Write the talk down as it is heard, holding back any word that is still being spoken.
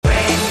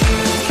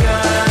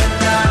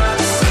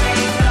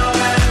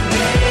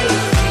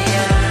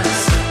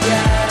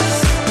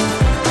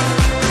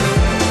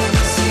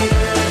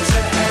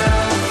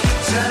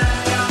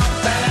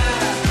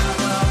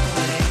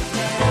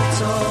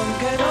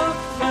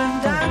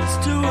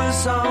a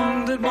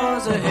song that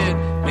was a hit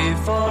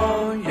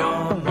before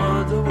your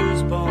mother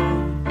was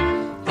born.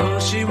 Though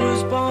she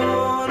was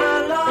born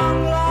a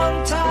long,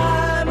 long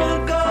time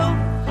ago,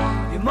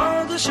 your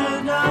mother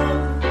should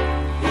know.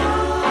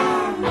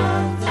 Your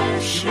mother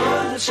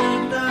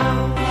should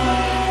know.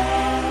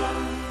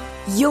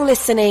 You're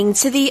listening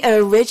to the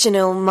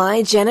original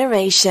My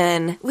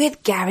Generation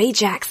with Gary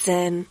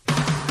Jackson.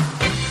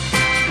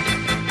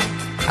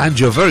 And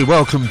you're very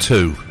welcome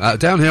too.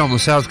 Down here on the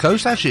south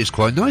coast, actually it's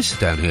quite nice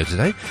down here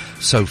today,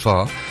 so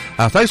far.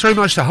 Thanks very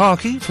much to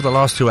Harky for the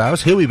last 2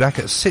 hours. He'll be back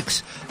at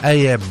 6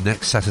 a.m.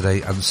 next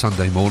Saturday and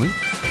Sunday morning.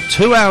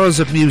 2 hours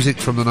of music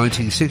from the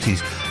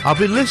 1960s. I've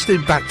been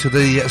listening back to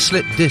the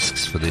slip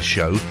discs for this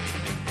show.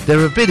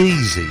 They're a bit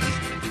easy.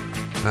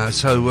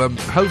 So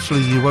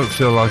hopefully you won't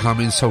feel like I'm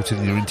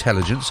insulting your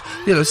intelligence.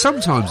 You know,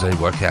 sometimes they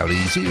work out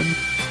easy and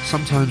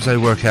sometimes they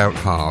work out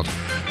hard.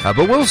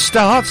 But we'll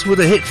start with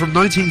a hit from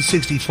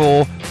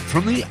 1964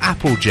 from the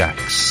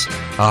Applejacks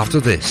after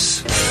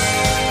this.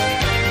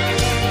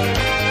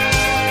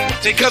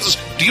 Hey, cousins,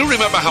 do you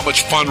remember how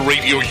much fun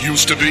radio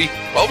used to be?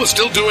 Well, we're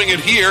still doing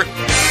it here.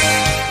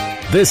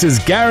 This is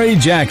Gary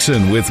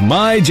Jackson with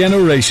My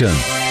Generation.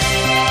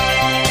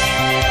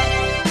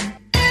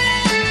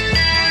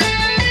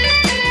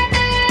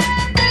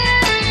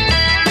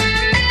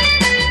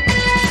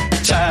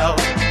 Tell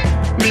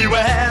me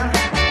when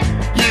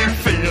you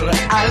feel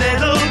a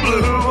little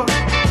blue.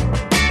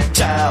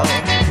 Tell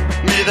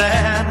me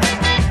then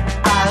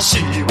I'll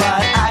see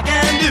what I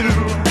can do.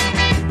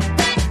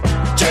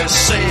 Just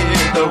say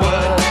the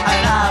word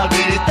and I'll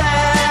be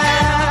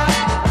there.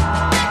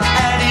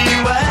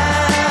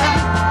 Anywhere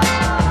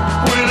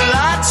with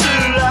lots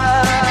of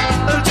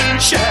love to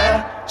share.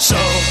 So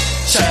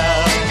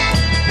tell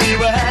me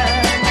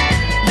when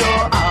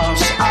your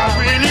arms are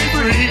really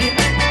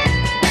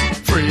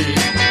free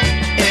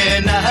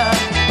enough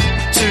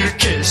to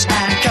kiss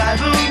and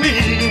cuddle me.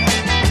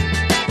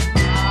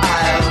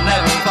 I'll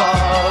never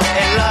fall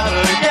in love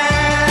again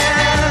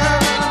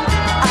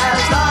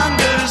as long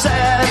as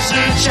there's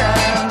a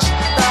chance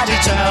that you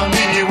tell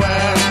me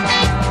when.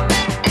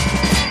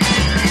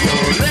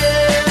 Your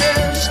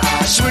lips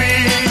are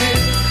sweet,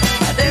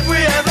 and if we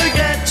ever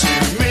get to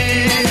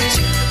meet,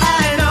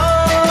 I know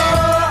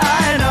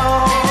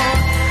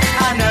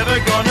I'm never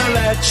gonna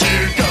let you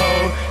go.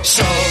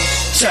 So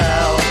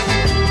tell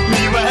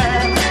me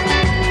when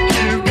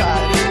you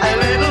got a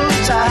little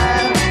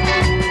time.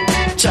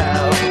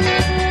 Tell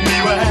me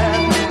when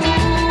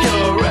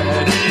you're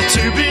ready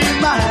to be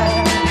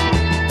mine.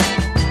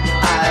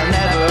 I'll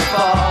never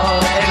fall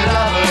in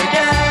love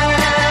again.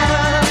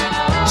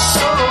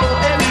 So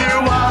if you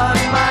want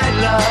my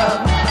love,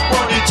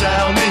 won't you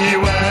tell me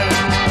when?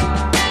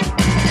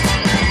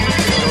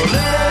 Your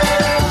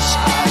lips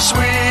are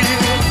sweet,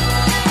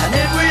 and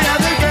if we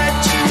ever get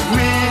to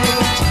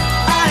meet,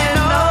 I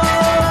know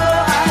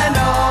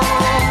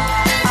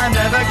I'm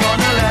never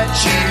gonna let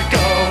you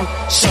go.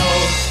 So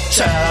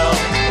tell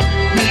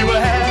me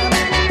when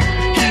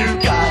you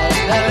got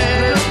a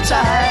little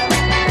time.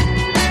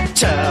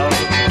 Tell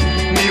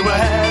me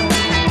when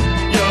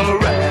you're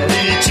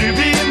ready to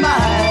be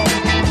mine.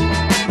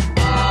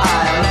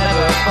 I'll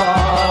never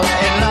fall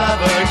in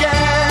love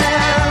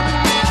again.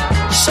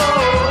 So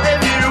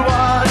if you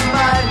want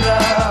my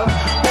love,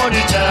 won't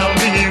you tell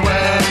me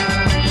when?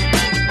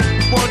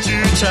 Won't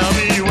you tell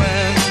me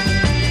when?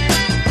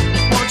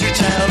 Won't you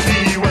tell me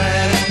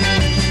when?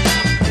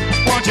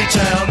 Won't you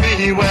tell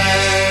me when?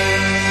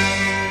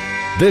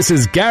 This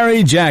is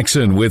Gary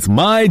Jackson with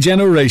My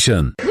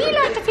Generation. We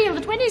like to feel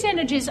that when his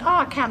energies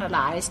are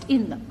canalised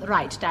in the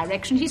right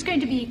direction, he's going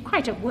to be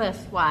quite a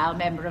worthwhile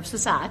member of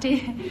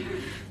society.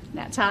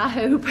 That's our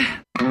hope.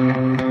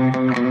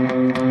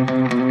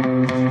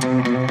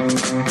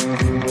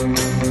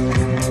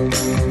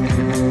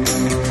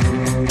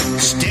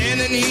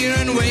 Standing here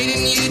and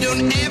waiting, you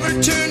don't ever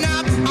turn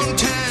up on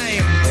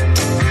time.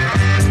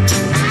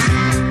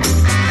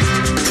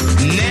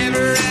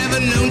 Never ever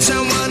known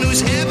someone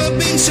who's ever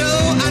been so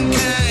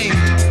unkind.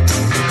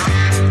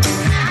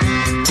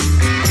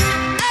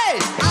 Hey,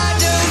 I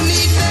don't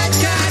need that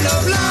kind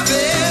of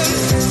loving.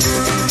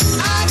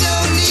 I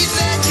don't need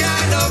that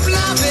kind of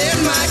loving,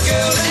 my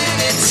girl, and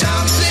it's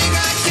something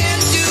I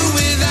can't do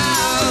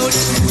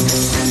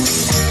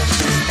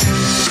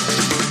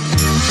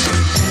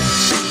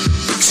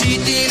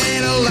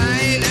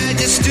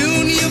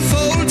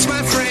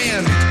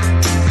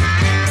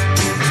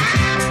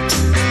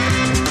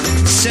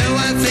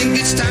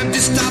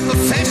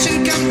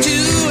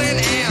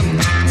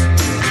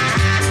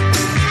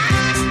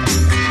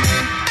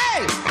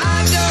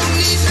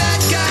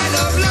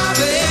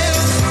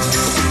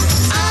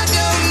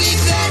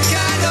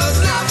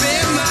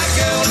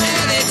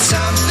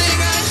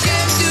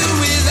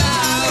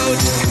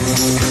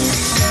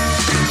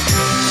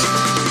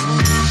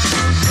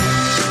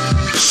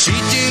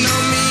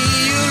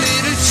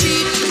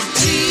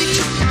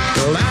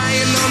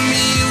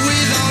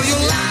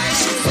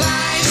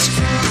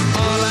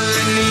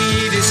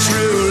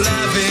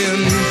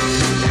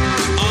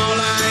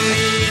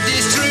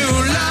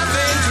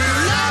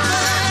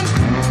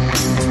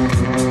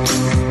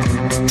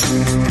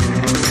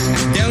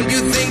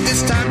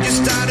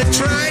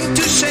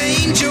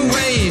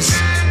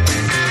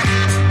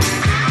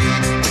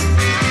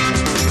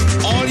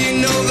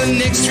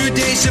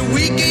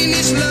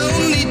these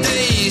lonely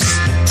days.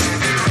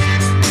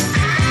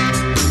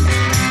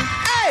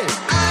 Hey,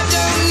 I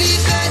don't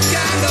need that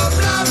kind of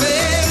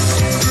loving.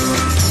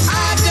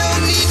 I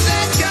don't need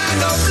that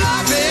kind of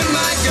loving,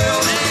 my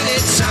girl, and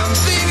it's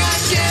something I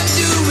can't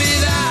do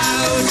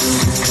without.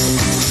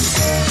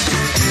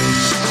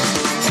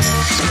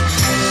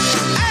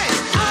 Hey,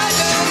 I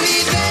don't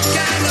need that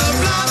kind of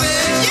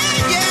loving.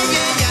 Yeah, yeah,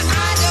 yeah, yeah.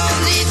 I don't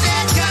need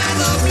that kind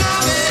of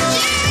loving.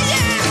 Yeah,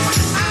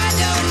 yeah. I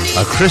don't need.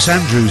 A Chris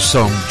Andrews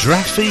song,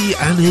 Draffy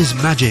and His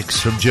Magics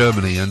from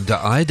Germany, and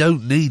I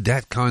don't need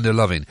that kind of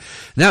loving.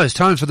 Now it's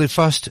time for the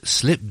first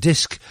slip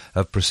disc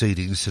of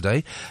proceedings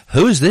today.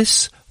 Who is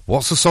this?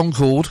 What's the song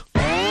called?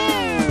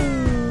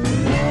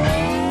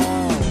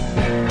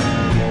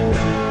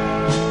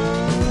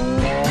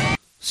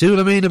 See what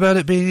I mean about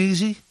it being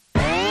easy?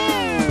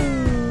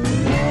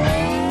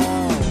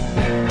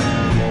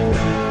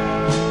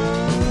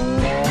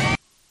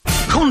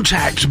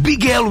 Contact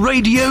Big L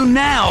Radio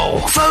now.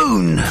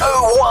 Phone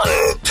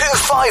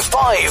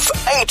 01255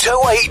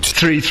 808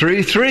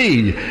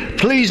 333.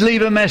 Please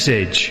leave a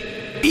message.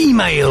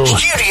 Email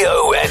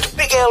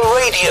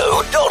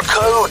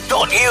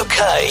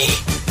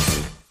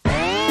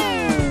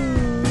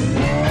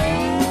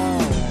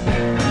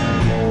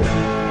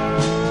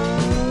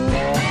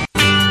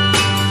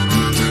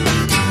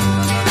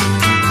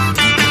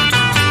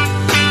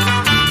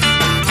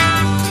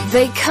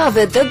They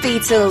covered the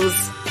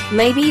Beatles.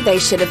 Maybe they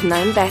should have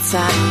known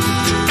better.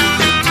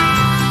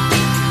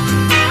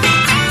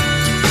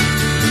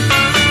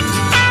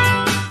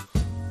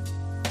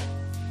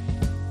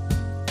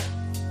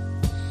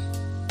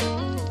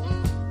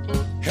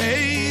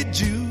 Hey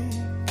Jude,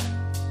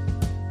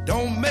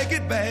 don't make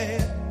it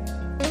bad.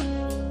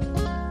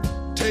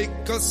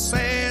 Take a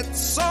sad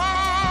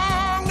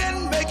song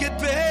and make it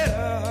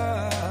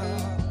better.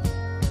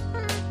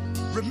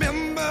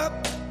 Remember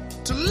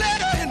to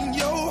let her in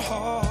your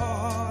heart.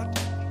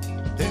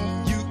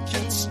 Then you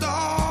can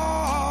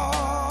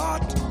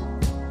start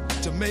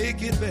to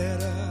make it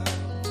better.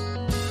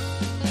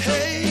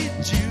 Hey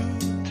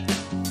Jude,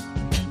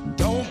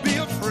 don't be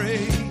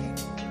afraid.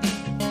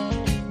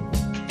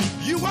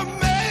 You were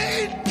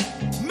made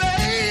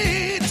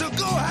to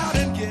go out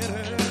and get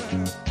her.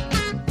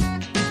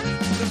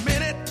 The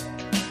minute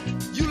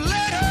you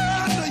let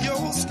her under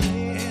your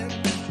skin,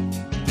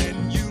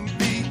 then you'll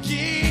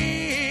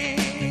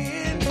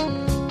begin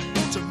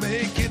to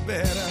make it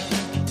better.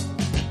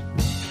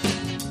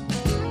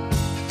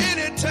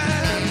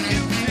 Anytime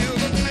you feel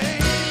the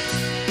pain,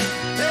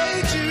 hey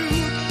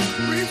Jude,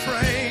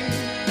 refrain.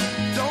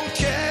 Don't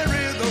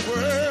carry the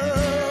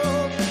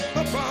world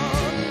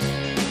upon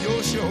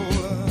your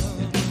shoulder.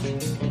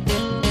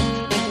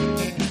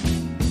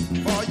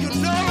 For you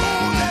know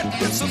that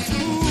it's a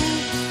fool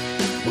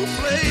who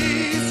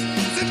plays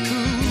it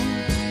cool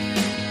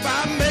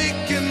by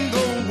making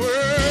the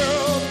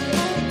world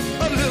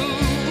a little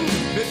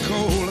bit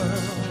colder.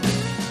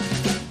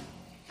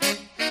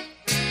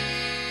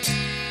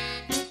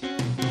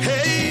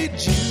 Hey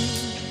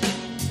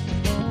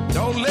Jude,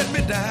 don't let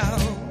me down.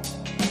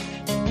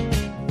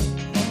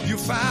 You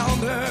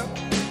found her,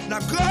 now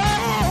go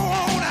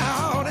on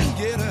out and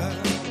get her.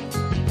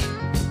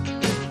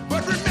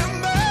 But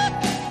remember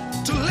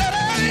to let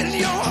her in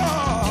your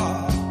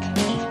heart.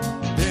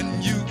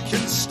 Then you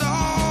can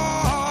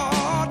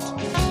start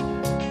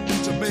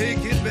to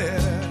make it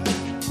better.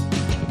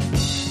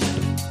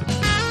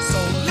 So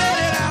let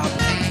it out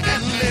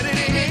and let it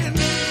in.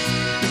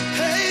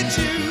 Hey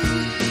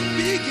Jude,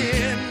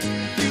 begin.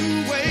 You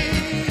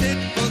waited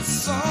for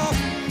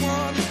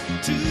someone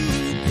to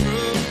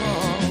grow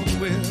up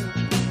with.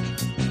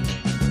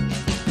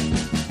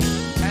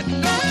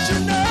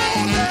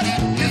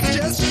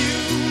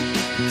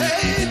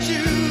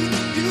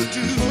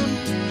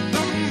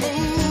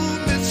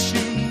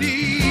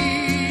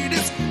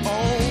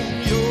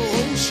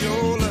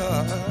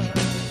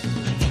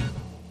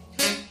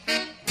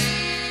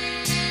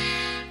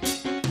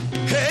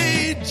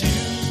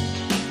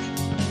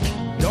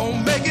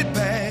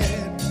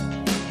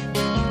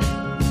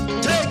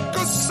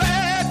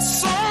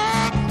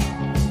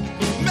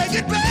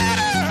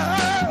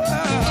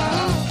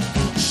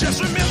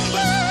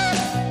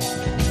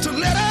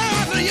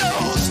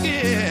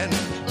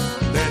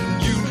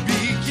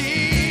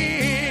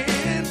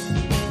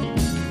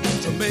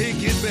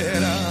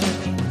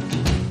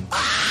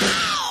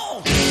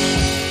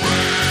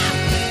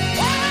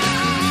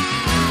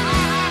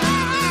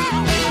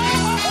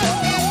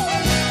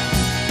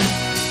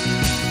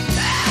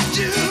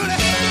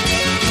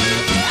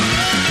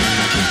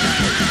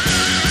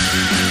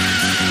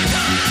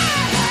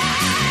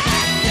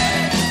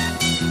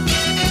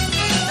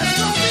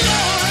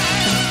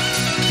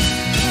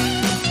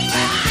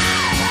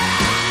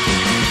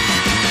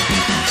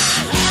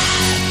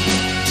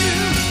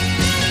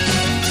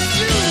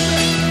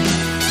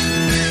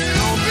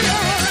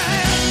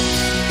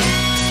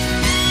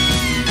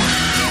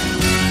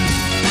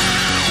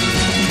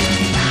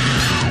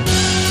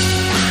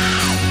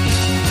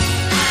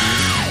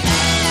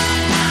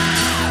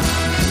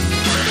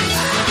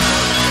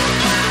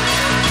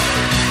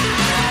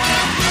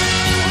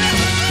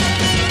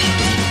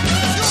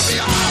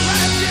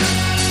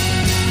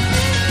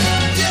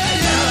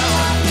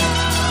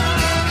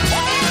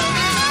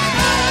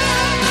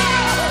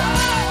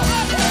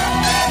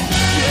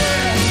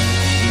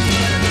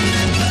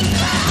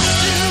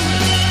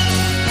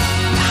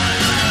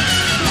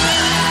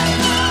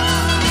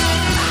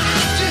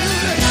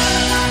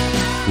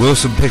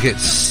 Wilson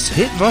Pickett's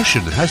hit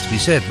version, it has to be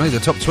said, made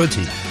the top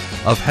 20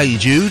 of Hey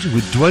Jude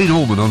with Dwayne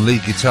Allman on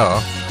lead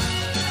guitar.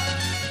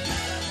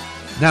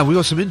 Now, we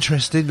got some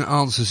interesting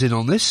answers in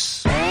on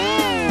this.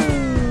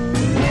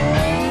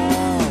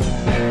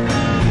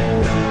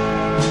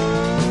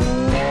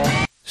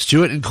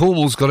 Stuart in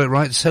Cornwall's got it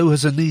right, so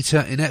has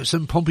Anita in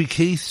Epsom, Pompey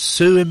Keith,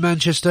 Sue in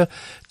Manchester,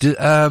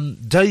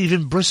 Dave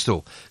in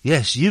Bristol.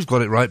 Yes, you've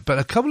got it right, but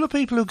a couple of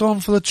people have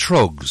gone for the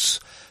Trogs.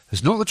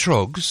 It's not the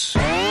Trogs.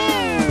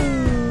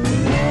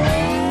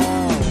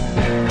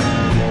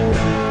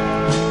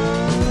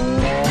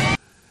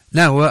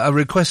 Now, a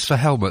request for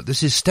Helmut.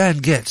 This is Stan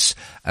Getz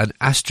and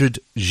Astrid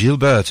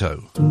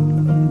Gilberto.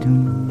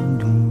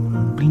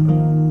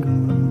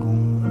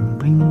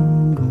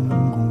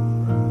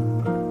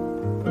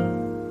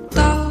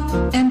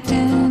 Tall and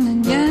tan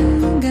and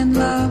young and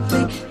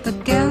lovely, the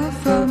girl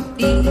from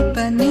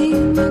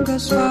Ipanema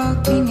goes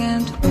walking,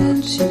 and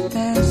when she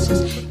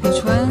passes,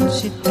 each one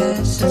she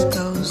passes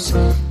goes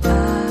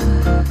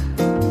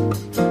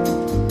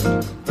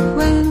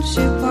when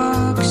she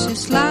walks,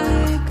 she's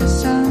like a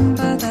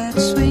samba that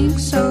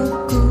swings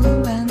so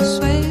cool and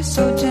sways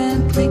so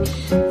gently,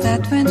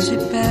 that when she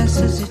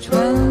passes, each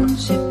one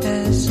she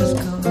passes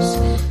goes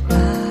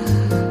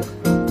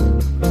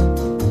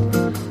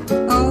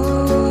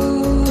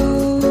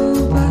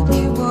oh, but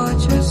he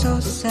watched her so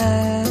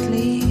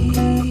sadly.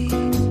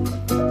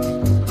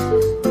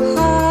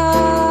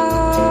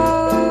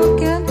 How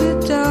can he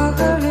tell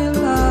her he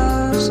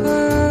loves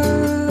her?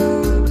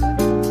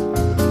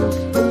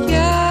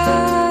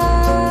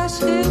 Yes,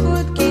 he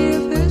would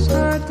give his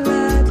heart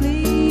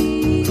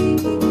gladly,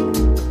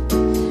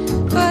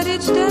 but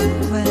each day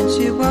when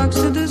she walks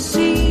to the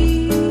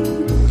sea,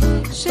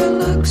 she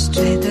looks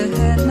straight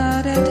ahead,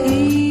 not at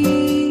him.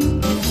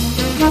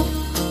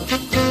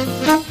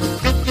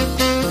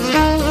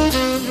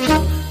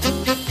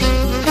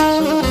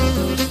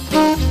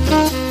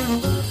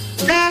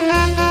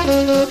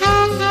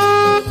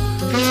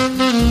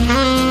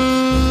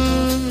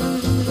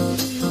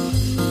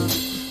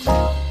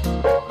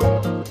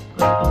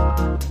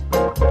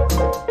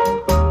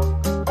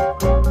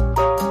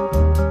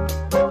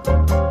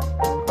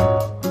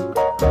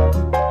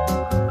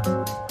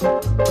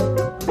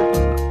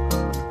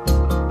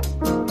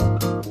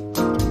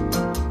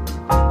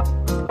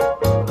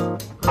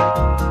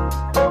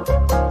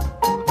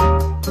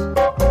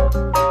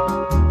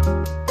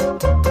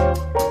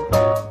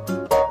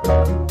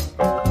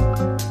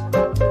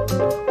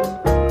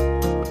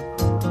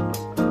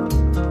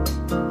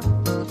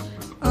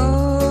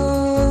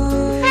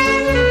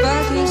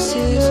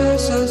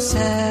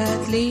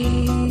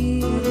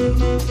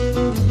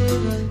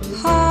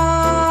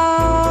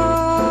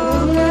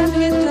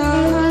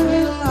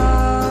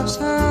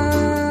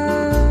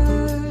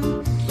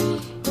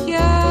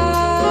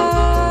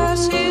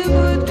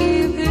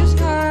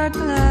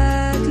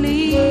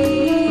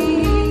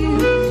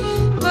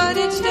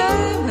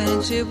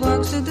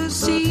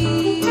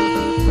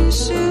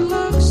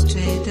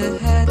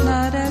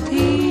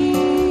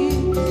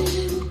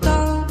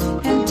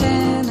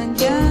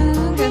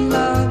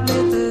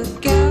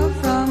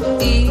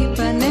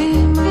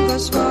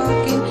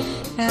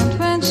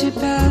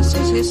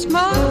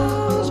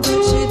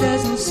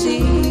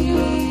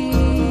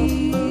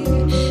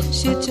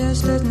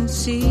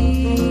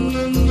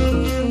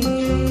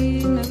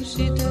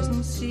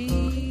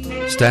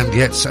 Stan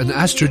Getz and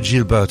Astrid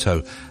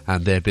Gilberto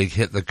and their big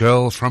hit, The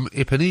Girl from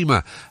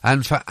Ipanema.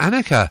 And for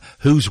Annika,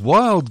 whose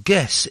wild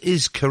guess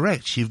is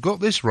correct, you've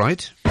got this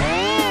right.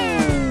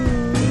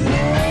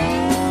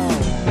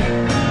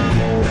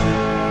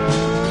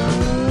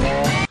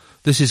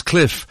 This is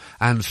Cliff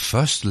and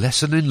First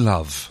Lesson in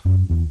Love.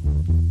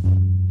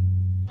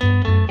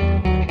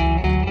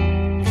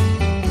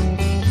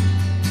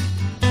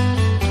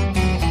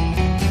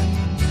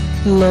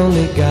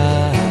 Lonely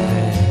guy,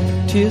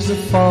 tears are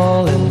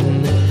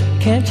falling,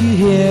 can't you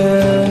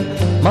hear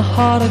my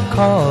heart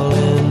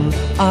a-calling?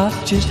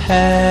 I've just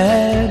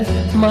had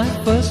my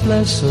first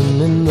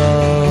lesson in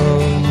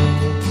love.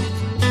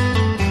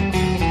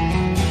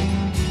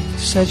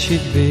 Said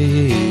she'd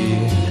be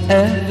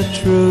ever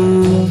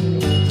true,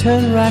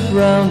 turn right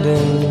round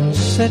and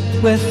said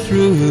we're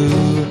through.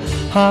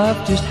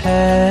 I've just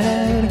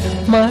had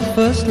my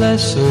first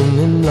lesson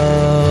in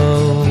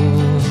love.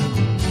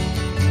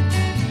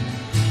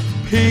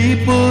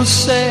 People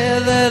say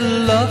that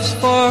love's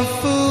for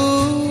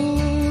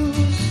fools,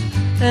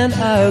 and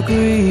I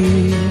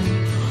agree.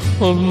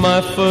 Well,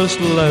 my first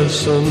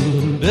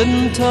lesson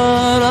didn't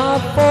turn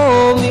out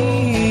for me.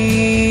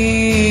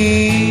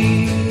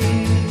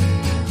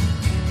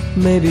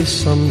 Maybe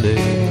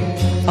someday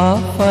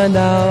I'll find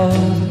out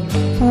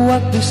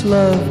what this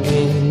love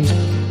game's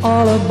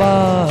all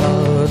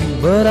about,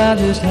 but I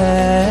just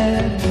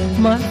had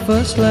my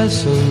first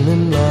lesson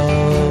in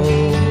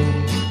love.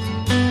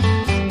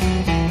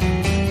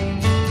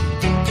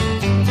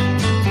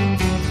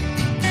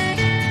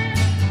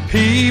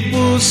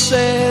 People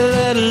say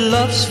that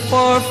love's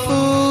for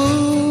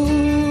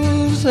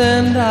fools,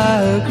 and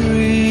I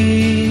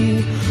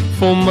agree.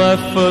 for my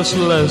first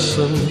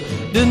lesson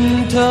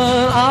didn't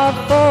turn out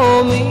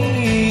for me.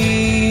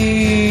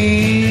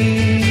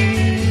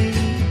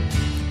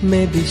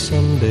 Maybe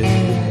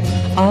someday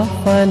I'll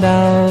find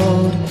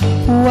out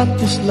what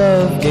this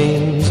love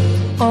game's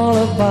all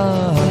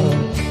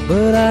about.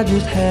 But I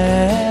just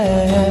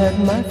had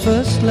my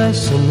first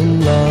lesson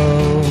in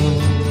love.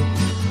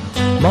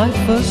 My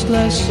first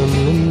lesson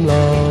in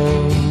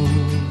love.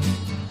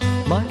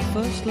 My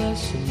first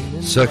lesson in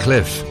love. Sir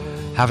Cliff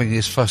having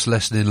his first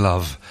lesson in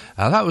love.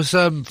 That was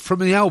from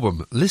the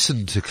album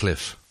Listen to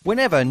Cliff.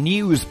 Whenever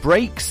news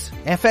breaks,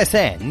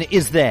 FSN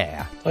is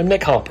there. I'm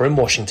Nick Harper in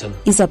Washington.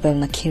 Isabel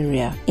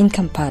Nakiria in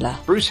Kampala.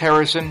 Bruce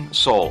Harrison,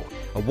 Seoul.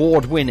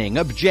 Award-winning,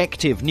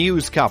 objective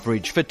news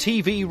coverage for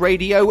TV,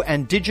 radio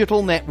and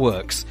digital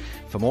networks.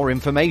 For more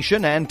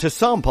information and to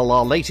sample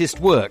our latest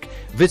work,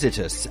 visit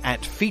us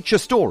at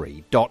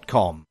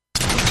featurestory.com.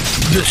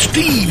 The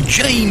Steve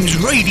James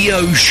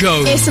Radio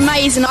Show. It's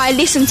amazing. I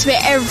listen to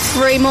it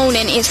every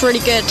morning. It's really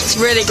good. It's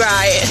really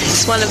great.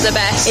 It's one of the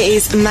best. It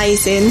is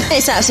amazing.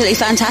 It's absolutely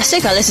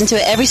fantastic. I listen to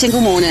it every single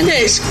morning.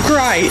 It's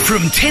great.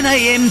 From 10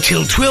 a.m.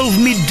 till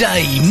 12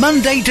 midday,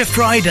 Monday to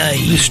Friday.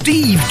 The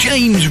Steve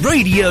James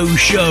Radio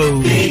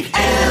Show. Big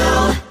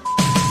L.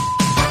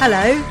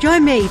 Hello,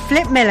 join me,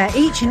 Flip Miller,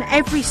 each and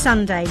every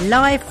Sunday,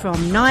 live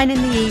from 9 in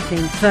the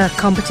evening for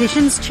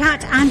competitions,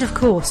 chat and, of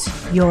course,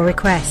 your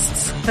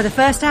requests. For the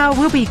first hour,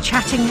 we'll be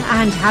chatting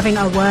and having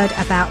a word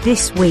about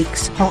this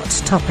week's hot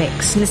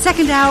topics. In the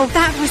second hour,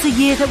 that was the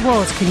year that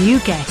was. Can you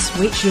guess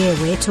which year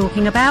we're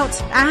talking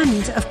about?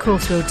 And, of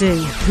course, we'll do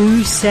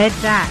Who Said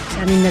That?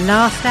 And in the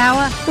last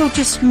hour, we'll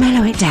just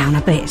mellow it down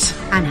a bit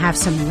and have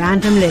some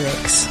random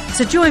lyrics.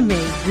 So join me,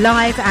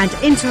 live and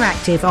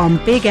interactive on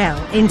Big L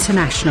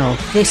International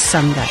this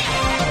Sunday.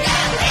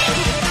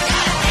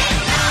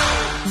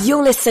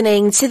 You're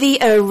listening to the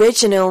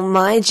original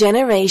My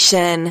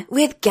Generation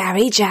with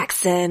Gary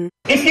Jackson.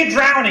 If you're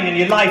drowning and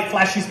your life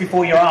flashes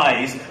before your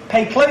eyes,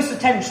 pay close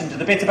attention to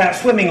the bit about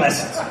swimming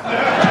lessons.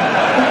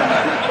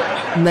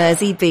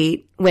 Mersey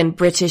Beat, when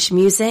British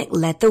music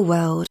led the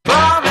world.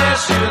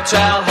 Promise you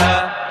tell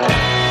her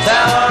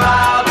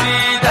I'll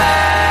be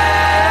there.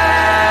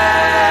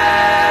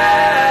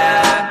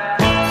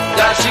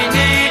 Does she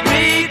need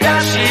me?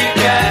 Does she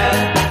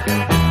care?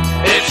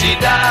 If she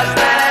does,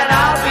 then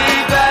I'll be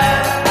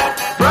there.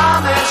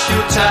 Promise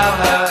you tell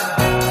her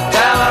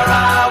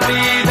I'll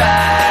be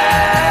there.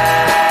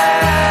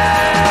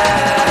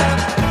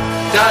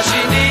 Does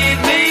she need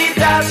me?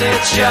 Does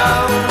it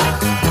show?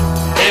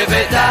 If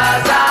it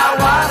does, I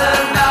wanna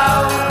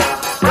know.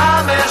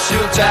 Promise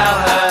you tell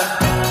her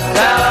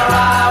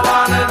I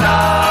wanna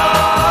know.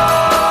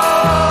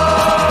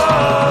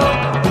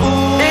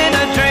 In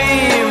a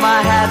dream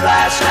I had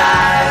last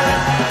night,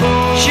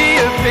 she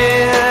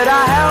appeared,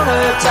 I held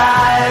her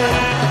tight.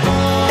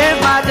 If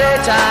my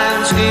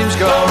daytime schemes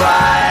go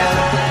right,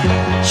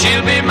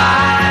 she'll be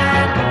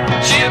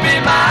mine, she'll be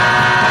mine.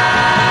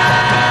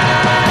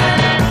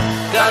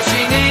 Does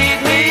she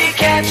need me?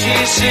 Can't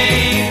she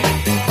see?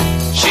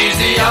 She's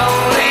the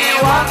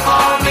only one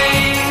for me.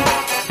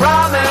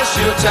 Promise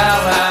you'll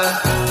tell her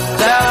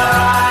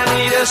I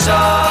need a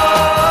soul.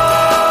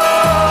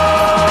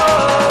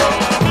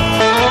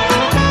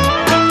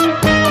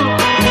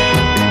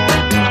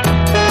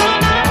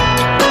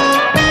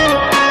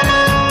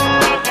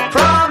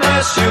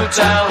 Promise you'll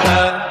tell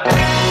her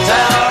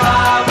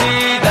I'll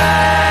be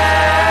there.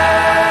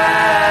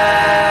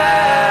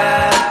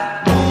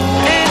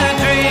 In a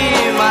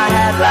dream I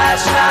had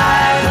last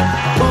night,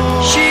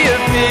 she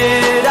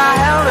appeared, I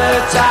held her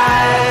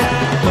tight.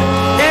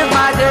 If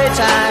my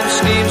daytime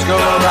schemes go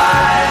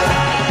right,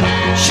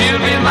 she'll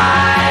be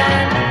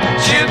mine,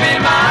 she'll be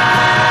mine.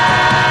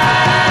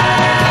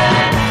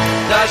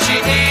 Does she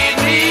need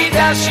me?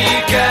 Does she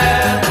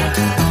care?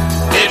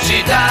 If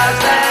she does,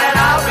 then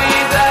I'll be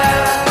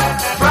there.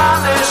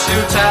 Promise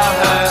you tell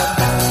her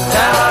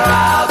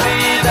I'll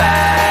be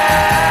there.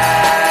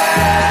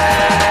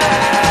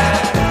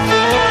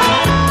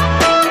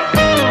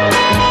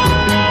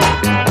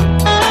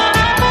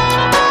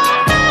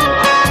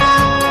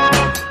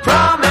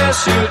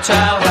 Promise you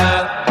tell her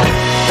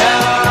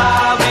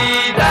I'll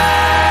be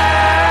there.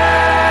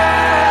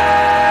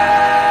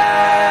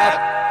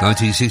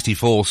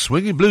 1964,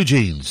 Swinging Blue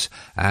Jeans,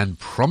 and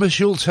Promise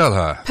You'll Tell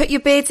Her. Put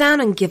your beer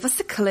down and give us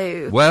a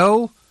clue.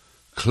 Well,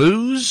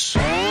 clues?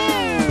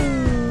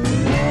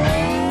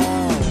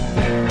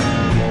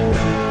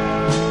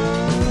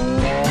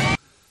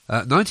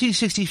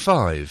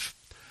 1965,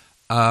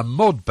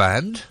 Mod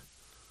Band.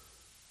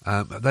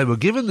 They were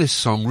given this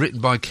song written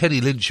by Kenny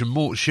Lynch and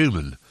Mort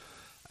Schumann,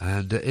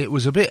 and it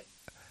was a bit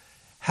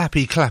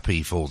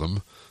happy-clappy for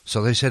them,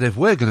 so they said if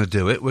we're going to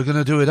do it, we're going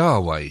to do it our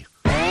way.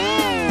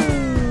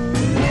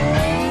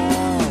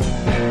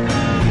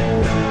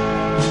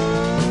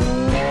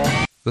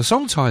 The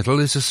song title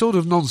is the sort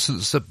of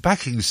nonsense that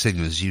backing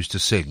singers used to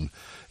sing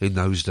in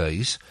those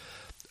days.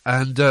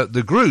 And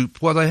the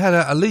group, well, they had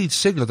a lead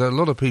singer that a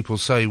lot of people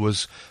say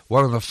was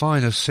one of the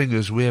finest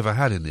singers we ever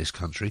had in this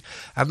country.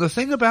 And the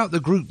thing about the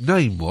group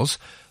name was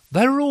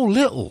they were all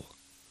little.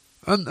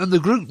 And the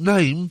group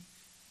name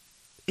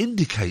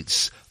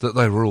indicates that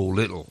they were all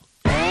little.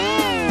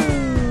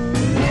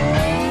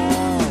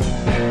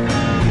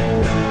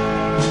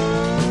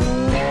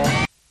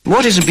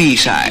 What is a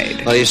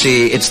B-side? Well, you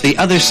see, it's the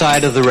other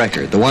side of the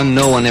record, the one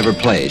no one ever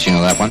plays. You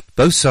know that one?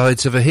 Both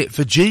sides of a hit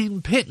for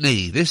Gene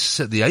Pitney. This,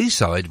 the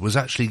A-side, was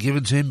actually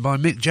given to him by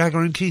Mick Jagger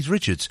and Keith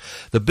Richards.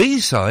 The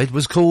B-side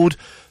was called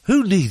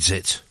Who Needs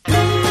It? Girl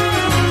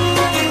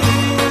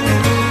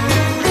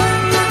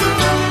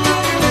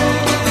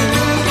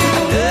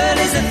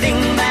is a thing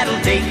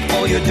that'll take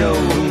all your dough.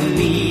 Who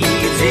needs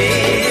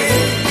it?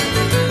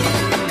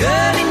 A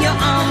girl in your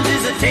arms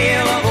is a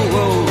tale of a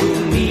woe.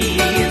 Who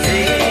needs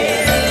it?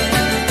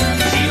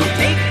 She'll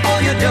take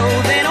all your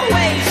dough, then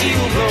away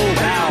she'll go.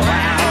 Bow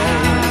wow.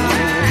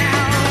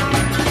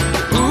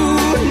 Who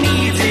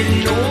needs it?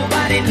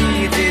 Nobody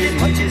needs it as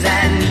much as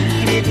I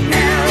need it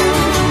now.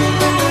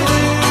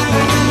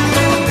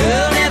 A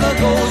girl never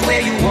goes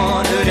where you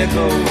want her to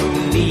go. Who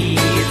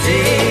needs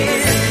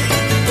it?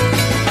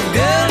 A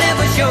girl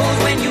never shows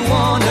when you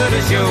want her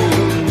to show.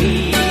 Who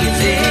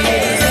needs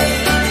it?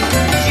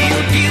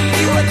 She'll give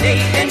you a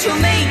date, then she'll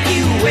make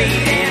you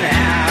wait. And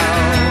how?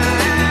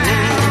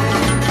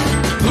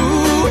 Who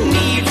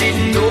needs it?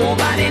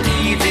 Nobody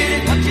needs it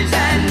as much as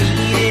I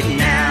need it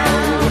now.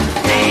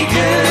 Hey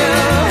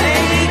girl,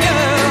 hey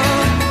girl,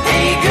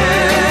 hey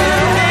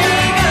girl,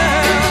 hey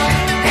girl,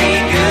 hey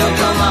girl,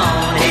 come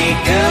on, hey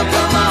girl,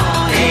 come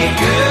on, hey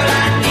girl,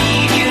 I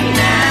need you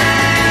now.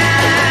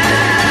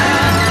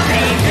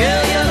 Hey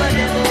girl, you're the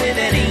devil with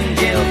an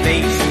angel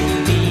face. Who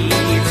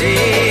needs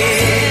it?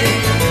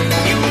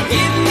 You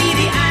give me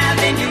the eye,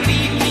 then you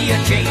leave me a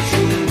chase.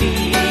 Who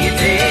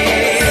needs it?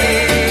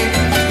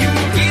 You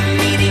give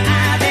me the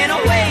eye, then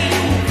away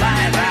you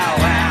fly. Bow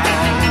wow.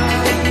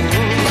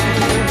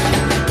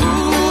 Who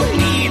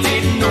needs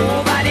it?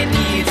 Nobody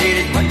needs it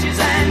as much as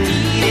I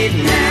need it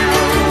now.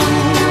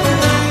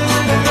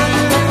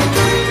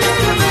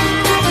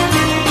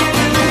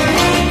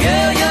 Hey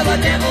girl, you're the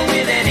devil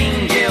with an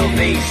angel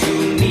face. Who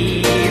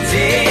needs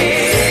it?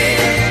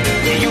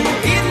 You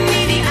give me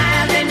the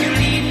eye, then you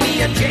leave me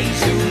a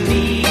chase. Who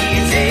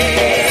needs it?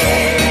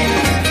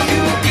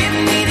 You give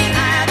me the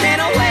eye, then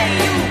away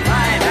you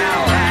fly. Bow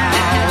wow.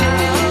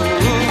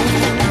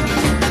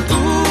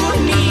 Who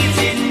needs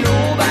it?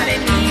 Nobody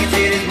needs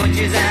it as much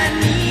as I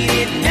need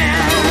it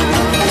now.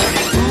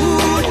 Who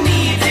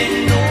needs it?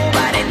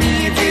 Nobody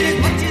needs it as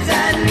much as I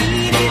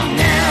need it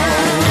now.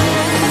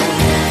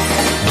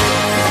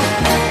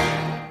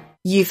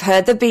 You've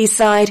heard the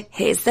B-side,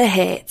 here's the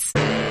hits.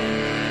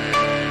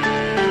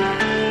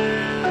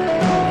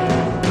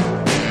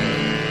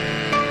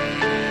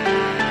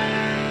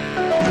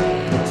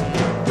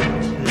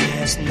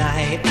 Last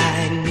night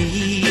I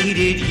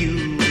needed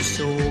you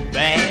so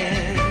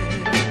bad.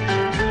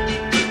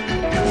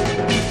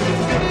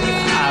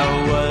 I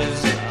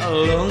was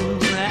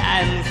alone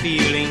and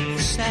feeling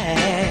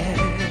sad.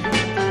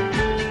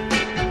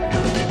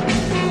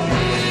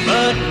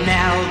 But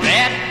now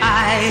that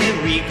I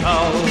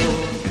recall,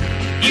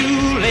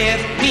 you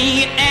left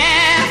me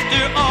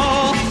after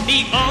all,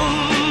 the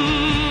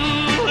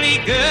only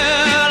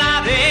girl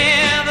I've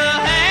ever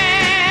had.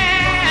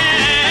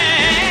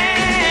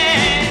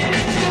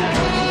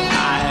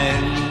 I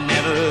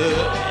never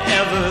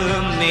ever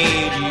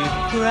made you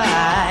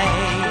cry.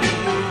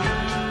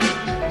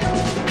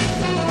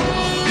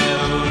 No,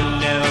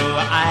 no,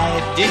 I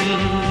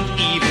didn't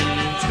even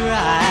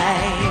try.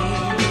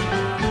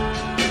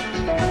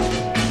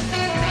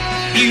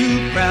 You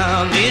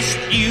promised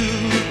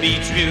you'd be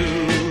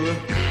true.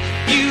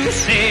 You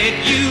said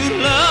you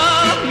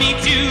loved me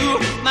too.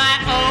 My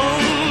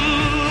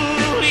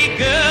only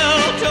girl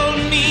told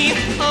me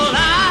a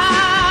lie.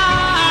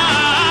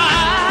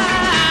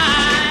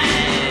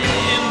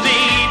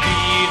 Maybe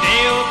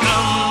there'll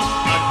come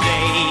a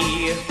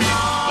day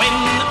when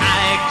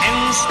I can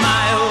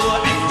smile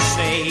and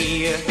say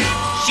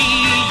she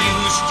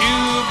used to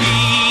be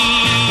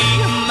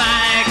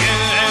my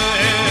girl.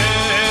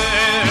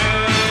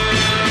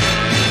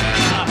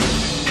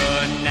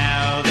 But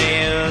now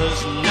there's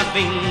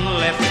nothing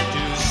left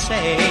to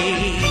say.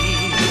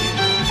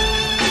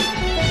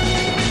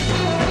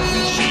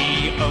 She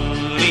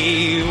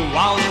only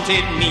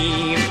wanted me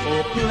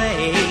for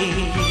play.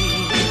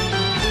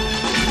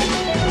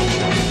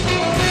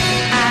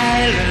 I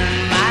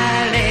learned my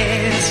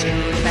lesson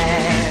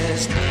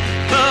fast,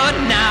 but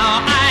now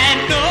I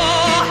know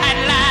at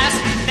last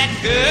that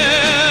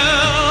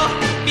girl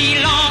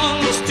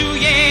belongs to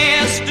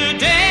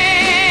yesterday.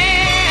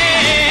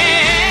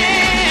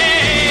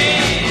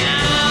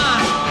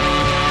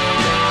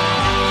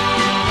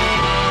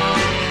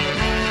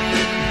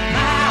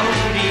 My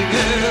only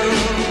girl.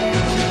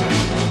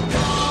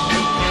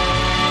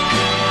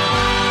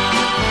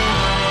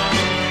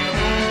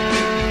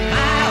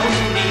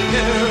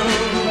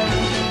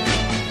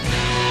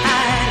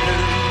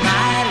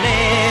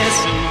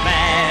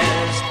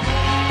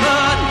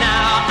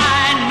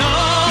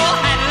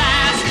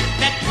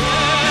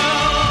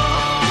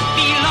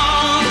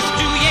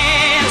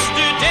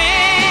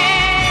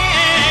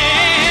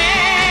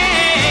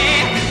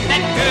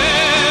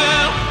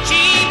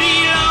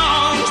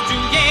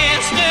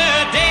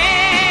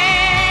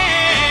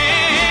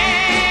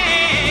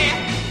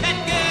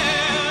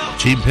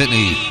 Gene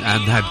Pitney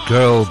and that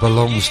Girl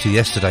Belongs to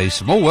Yesterday.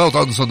 Some more well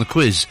dones on the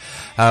quiz.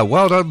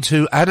 Well done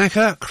to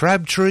Annika,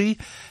 Crabtree,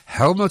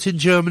 Helmut in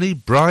Germany,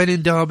 Brian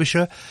in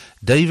Derbyshire,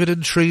 David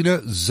and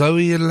Trina,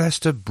 Zoe in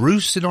Leicester,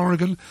 Bruce in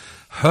Oregon,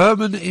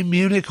 Herman in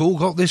Munich, all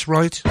got this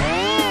right.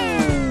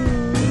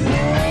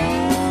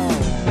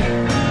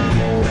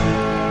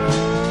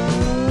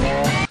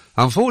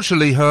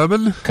 Unfortunately,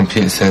 Herman...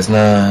 Computer says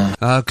no.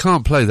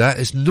 Can't play that,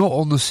 it's not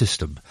on the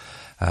system.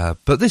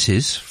 But this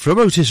is from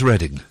Otis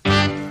Redding.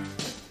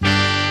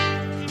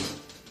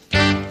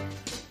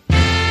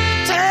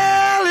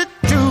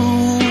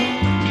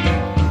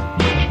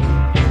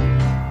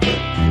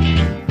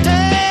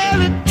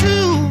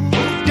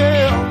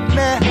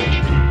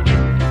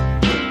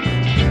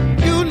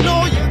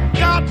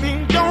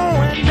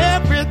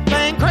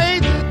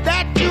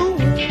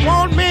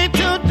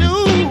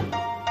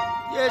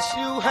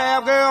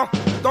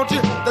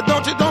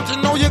 Don't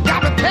you know you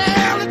gotta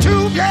tell the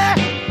truth, yeah?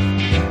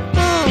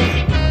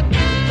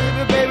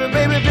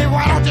 Baby,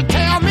 why don't you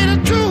tell me the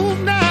truth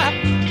now?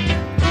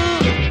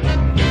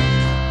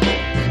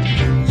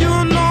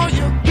 You know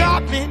you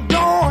got me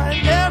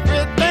doing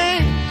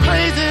everything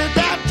crazy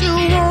that you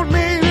want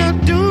me to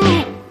do.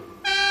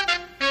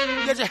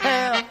 Yes, you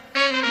have,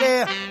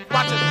 yeah,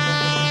 watch it.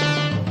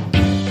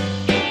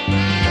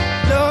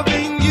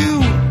 Loving you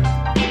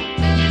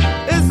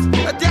is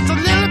just a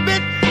little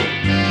bit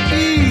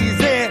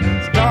easy.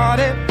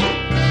 Started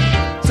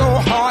so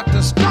hard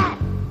to stop.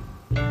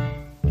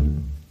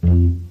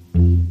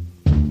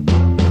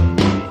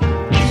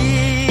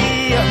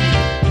 Yeah,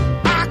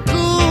 I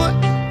could.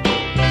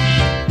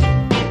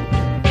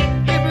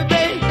 Baby,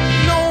 babe,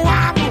 no, I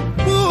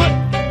would.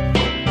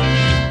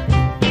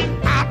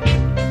 I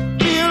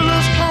feel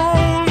a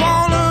strong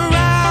all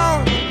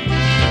around.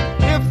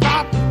 If I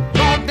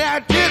thought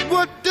that it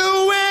would do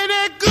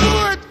any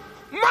good,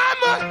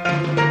 Mama,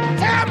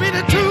 tell me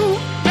the truth.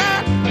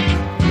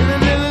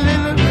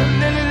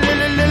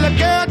 Little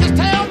girl, just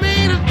tell me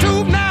the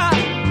truth now.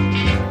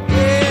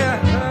 Yeah,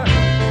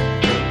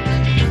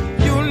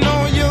 you know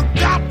you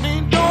got me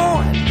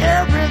doing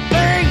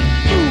everything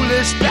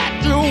foolish that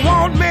you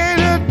want me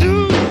to do.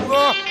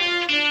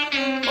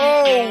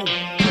 Oh,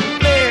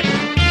 man,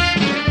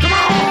 come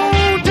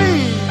on,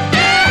 Dean.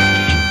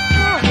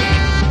 Yeah,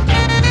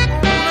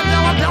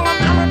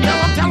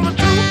 tell him the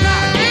truth now.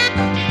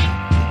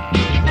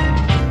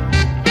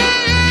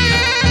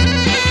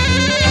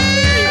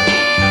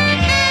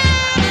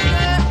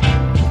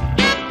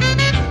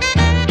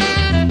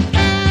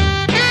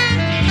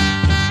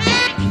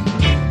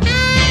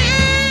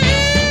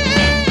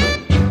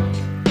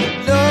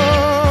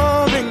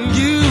 Loving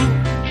you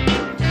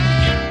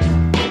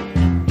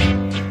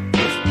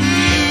is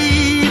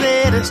easy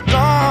to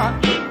start,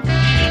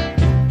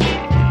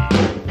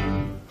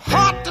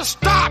 hard to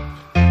stop,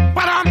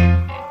 but I'm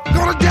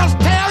gonna just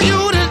tell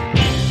you this.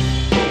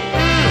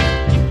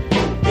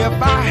 If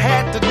I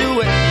had to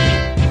do it,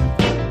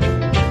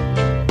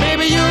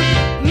 baby, you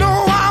know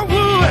I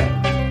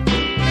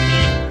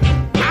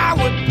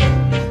would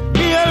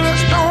build a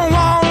stone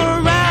wall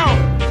around.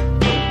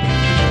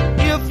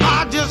 If I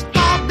just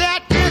thought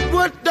that it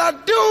would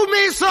do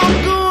me so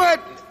good.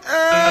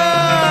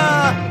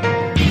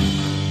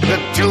 The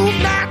truth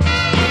now.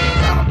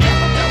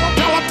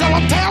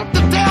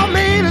 Tell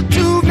me the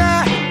truth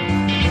now.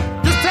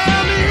 Just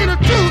tell me the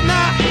truth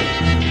now.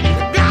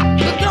 You got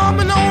to tell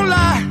me no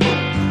lie.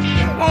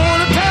 I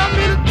wanna tell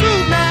me the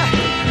truth now.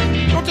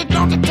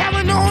 Don't you tell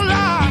me no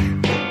lie.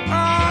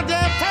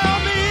 Just tell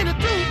me the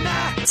truth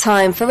now.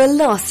 Time for a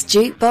lost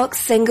jukebox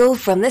single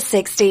from the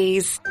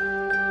 60s.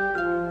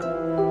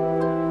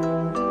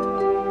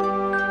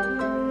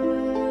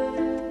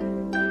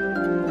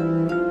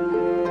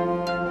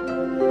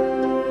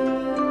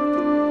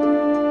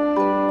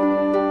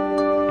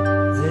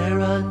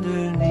 There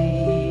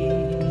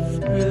underneath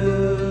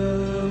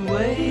blue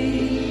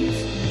waves,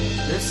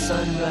 the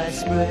sunrise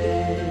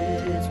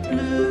spreads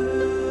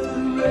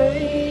blue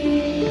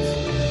rays,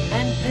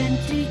 and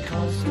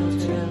Pentecostal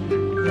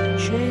hell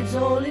shades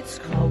all its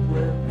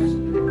cobwebs.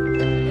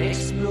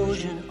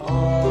 Explosion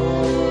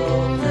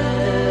of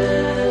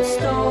the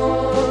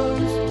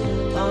stars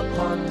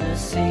upon the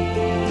sea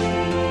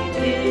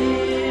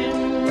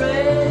in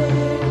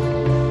red,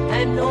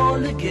 and all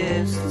the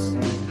guests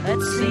at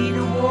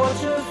Cedar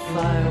Water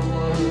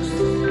fireworks.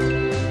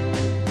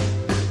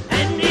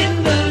 And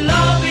in the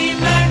lobby,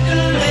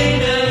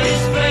 Magdalena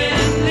is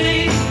friendly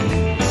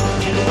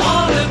to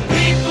all the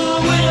people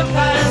with a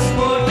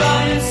passport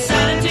on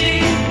insanity.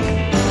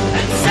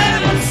 And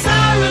 7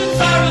 sirens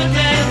are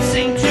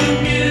dancing to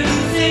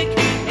music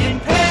in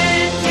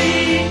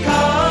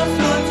Pentecost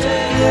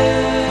Hotel.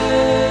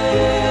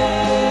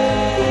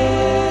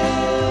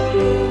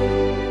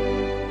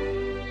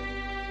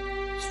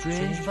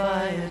 Strange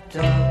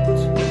viaduct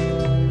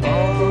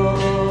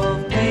of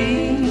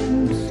beams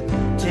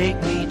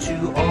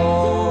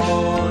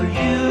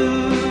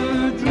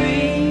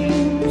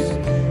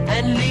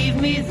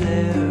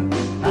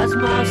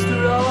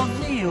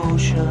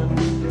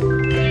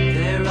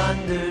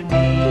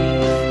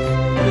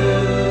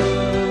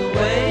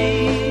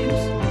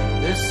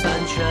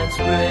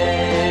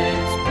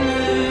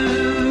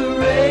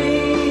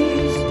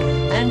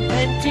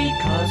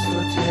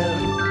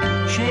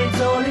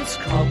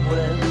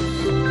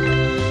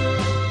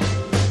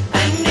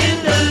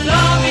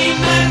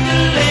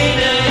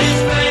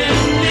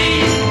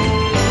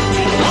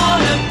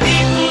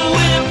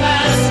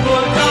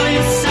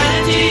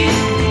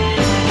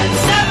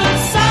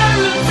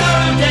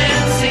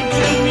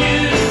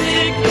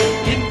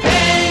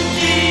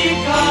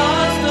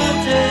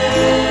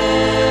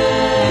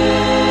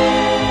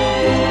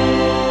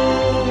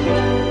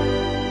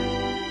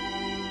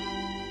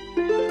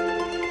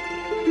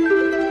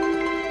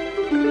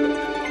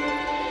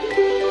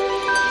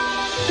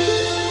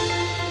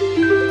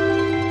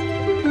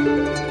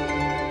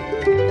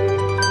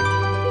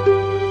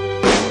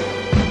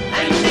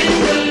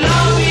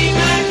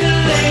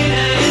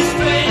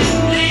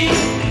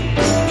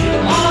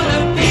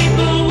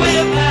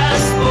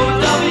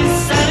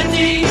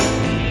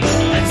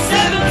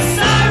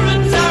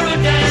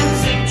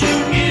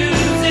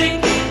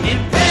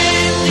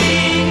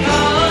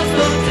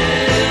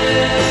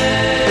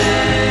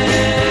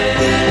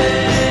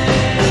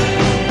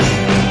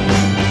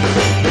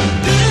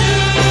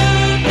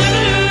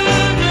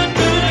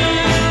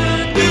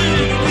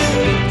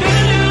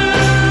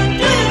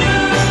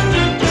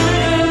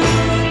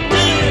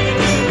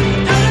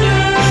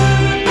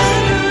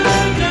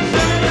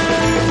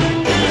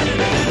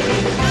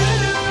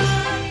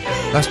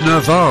That's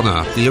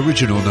Nirvana, the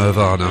original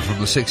Nirvana from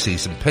the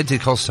 60s, and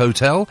Pentecost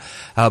Hotel.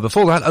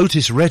 Before that,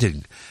 Otis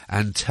Redding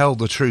and Tell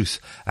the Truth.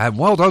 And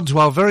well done to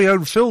our very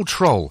own Phil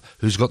Troll,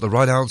 who's got the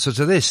right answer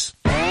to this.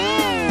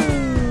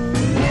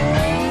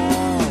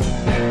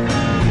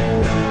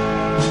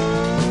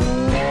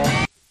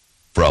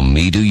 From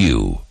Me to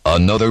You,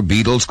 another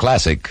Beatles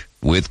classic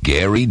with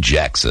Gary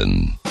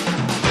Jackson.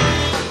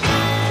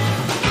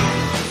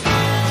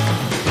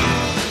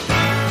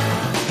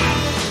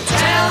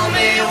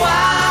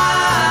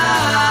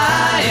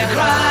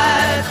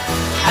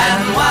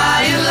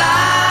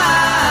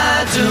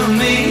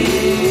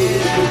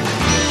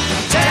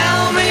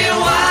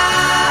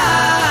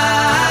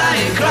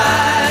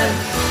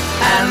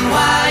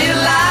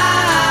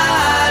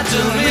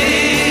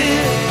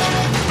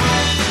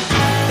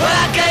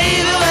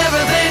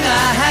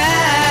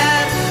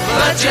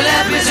 You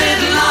left me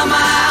sitting on my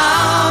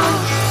own.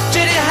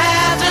 Did you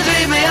have to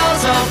leave me oh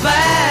so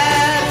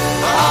bad?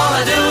 All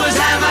I do is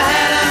hang my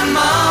head and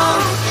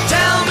moan.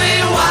 Tell me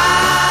why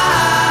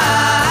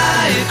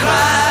you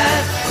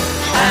cried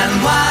and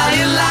why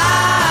you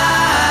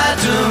lied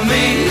to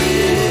me.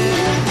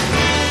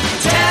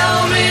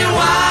 Tell me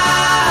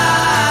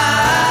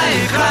why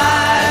you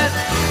cried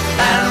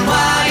and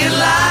why you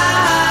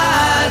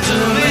lied to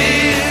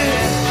me.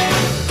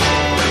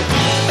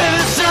 If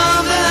it's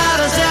something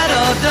that I said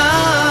or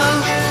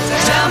done,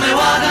 tell me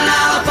what and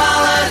I'll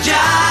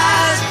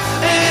apologize.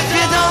 If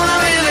you don't, I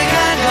really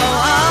can't go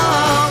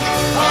on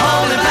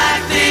holding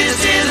back these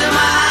tears in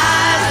my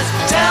eyes.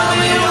 Tell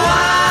me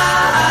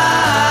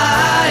why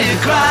you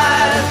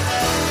cried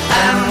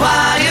and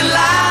why you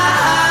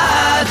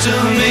lied to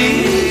me.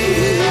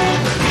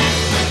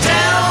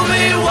 Tell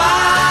me why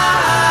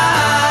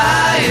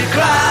you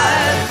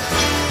cried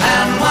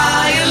and why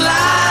you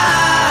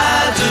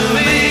lied to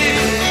me.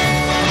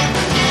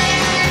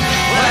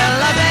 Well,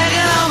 I beg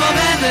you on my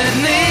bended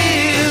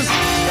knees,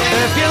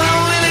 if you'll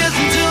only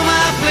listen to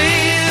my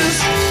pleas.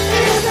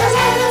 If there's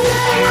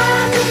anything I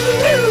can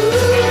do,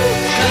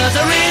 'cause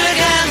I really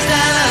can't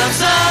stand it, I'm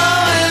so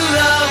in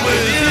love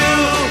with you.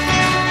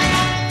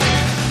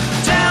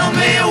 Tell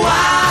me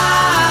why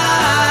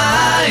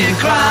you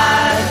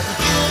cried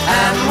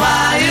and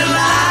why you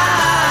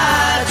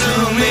lied to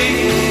me.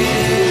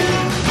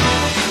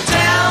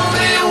 Tell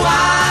me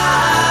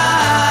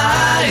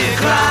why you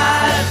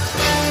cried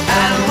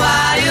and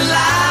why you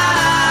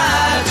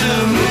lied to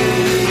me.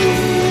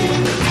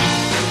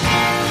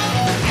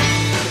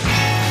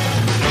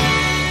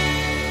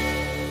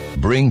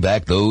 Bring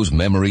back those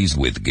memories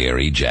with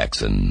Gary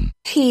Jackson.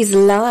 He's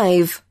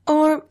live,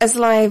 or as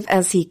live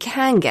as he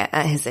can get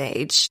at his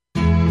age.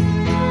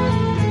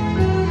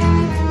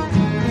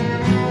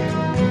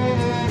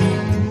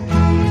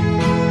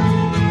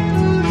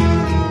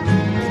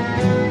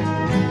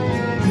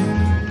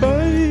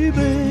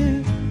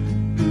 Baby,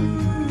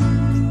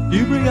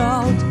 you bring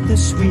out the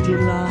sweet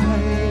in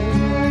life.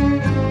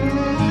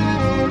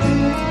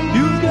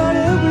 You've got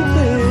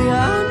everything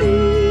I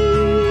need.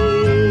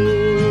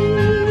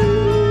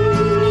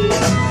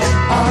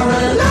 All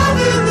the love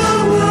in the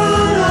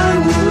world I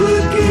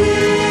would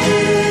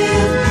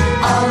give.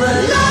 All the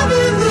love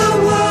in the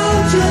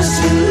world just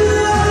to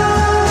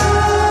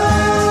love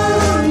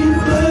you,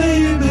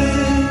 baby.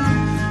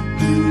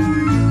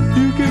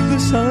 You give the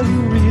sun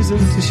reason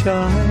to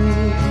shine.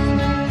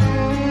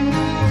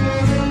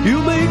 You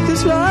make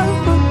this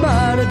life of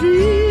mine a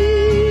dream.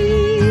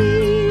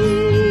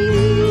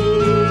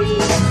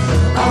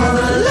 All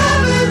the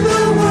love in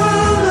the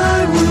world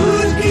I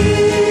would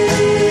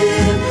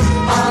give.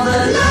 All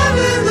the love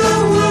in the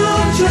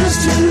world just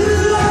to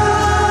love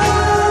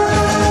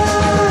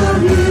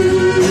you.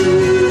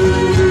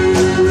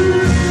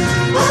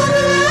 All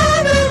the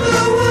love in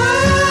the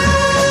world.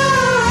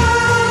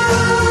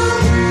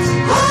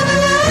 All the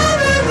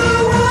love in the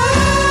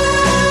world.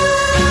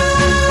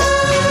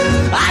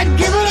 I'd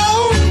give it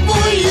all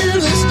for you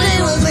to stay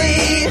with me.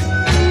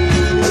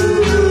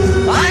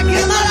 I'd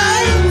give my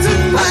life to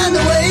find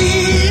a way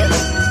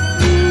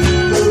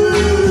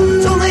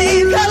to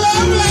make our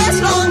love last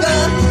longer,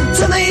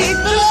 to make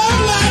the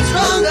love last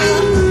longer,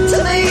 to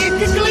make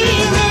it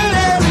clean in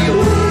every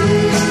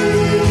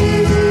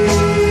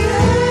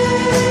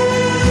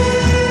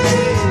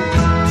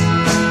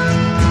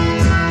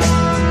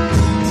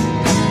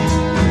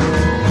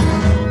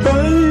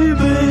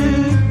Baby,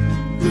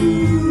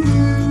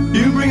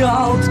 you bring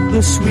out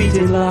the sweet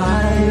in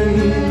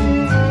life.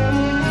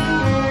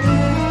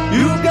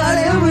 You've got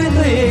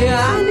everything I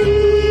need.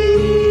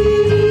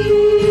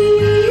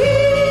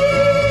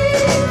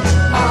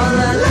 all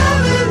the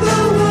love in the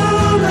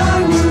world I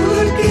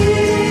would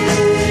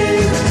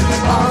give.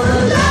 All the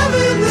love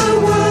in the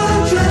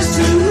world just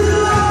to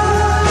love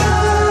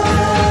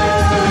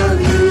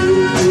you.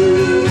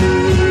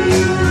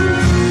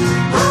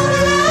 All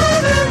the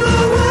love in the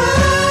world.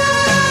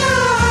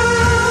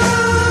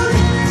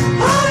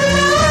 All the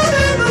love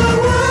in the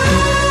world.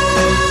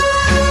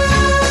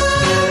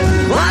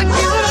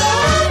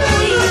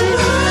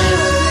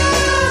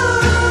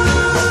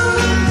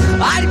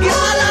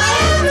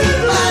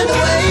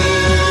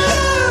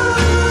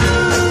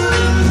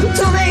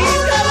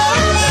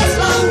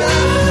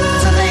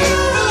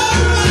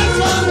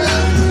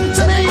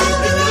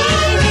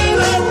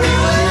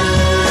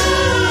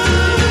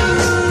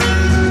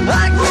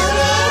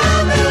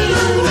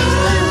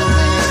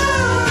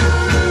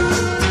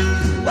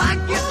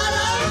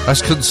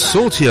 That's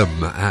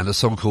Consortium and a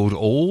song called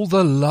All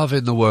the Love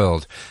in the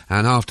World.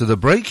 And after the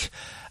break,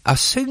 a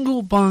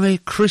single by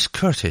Chris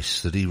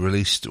Curtis that he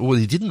released, or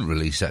he didn't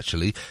release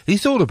actually, he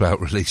thought about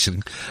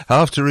releasing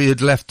after he had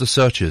left the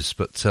Searchers,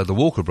 but the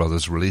Walker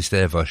Brothers released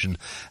their version,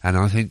 and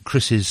I think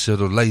Chris is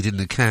sort of laid in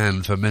the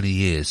can for many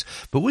years.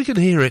 But we can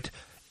hear it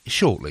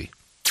shortly.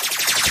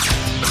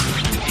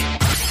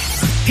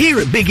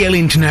 Here at Big L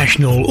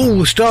International, all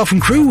the staff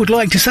and crew would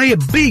like to say a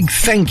big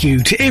thank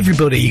you to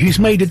everybody who's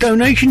made a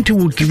donation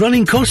towards the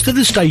running cost of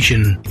the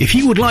station. If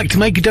you would like to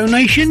make a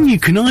donation, you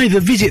can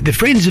either visit the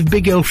Friends of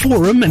Big L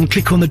forum and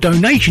click on the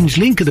donations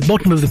link at the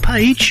bottom of the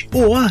page,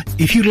 or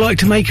if you'd like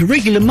to make a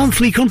regular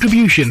monthly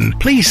contribution,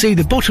 please see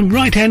the bottom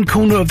right-hand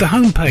corner of the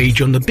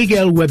homepage on the Big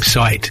L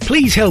website.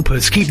 Please help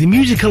us keep the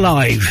music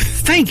alive.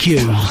 Thank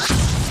you.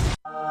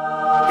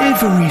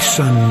 Every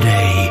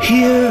Sunday,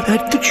 here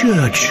at the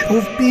Church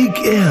of Big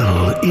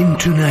L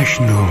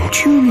International,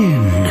 tune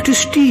in to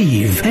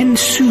Steve and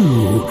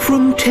Sue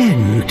from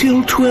 10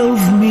 till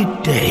 12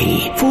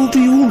 midday for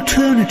the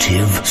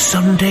alternative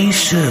Sunday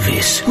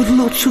service with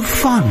lots of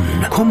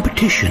fun,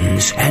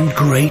 competitions and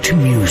great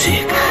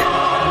music.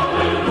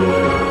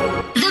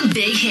 The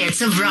big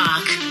hits of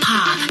rock,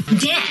 pop,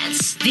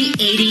 dance, the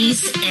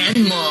 80s,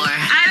 and more.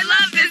 I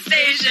love this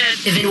station.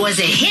 If it was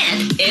a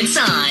hit, it's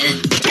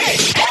on.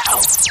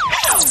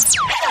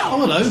 Oh,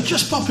 hello,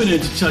 just popping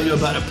in to tell you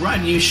about a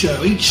brand new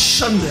show each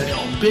Sunday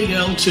on Big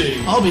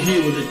L2. I'll be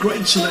here with a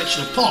great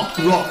selection of pop,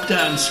 rock,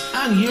 dance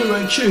and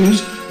Euro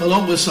tunes,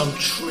 along with some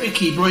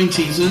tricky brain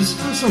teasers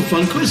and some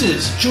fun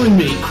quizzes. Join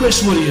me,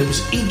 Chris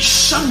Williams, each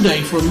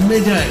Sunday from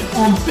midday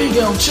on Big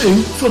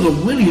L2 for the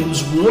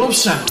Williams Wall of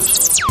Sound.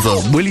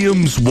 The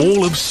Williams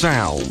Wall of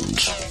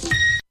Sound.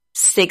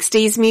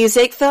 60s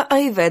music for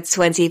over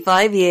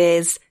 25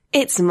 years.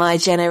 It's My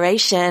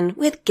Generation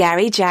with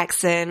Gary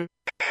Jackson.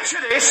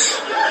 Picture this.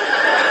 Picture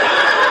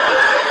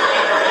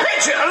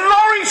a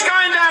lorry's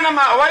going down the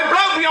motorway,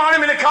 bloke behind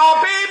him in a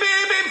car, beep,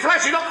 beep, beep,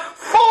 flashing up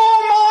 4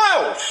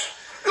 miles.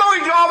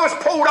 Lorry driver's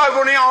pulled over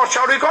on the arse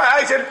shoulder. He got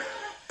out, he said,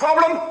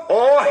 problem?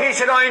 Oh, he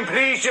said, I'm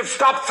pleased you've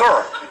stopped,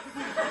 sir.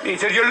 He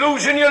said, you're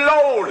losing your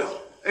load.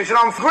 He said,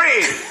 I'm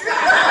free.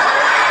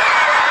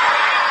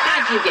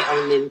 How'd you get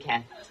on,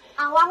 Limcat?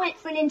 Oh, I went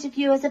for an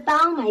interview as a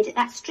barmaid at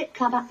that strip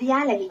club up the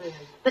alley.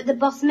 But the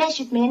boss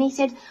measured me and he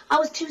said I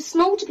was too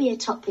small to be a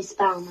topless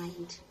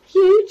barmaid.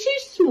 You too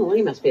small?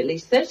 You must be at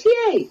least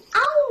 38.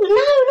 Oh, no,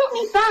 not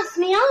me bust,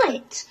 me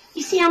height.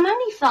 You see, I'm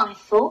only 5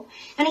 foot.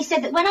 And he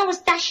said that when I was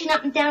dashing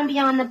up and down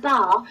behind the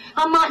bar,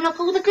 I might knock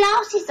all the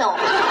glasses off.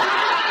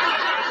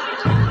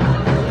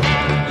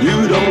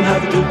 You don't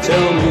have to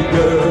tell me,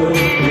 girl,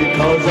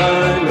 because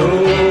I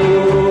know.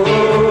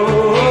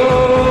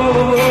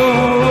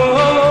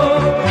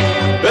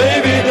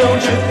 Baby,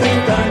 don't you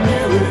think I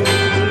knew it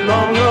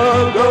long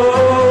ago?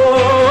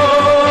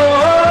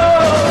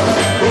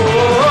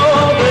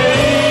 Oh,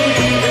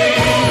 baby,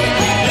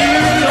 you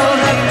don't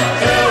have to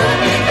tell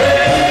me,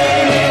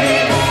 baby.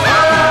 I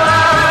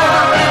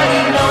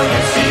already know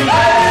you see,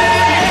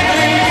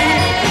 baby.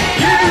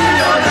 You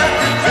don't have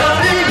to tell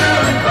me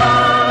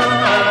goodbye.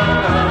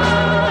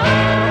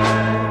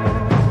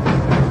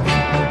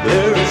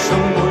 There is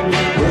someone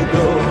you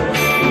adore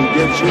who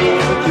gets your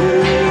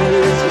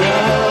kiss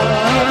now.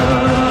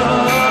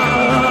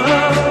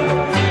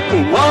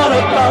 What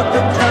about the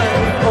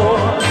time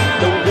before?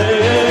 Don't they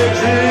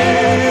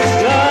exist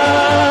now?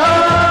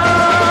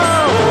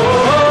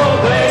 Oh,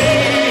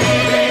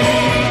 baby,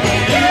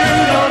 you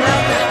don't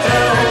have to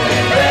tell me,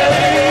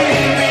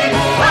 baby.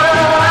 I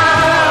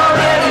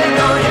already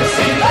know you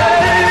see,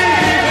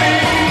 baby.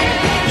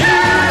 You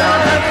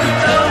don't have to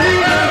tell me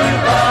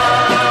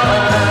goodbye.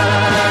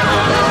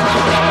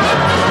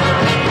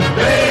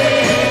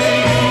 Baby,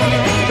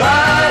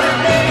 try to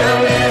be a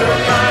little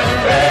kind,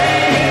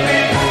 baby.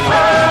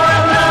 Oh,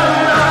 no,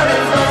 not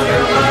as long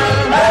as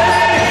mine,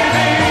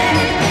 baby.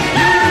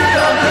 You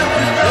don't have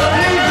to tell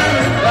me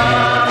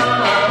goodbye.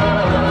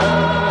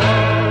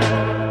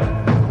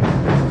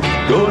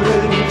 Go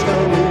ahead and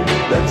tell me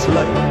that's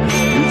like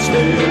you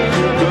stay if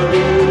you go.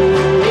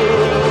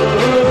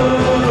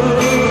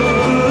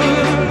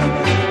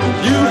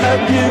 You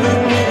have given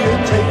me a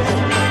taste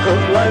of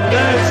life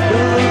that's good.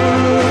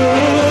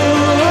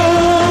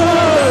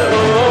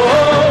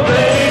 Oh,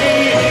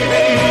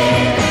 baby,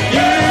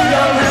 you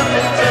don't have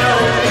to tell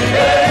me,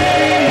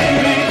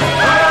 baby.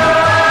 I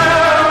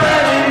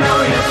already know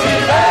you see,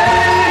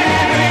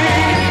 baby.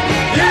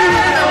 You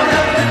don't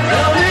have to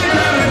tell me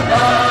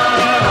goodbye.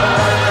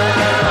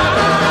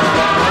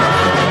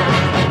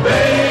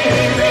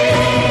 Baby,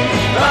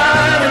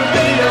 try to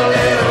be a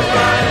little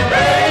kind,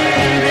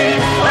 baby.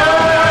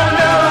 Oh,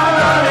 no,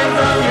 not as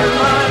long as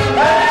mine,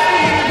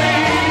 baby.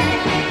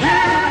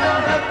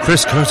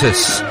 Chris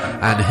Curtis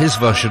and his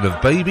version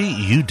of Baby,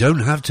 You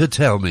Don't Have to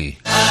Tell Me.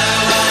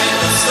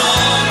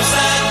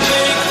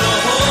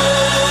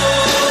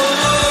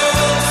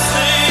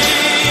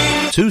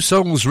 Two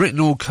songs written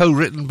or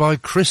co-written by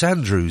Chris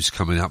Andrews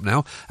coming up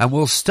now, and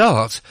we'll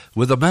start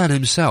with the man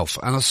himself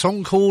and a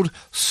song called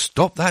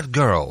Stop That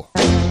Girl.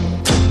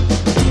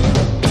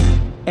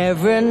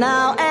 Every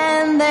now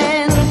and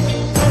then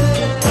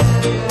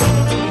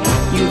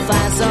you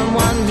find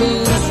someone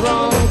who's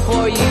wrong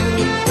for you,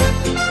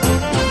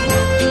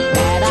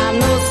 that I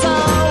know so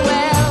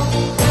well.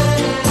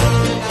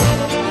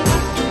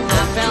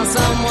 I found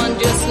someone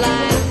just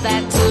like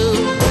that too.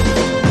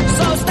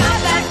 So stop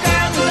that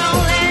girl,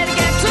 don't let it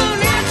get too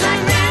near to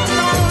me.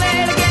 Don't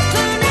let it get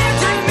too near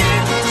to me.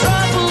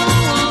 Trouble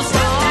will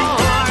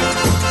start.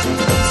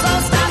 So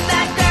stop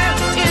that girl.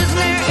 Isn't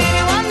there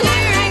anyone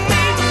hearing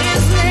me?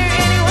 Isn't there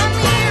anyone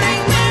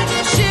hearing me?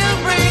 She'll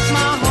break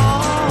my heart.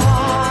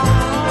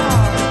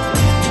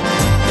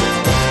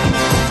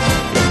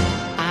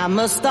 I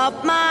must stop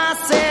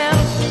myself.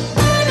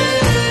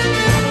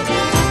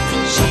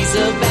 She's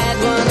a bad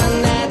one and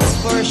that's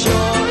for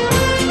sure.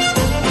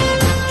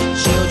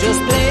 She'll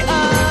just play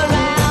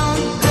around.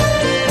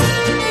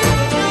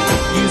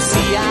 You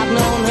see, I've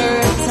known her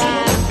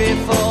type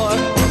before.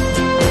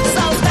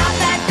 So stop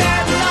that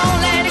girl, don't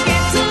let it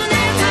get too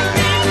near to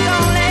me.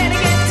 Don't let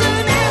it get too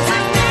near to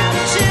me.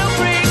 She'll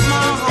break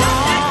my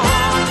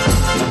heart.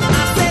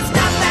 I said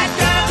stop that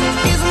girl.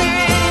 Isn't there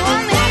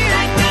anyone here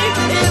like me?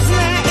 Isn't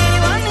there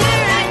anyone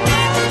here like me?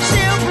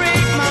 She'll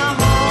break my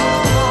heart.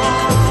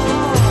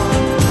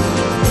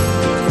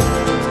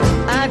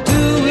 I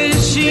do wish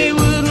she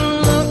wouldn't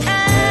look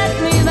at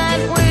me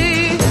that way.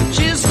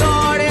 She's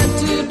starting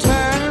to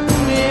turn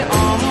me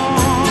on.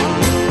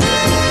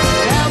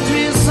 Help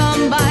me,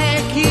 somebody,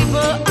 keep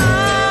her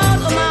out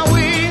of my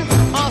way.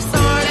 I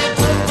started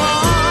to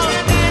fall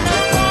in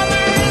a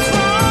woman's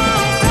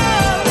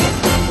wrong.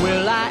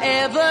 Will I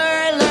ever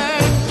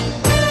learn?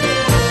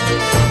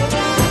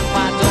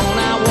 Why don't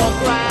I walk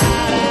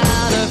right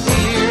out of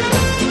here?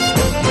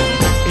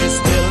 It's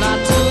still not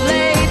too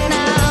late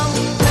now,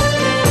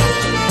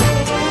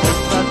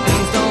 but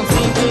things don't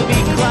seem to be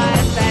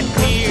quite that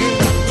clear.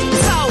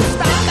 So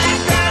stop that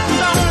girl,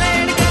 don't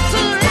let it get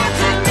too near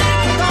to me.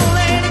 Don't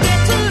let it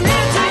get too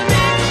near to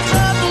me.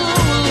 Trouble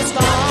will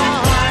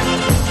start.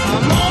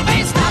 Come on,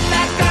 babe, stop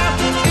that girl.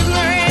 Isn't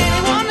there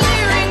anyone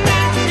hearing me?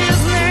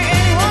 Isn't there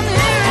anyone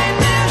hearing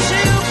me?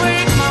 She'll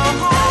break my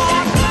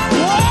heart.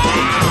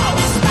 Wow!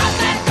 Stop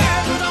that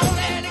girl, don't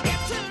let it get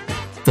too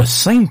near. The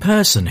same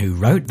person who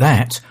wrote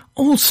that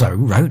also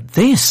wrote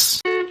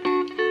this.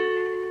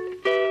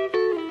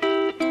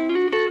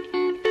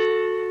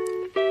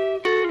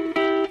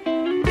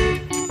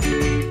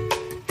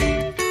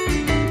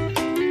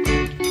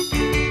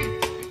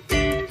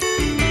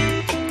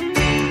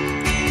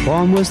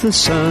 Warm was the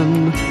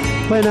sun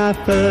when I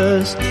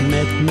first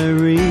met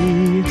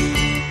Marie.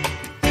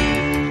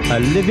 A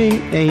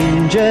living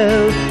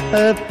angel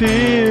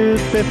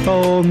appeared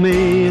before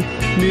me.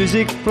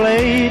 Music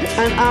played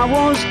and I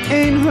was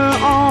in her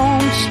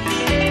arms.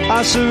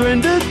 I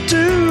surrendered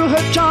to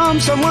her charm.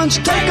 Someone's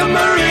taken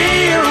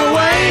Maria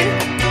away.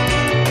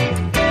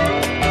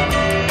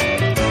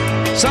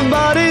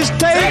 Somebody's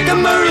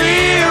taken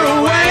Maria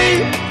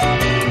away.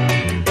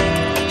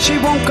 She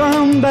won't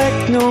come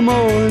back no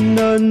more,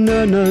 no,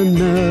 no, no,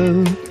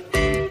 no.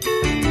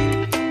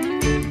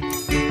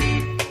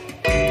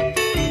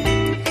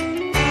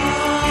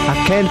 I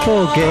can't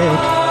forget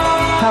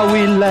how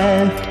we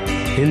laughed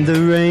in the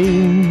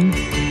rain.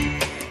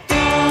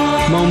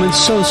 Moments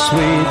so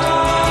sweet,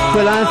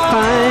 will I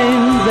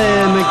find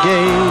them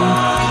again?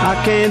 I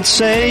can't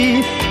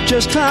say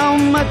just how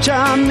much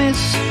I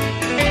miss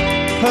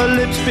her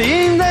lips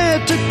being there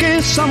to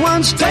kiss.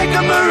 Someone's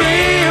taken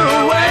Maria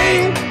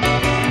away.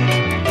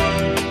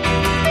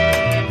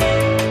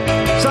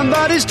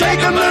 Somebody's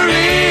taken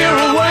Maria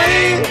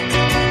away.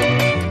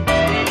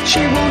 She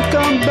won't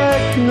come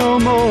back no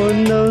more,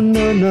 no,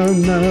 no, no,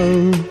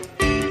 no.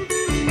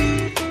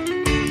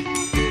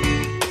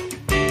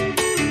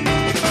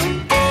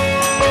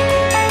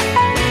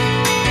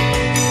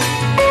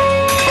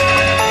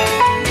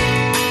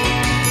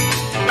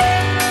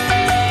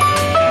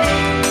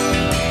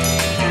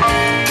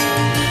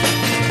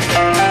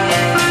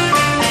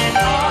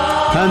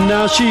 And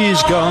now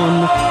she's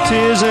gone,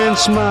 tears and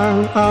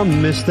smile, I'll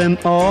miss them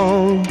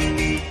all.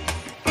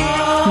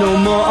 No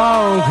more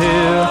I'll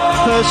hear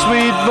her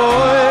sweet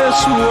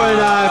voice when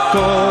I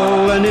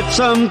call. And if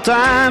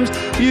sometimes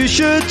you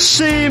should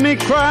see me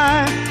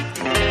cry,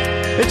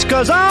 it's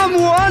 'cause I'm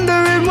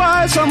wondering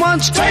why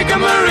someone's taken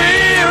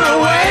Maria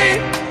away.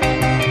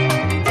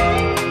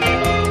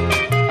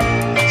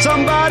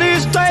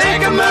 Somebody's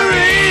taken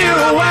Maria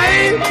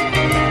away.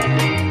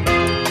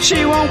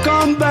 She won't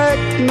come back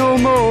no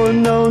more,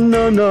 no,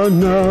 no, no,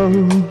 no.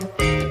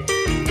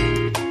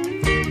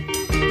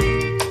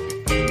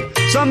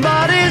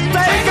 Somebody's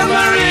taken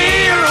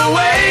Maria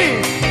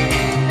away.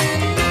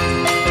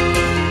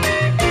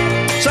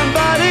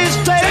 Somebody's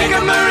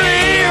taken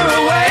Maria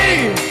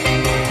away.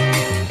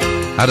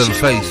 Adam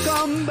Faith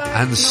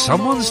and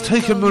Someone's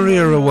Taken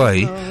Maria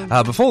Away.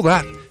 Before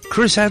that,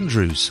 Chris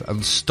Andrews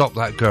and Stop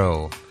That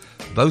Girl.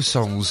 Both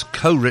songs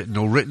co-written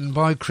or written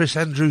by Chris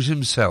Andrews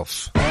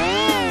himself.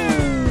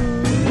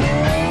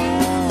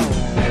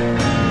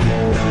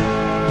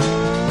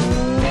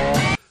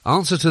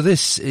 Answer to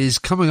this is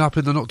coming up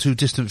in the not too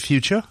distant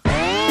future.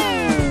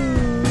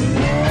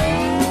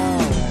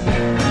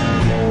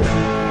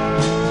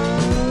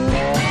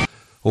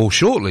 or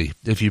shortly,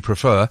 if you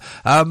prefer.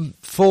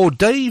 For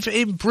Dave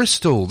in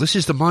Bristol, this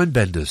is the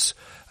Mindbenders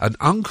and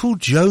Uncle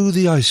Joe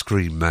the Ice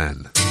Cream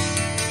Man.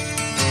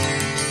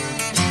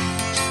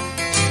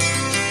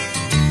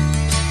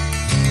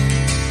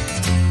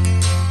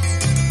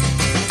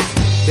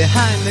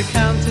 Behind the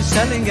counter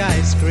selling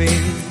ice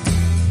cream,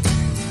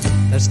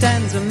 there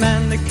stands a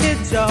man the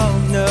kids all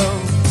know.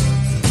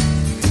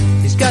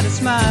 He's got a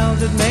smile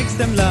that makes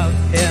them love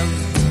him,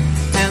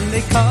 and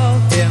they call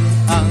him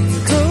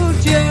Uncle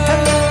Joe.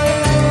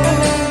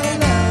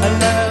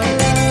 Hello.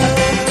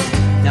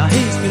 Now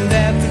he's been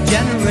there for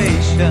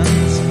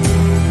generations,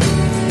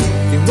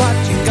 been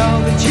watching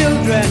all the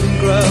children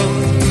grow.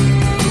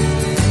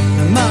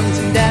 The mums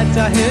and dads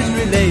are his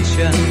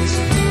relations,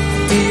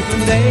 even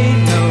they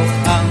know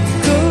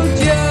Uncle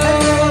Joe.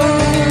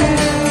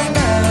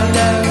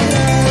 Hello.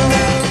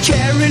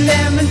 Cherry,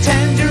 lemon,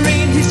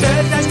 tangerine, he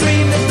serves ice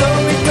cream as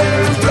though it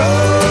were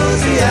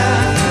ambrosia.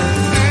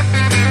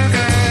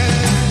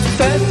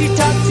 First he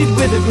tops it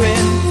with a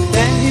grin,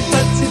 then he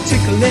puts a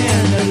tickle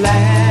in a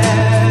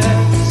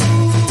glass.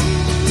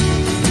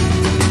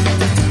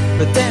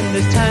 But then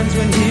there's times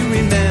when he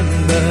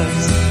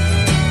remembers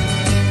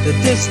the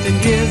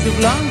distant years of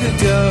long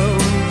ago.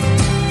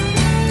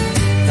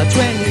 That's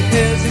when he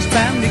hears his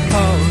family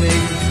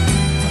calling,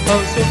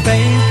 oh so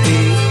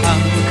faintly,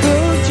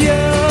 Uncle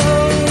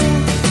Joe.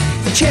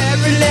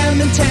 Cherry,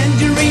 lemon,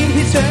 tangerine,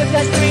 he serves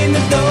ice cream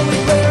as though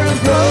it were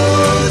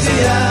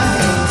ambrosia.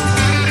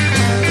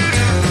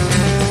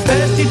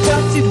 First he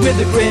tops it with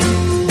a grin,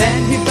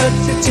 then he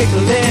puts a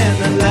tickle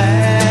in a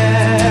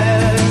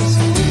glass.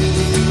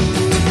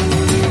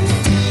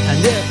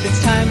 And if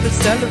it's time for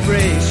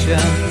celebration,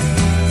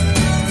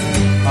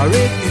 or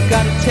if you've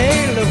got a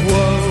tale of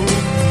woe,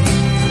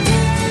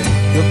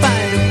 you'll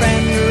find a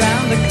friend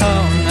around the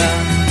corner.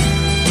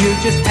 You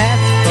just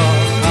ask for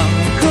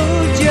Uncle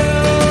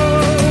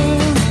Joe.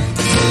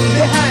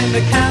 Behind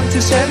the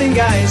counter selling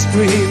ice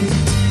cream,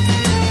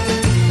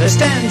 there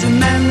stands a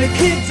man the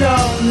kids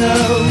all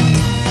know.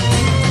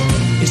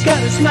 He's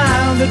got a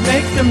smile that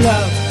makes them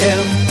love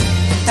him,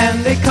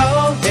 and they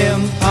call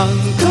him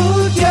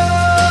Uncle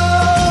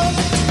Joe.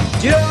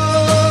 Joe.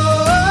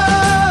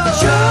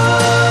 Joe.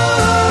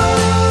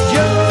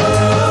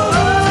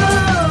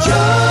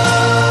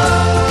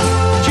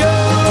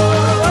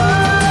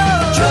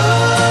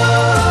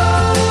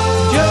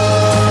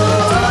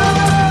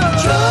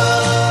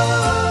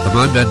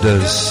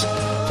 Mindbenders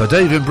for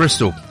Dave in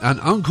Bristol and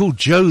Uncle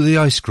Joe the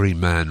Ice Cream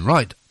Man.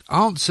 Right,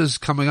 answers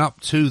coming up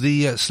to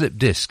the slip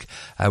disc,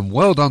 and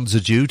well done's are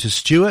due to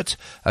Stuart,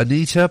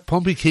 Anita,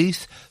 Pompey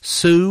Keith,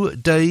 Sue,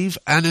 Dave,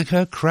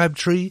 Annika,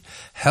 Crabtree,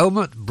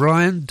 Helmut,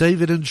 Brian,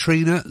 David and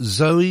Trina,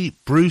 Zoe,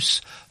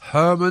 Bruce,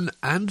 Herman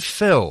and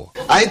Phil.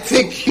 I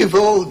think you've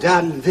all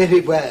done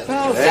very well.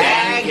 Oh,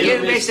 thank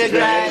you, Mr.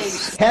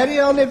 Grace. Carry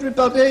on,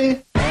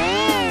 everybody.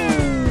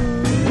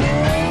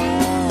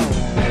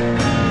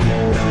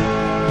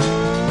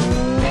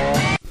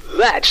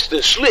 That's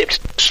the slipped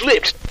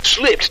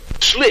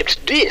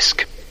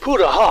disc.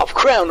 Put a half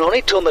crown on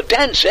it on the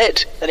dance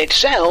set, and it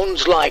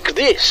sounds like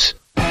this.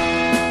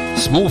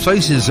 Small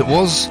Faces it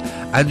was,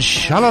 and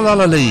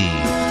Shalalalee.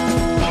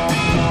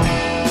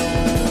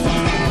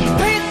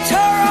 Picked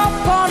her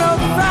up on a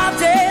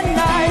Friday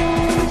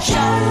night.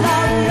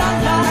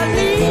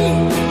 Sha-la-la-la-lee.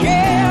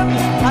 Yeah,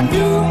 I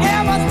knew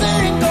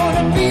everything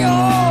gonna be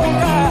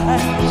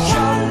alright.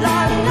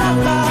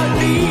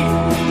 Sha-la-la-la-lee.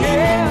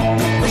 Yeah,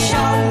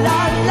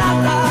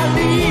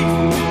 sha-la-la-la-lee.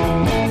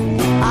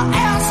 I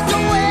asked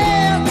her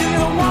where do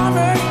you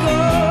wanna go.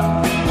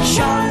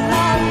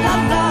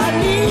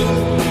 Sha-la-la-la-lee.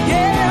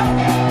 Yeah,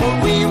 but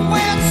we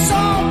went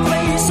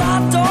someplace I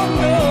don't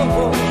know.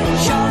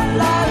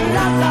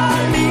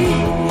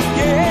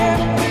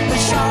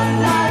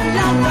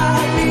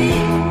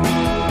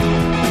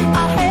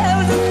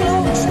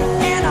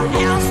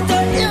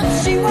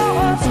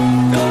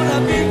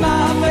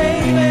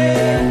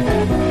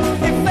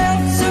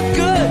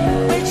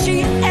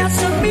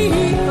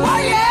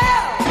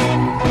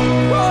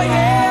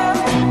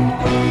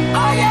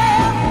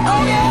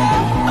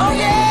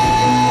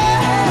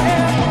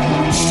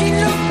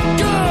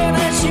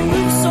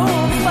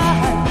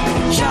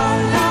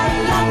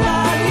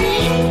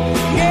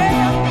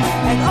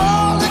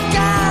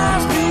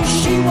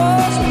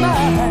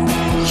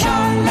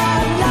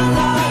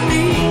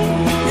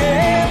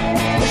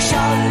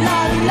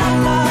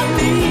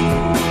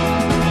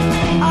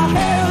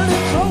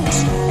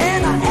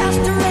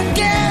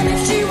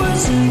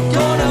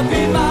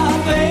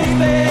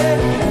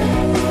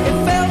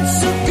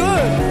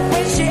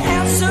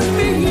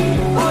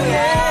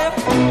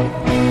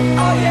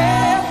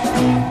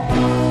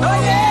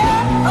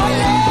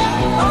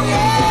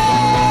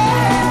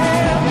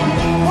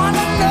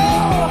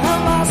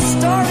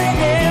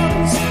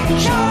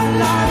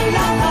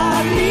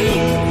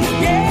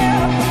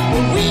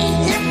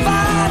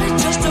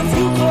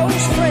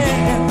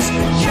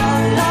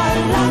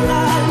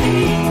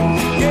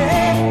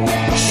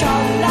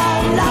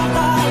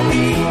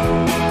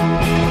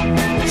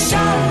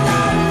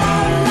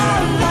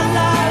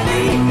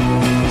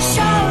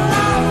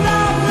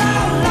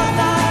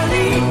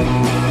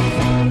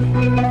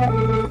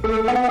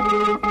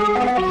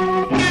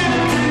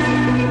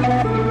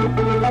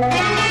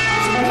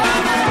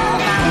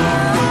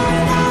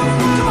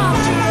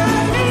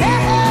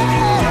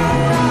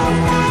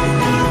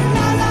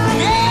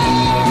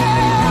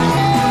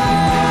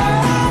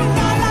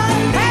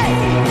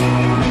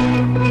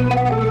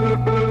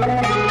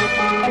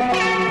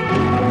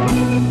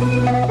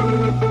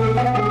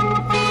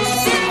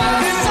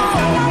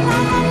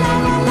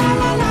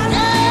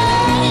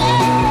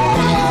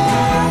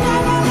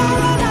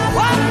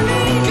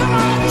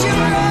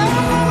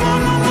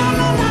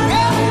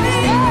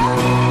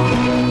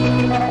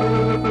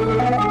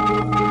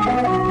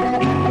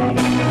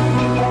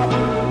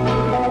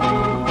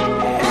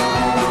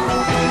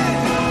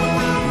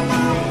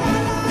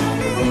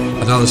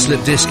 another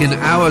slip disc in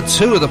hour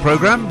 2 of the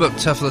programme, but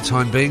for the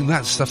time being,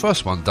 that's the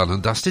first one done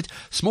and dusted.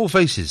 Small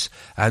Faces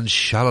and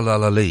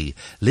Shalalalee,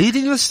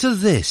 leading us to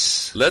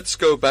this. Let's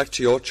go back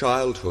to your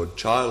childhood,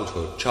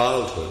 childhood,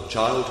 childhood,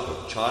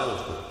 childhood,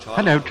 childhood, childhood.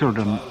 Hello,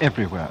 children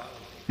everywhere.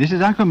 This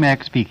is Uncle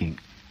Mac speaking.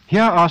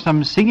 Here are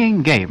some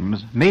singing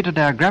games made at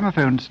our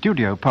gramophone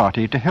studio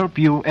party to help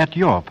you at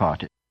your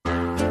party.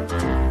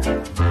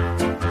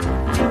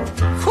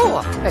 Phew,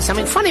 there's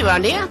something funny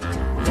around here.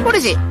 What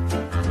is it?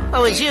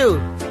 Oh, it's you.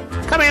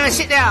 Come here and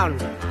sit down.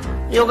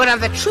 You're going to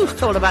have the truth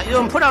told about you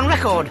and put on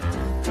record.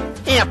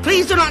 Here,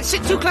 please do not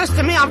sit too close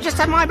to me. I've just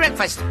had my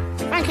breakfast.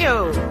 Thank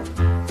you.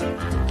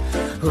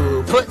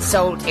 Who put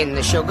salt in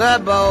the sugar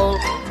bowl?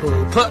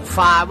 Who put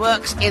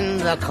fireworks in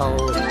the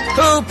coal?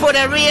 Who put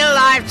a real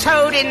live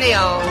toad in the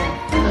hole?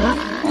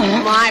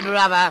 My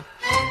brother.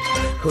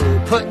 Who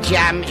put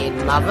jam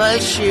in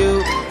mother's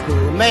shoe?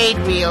 Who made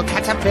real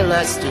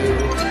caterpillar stew?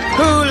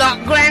 Who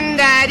locked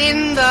granddad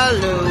in the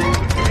loo?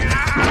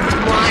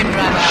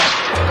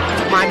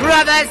 My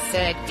brother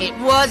said it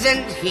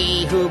wasn't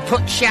he who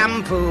put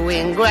shampoo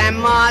in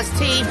grandma's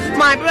tea.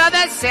 My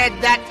brother said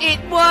that it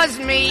was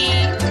me.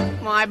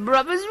 My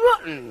brother's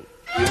rotten.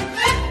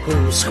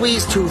 Who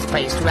squeezed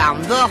toothpaste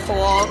round the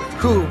hall?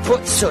 Who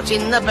put soot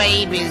in the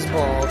baby's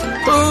ball?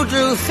 Who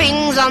drew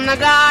things on the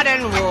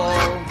garden wall?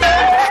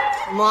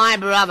 My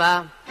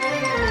brother.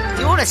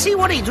 You ought to see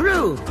what he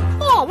drew.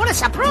 Oh, what a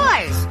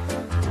surprise.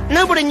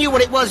 Nobody knew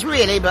what it was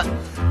really, but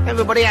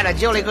everybody had a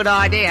jolly good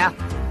idea.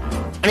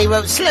 And he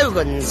wrote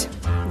slogans.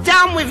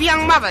 Down with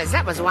young mothers,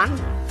 that was one.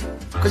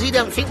 Because he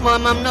don't think my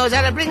mum knows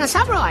how to bring us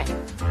up right.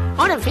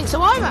 I don't think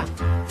so either.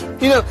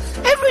 You know,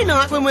 every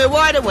night when we're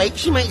wide awake,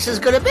 she makes us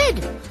go to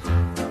bed.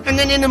 And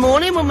then in the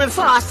morning when we're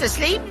fast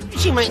asleep,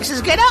 she makes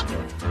us get up.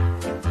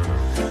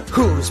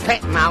 Whose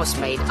pet mouse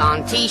made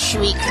Auntie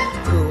shriek?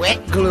 Who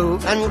ate glue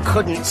and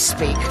couldn't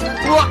speak?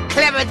 What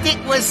clever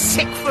dick was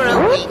sick for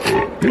a week?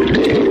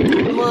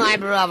 My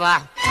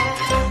brother.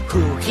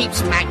 Who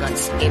keeps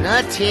maggots in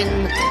a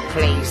tin?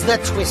 Plays the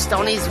twist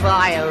on his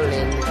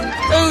violin.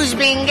 Who's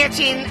been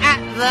getting at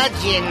the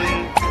gin?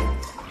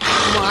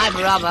 My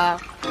brother.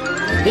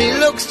 He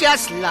looks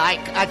just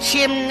like a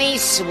chimney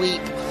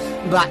sweep,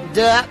 but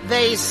dirt,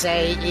 they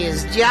say,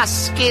 is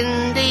just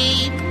skin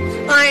deep.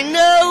 I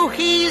know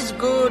he's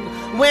good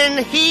when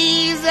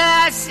he's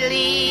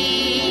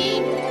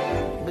asleep.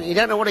 But you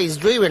don't know what he's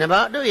dreaming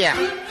about, do you?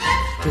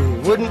 Who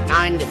wouldn't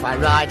mind if I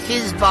ride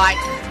his bike?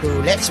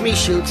 Who lets me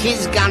shoot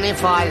his gun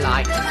if I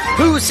like?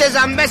 Who says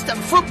I'm best at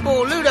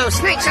football, ludo,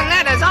 snakes and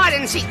ladders, hide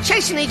and seek,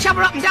 chasing each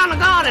other up and down the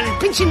garden,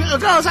 pinching little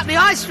girls up the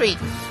high street?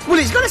 Well,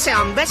 he's got to say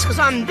I'm best because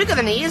I'm bigger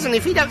than he is, and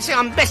if he don't say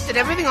I'm best at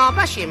everything, I'll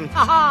bash him.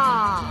 Ha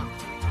ha!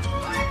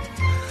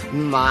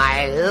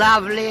 My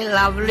lovely,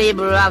 lovely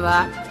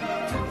brother.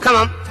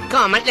 Come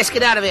on, mate, let's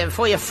get out of here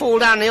before you fall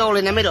down the hole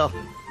in the middle.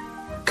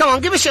 Come on,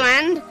 give us your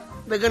hand.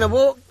 We're going to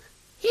walk.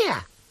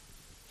 Here,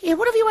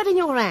 what have you had in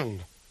your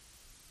hand?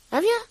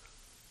 Have you?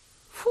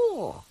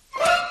 4.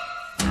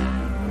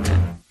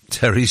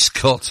 Terry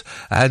Scott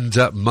and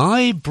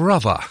My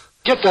Brother.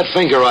 Get that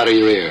finger out of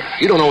your ear.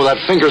 You don't know where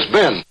that finger's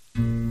been.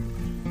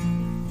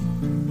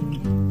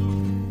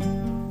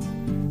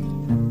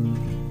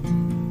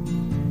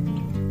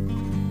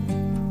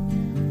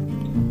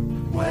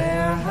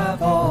 Where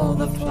have all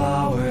the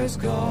flowers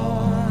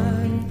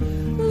gone?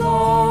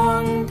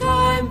 Long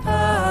time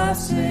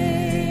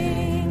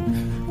passing.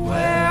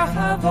 Where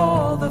have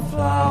all the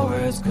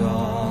flowers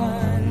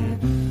gone?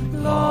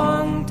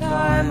 Long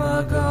time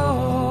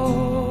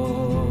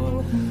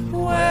ago.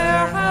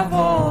 Where have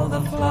all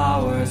the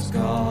flowers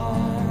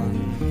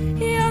gone?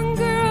 Young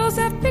girls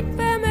have picked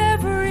them,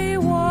 every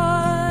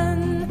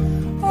one.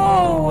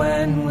 Oh,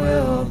 when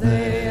will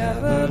they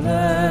ever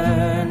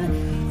learn?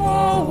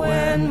 Oh,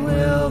 when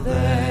will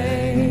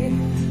they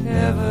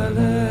ever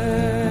learn?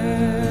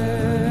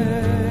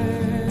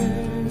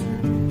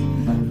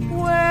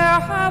 Where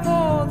have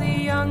all the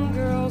young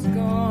girls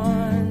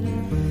gone?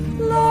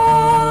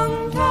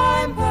 Long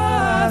time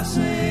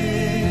passing.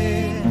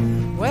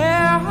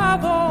 Where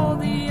have all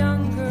the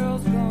young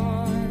girls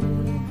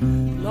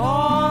gone?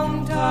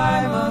 Long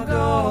time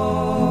ago.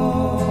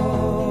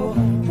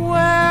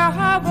 Where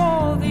have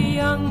all the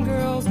young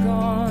girls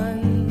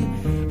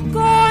gone?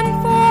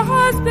 Gone for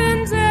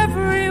husbands,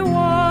 everyone.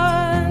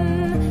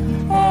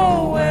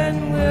 Oh,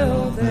 when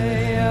will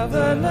they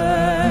ever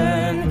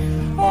learn?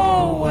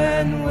 Oh,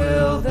 when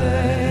will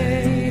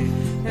they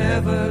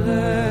ever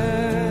learn?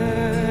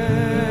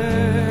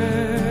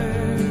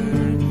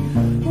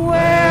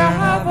 Where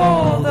have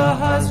all the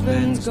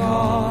husbands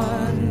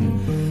gone?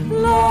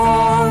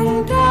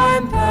 Long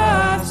time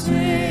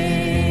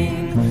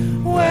passing.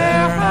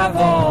 Where have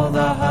all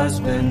the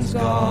husbands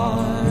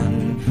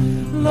gone?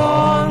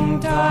 Long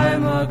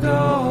time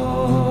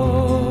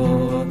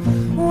ago.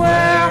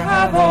 Where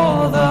have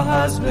all the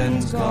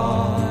husbands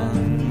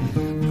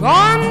gone?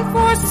 Gone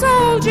for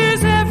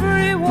soldiers,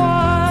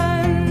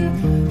 everyone.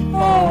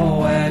 Oh,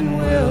 when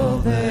will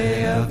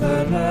they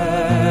ever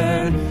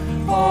learn?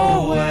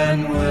 Oh,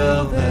 when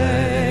will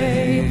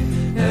they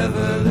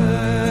ever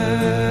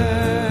learn?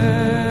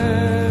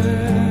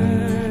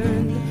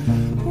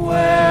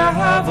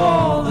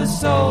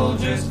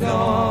 soldiers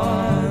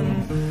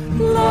gone?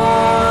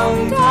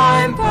 Long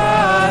time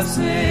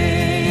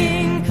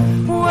passing.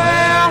 Where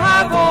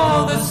have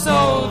all the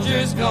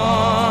soldiers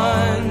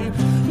gone?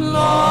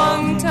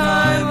 Long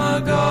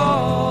time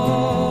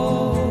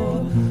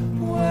ago.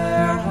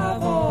 Where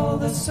have all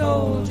the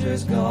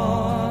soldiers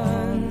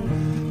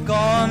gone?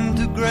 Gone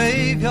to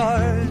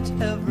graveyards,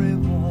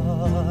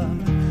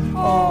 everyone.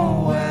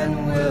 Oh,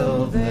 when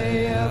will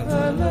they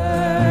ever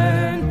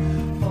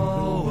learn?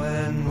 Oh,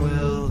 when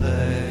will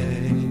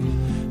they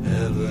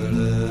ever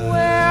learn?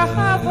 Where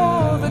have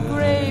all the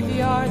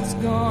graveyards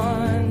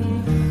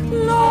gone?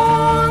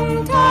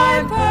 Long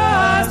time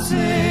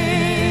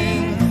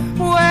passing.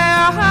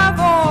 Where have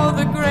all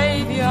the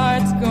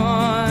graveyards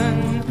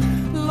gone?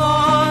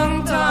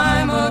 Long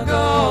time ago.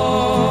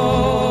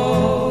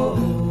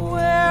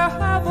 Where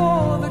have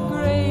all the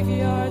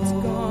graveyards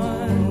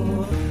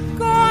gone?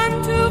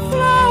 Gone to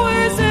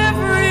flowers,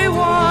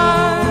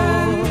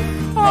 everyone.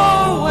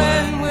 Oh,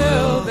 when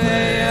will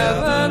they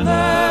ever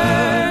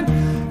learn?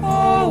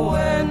 Oh,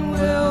 when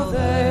will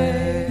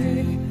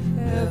they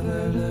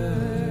ever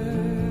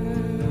learn?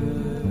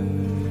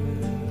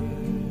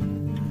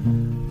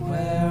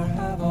 Where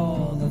have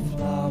all the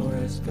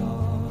flowers gone?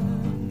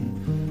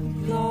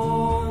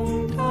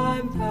 Long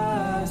time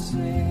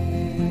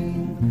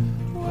passing.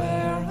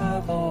 Where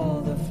have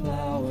all the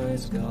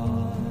flowers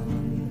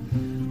gone?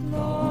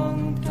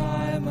 Long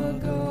time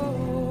ago.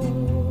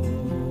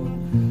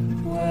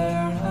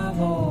 Where have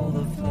all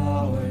the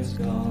flowers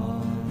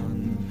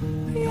gone?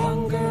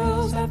 Young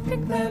girls that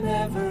pick them,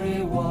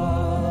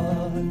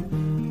 everyone.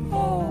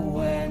 Oh,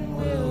 when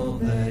will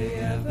they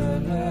ever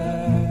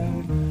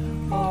learn?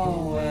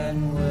 Oh,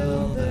 when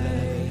will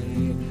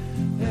they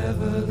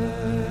ever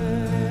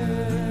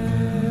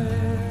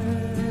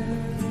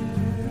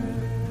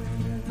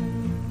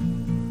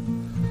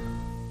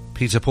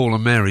Peter, Paul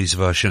and Mary's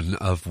version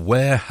of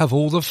Where Have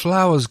All the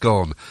Flowers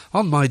Gone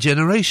on My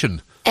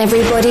Generation.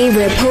 Everybody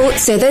report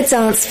to the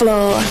dance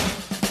floor.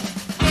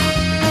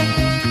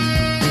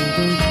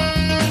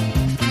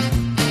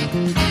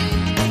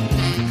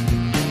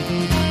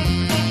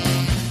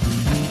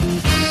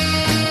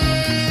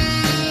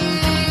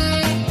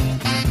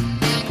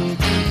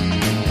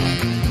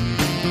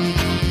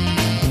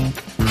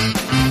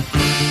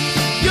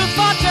 You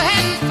thought you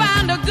hadn't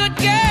found a good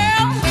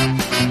girl,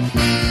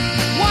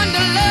 one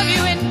to love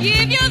you and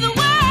give you the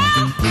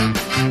world.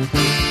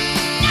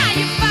 Now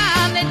you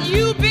find that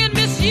you've been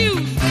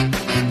misused.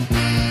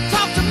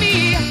 Talk to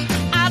me,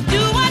 I'll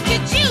do what you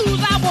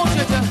choose. I want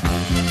you to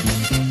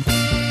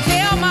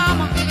tell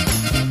mama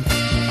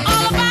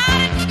all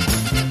about it.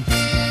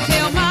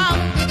 Tell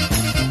mama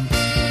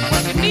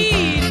what you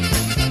need.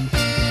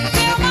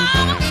 Tell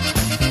mama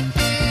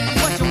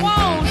what you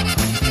want.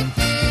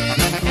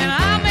 And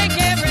I'll make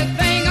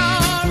everything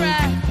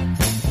alright.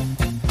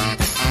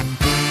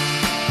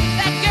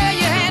 That girl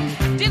you had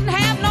didn't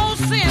have no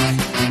sense.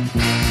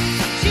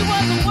 She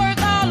wasn't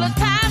worth all the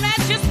time that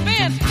you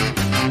spent.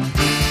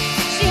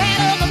 She had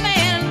other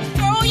men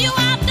throw you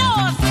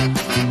outdoors.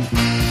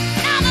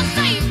 Now the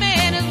same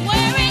man is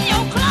wearing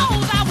your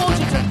clothes. I want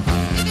you to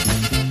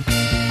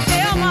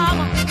tell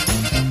mama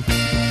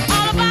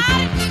all about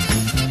it.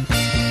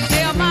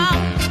 Tell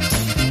mama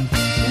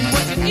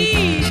what you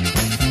need.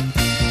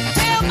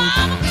 Tell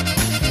mama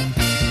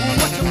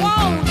what you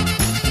want,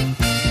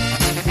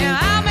 and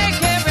I'll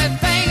make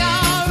everything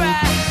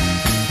alright.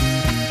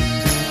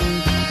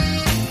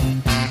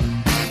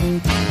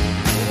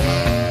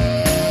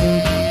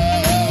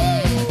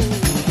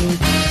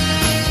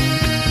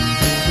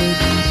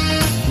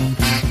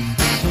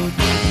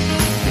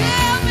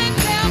 Tell me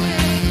now.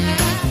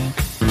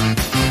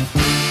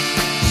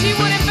 She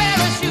would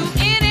embarrass you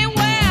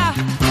anywhere.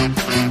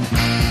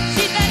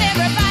 She let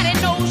everybody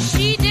know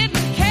she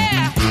didn't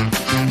care.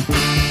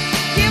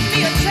 Give me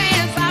a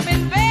chance, I've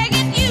been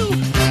begging you.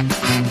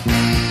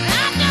 I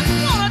just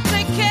wanna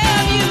take care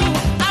of you.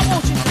 I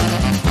want you to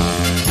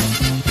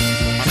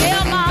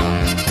tell mama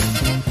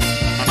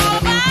all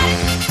about it.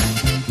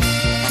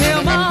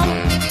 Tell mama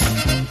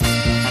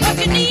what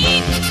you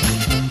need.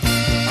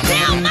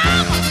 Tell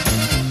mama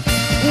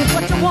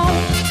what you want.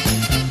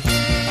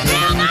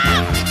 Tell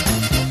mama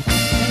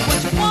what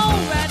you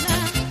want right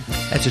now.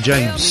 Etta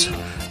James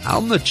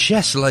on the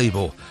Chess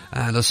label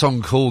and a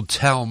song called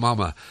Tell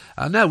Mama.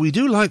 Now, we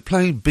do like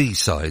playing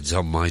B-sides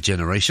on My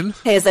Generation.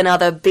 Here's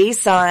another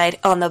B-side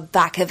on the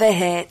back of a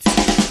hit.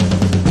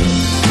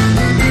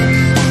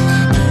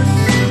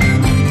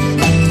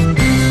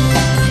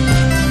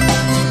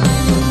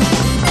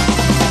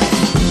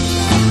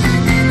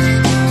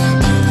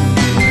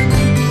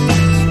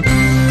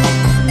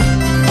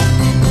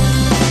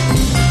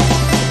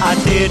 I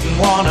didn't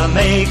want to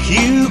make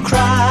you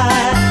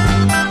cry.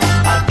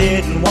 I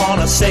didn't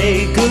want to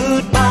say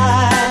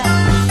goodbye.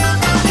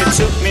 You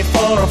took me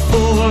for a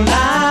fool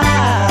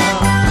now.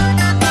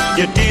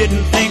 You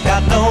didn't think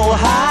I'd know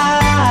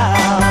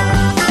how.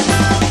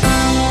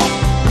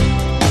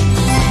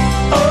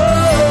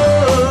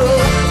 Oh,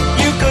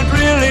 you could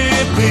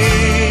really be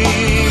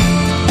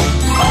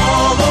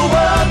all the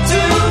world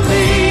to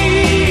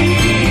me.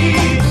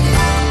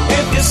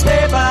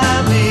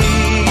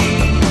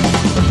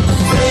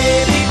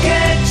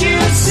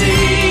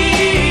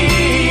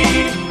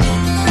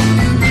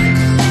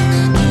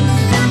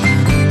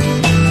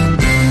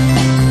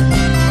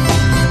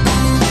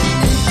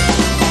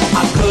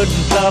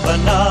 love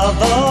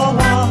another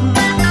one.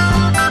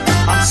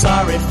 I'm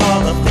sorry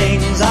for the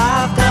things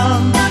I've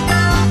done.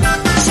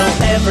 So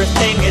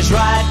everything is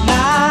right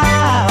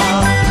now.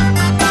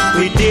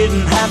 We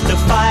didn't have to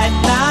fight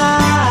now.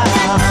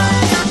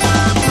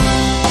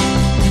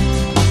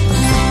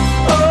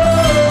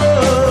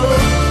 Oh,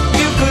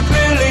 you could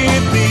really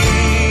be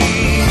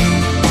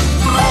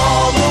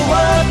all the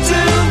world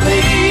to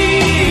me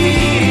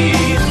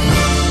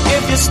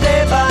if you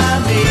stay by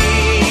me.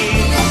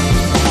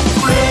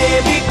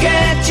 Baby,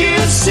 can't you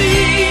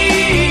see?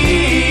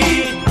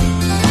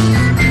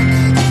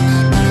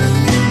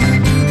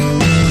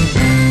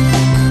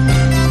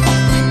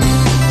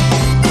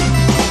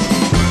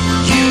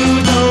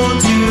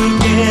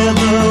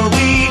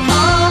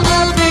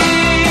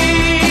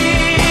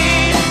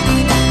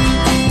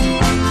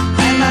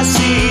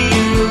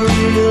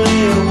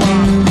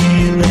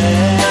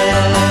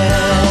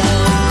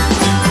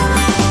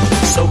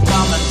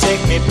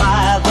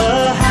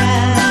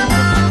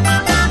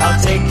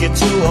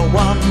 To a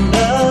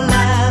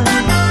wonderland.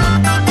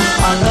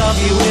 I love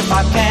you if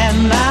I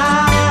can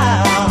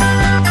now.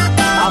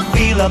 I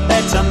feel a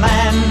better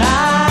man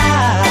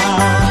now.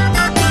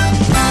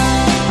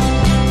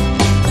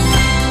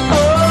 Oh,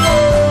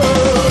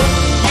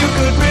 you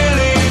could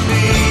really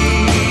be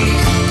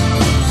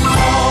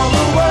all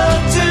the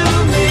world to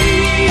me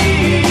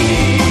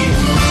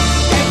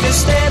if you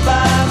stay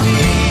by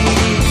me.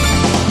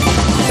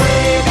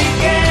 Baby,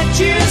 can't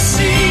you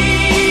see?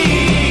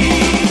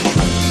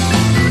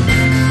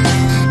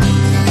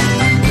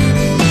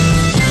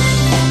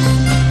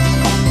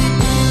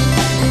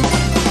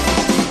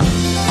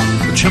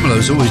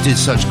 Tremolos always did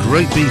such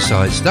great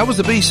B-sides. That was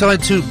the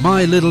B-side to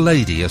My Little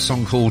Lady, a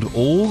song called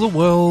All the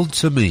World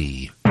to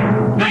Me.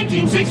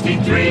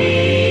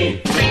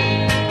 1963.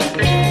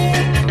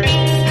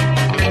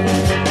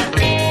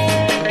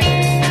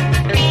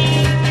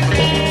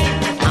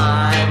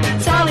 I'm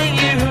telling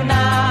you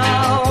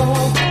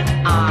now,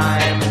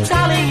 I'm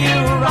telling you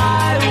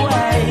right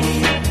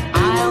away,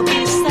 I'll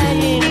be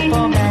staying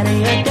for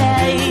many a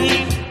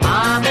day.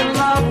 I'm in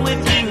love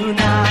with you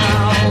now.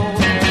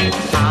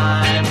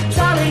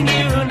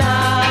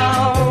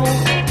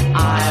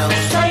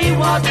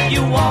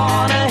 You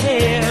wanna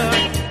hear,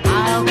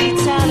 I'll be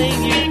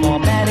telling you for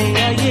many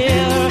a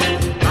year.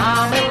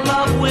 I'm in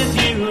love with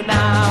you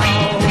now.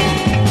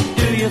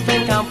 Do you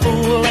think I'm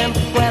fooling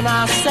when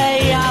I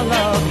say I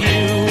love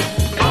you?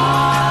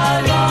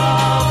 I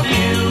love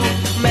you.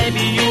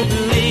 Maybe you'll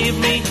believe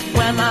me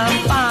when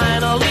I'm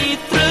finally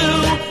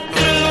through.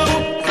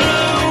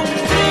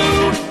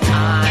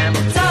 I'm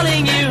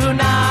telling you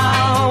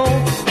now.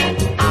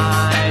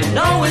 I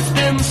know it's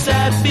been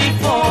said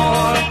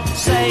before.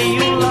 Say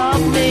you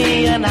love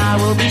me and I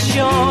will be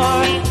sure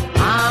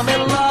I'm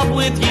in love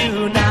with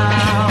you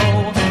now.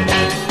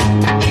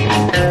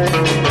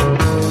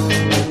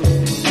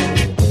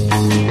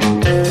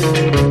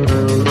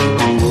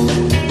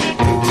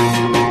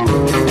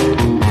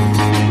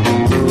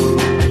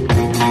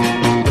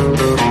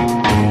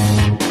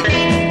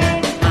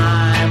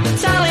 I'm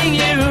telling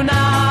you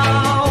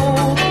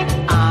now,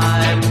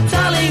 I'm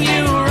telling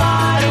you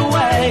right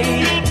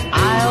away,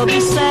 I'll be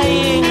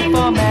staying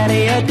for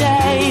many a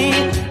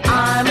day.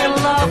 I'm in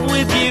love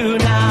with you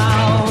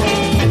now.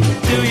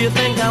 Do you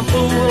think I'm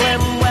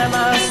fooling when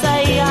I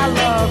say I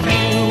love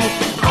you?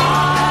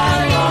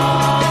 I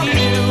love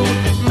you.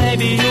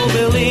 Maybe you'll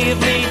believe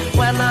me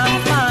when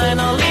I'm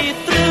finally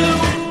through.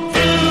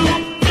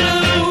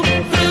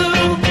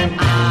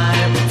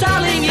 I'm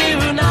telling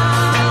you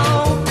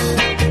now.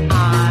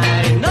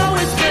 I know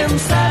it's been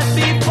said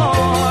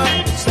before.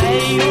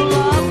 Say you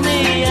love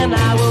me and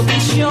I will be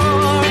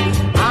sure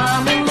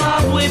I'm in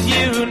love with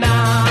you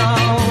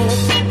now.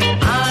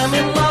 I'm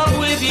in love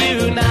with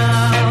you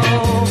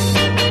now.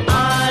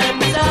 I'm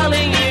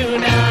telling you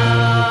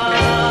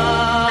now.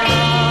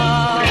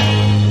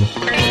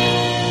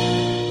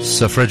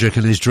 Sir Frederick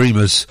and his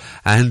Dreamers,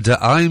 and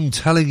I'm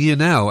telling you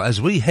now,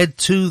 as we head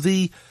to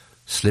the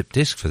slip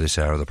disc for this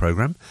hour of the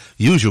programme.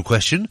 Usual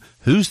question,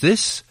 who's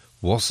this?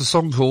 What's the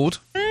song called?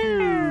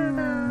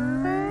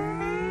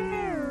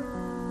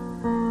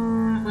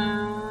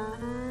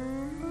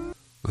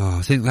 Oh,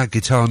 I think that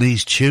guitar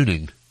needs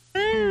tuning.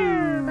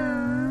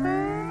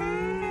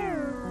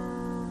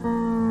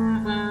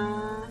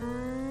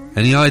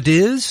 Any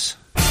ideas?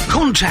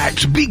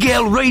 Contact Big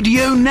L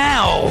Radio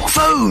now.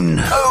 Phone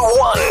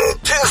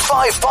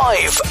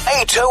 01255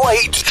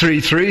 808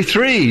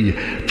 333.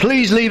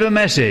 Please leave a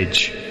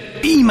message.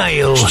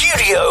 Email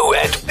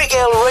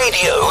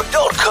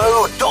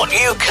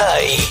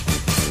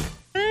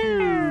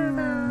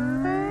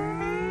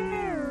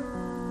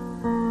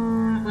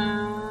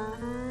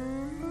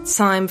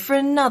Time for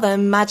another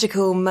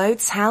magical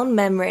Motown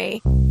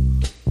memory.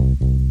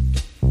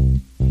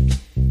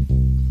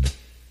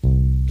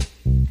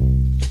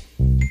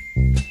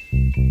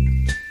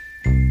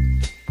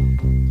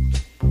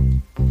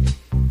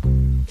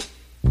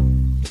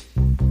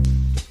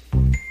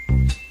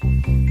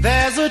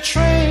 There's a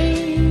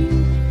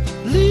train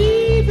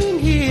leaving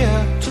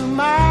here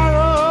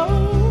tomorrow.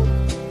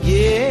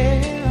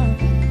 Yeah,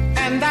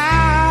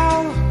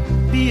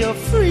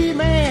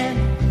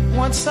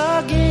 once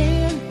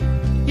again.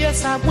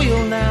 Yes, I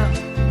will now.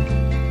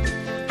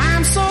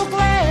 I'm so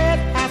glad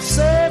I've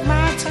served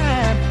my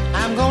time.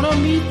 I'm gonna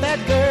meet that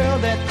girl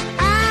that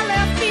I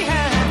left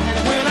behind.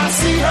 And when I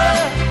see her,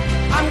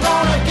 I'm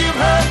gonna give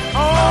her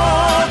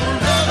all the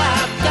love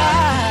I've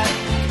got.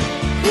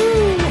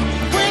 Ooh,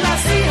 when I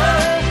see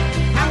her,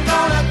 I'm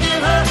gonna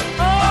give her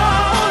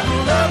all the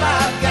love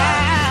I've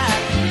got.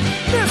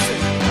 Listen,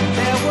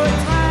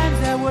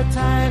 there were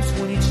times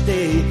when each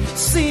day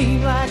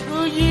seemed like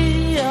a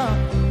year.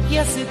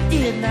 Yes, it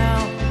did now.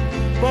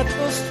 But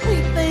the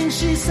sweet things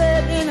she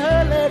said in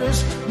her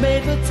letters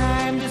made the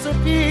time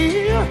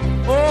disappear.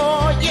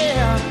 Oh,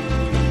 yeah.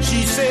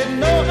 She said,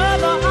 no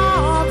other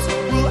arms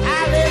will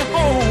I let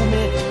hold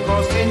me,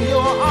 'cause in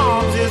your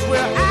arms is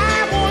where I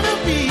want to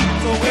be.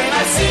 So when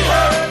I see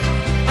her,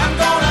 I'm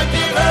gonna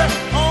give her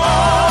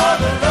all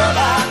the love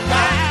I've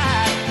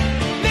got.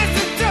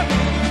 Listen to me.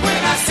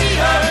 When I see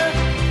her,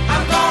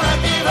 I'm gonna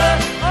give her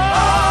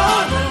all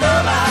the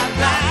love I've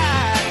got.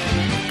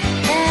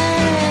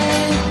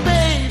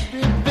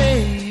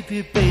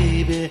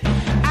 Baby,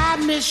 I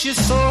miss you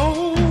so.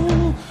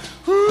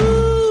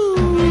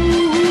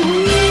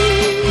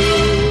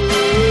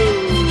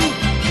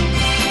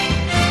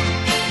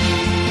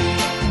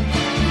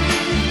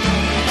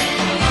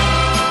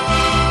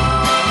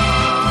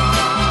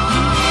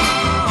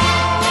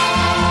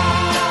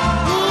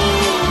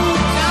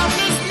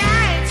 Countless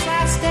nights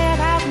I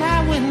stared out my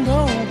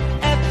window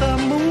at the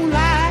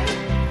moonlight.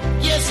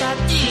 Yes, I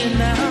did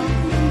now.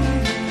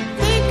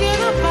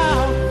 Thinking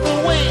about the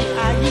way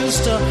I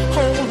used to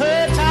hold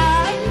her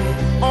tight.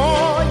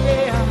 Oh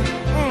yeah.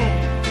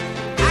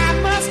 I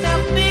must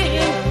have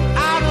been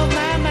out of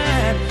my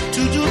mind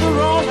to do the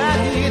wrong I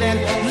did and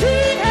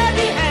leave her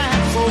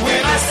behind. So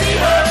when I see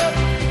her,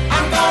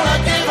 I'm gonna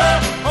give her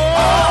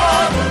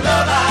all the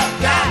love I've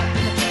got.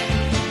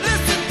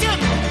 Listen to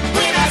me.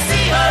 When I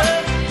see her,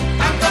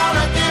 I'm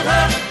gonna give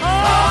her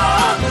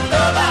all the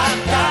love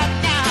I've got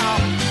now.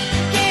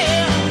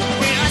 Yeah.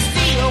 When I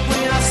see her,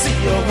 when I see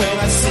her, when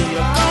I see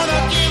her, gonna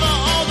give her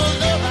all the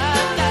love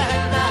I've got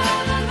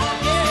now.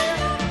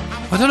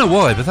 Yeah. I don't know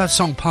why, but that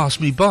song passed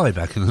me by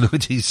back in the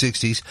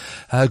 1960s.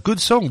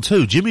 Good song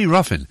too, Jimmy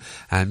Ruffin,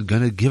 and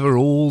Gonna Give Her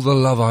All the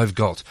Love I've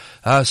Got.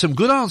 Some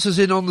good answers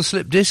in on the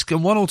slip disc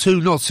and one or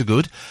two not so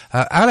good.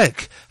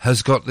 Alec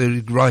has got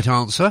the right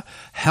answer.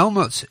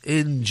 Helmut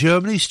in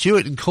Germany,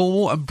 Stuart in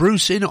Cornwall and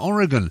Bruce in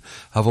Oregon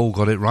have all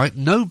got it right.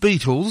 No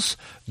Beatles,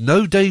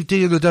 no Dave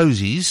D and the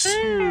Dozies.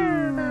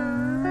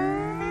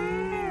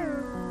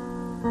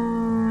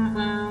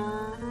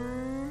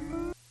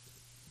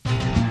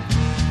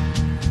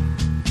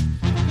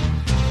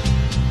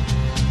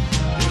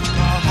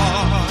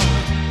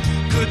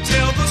 Could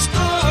tell the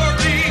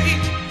story,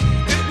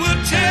 it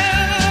would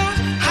tell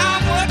how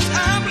much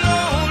I'm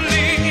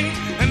lonely,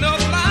 and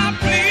of my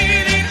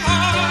bleeding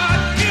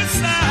heart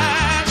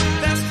inside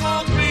that's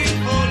hoping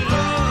for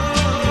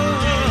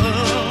love,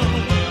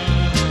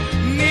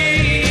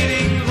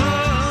 needing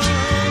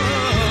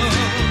love.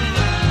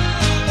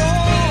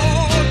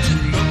 Oh, to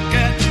look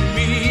at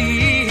me,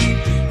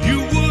 you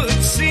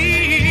would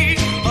see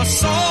a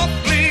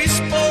softly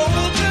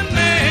spoken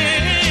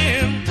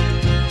man,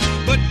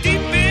 but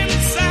deep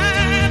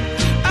inside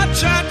I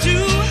try to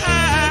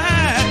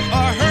hide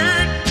a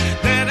hurt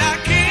that I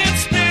can't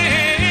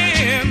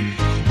stand.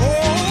 Oh,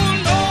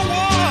 no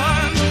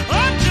one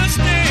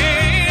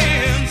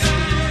understands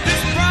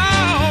this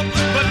proud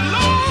but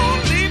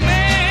lonely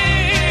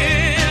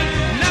man,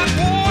 not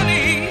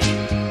wanting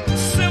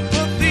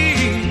sympathy,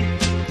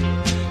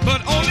 but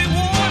only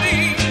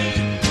wanting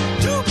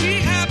to be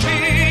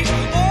happy.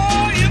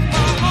 Oh, if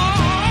my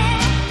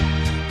heart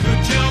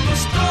could tell the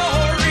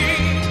story,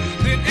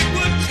 then it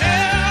would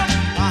tell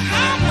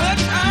how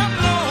much I'm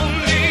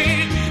lonely,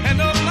 and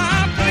of my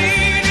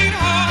bleeding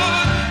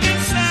heart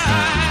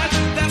inside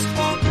that's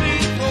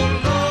hoping for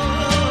love,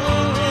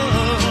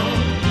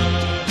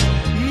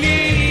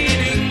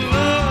 needing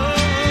love.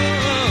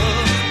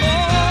 Oh,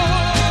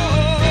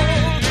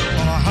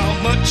 how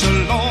much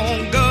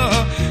longer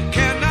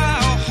can I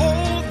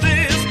hold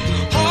this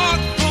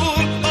heart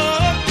full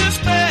of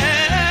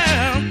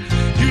despair?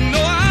 You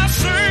know I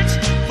search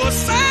for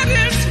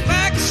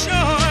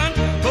satisfaction,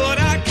 but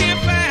I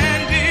can't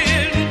find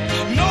it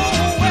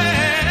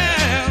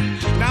nowhere.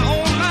 Now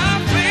on my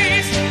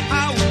face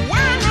I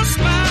wear a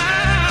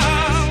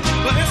smile,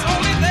 but it's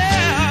only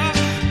there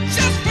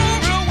just for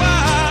a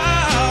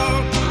while.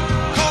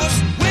 'Cause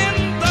when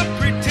the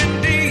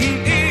pretending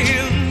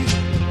ends,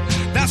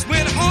 that's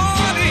when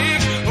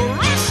heartache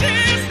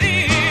rushes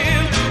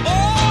in.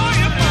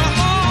 Oh, if my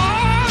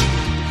heart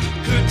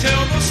could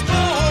tell the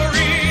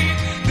story,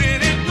 then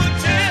it would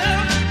tell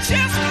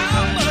just how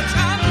much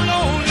I'm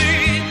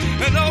lonely,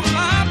 and of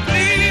my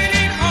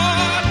bleeding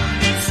heart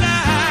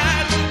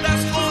inside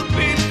that's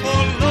hoping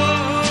for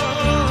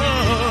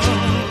love,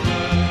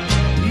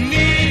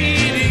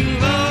 needing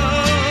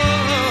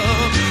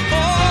love.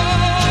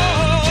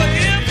 Oh,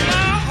 if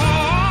my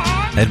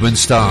heart Edwin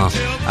Starr.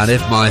 And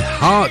If My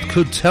Heart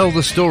Could Tell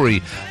the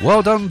Story.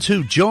 Well done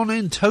to John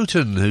in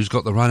Toton, who's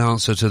got the right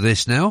answer to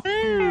this now.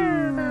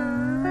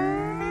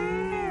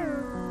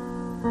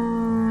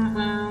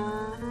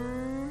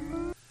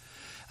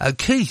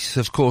 Keith,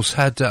 of course,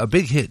 had a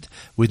big hit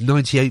with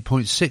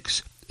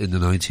 98.6 in the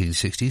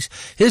 1960s.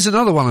 Here's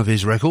another one of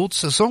his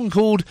records, a song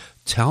called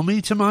Tell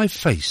Me to My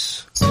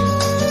Face.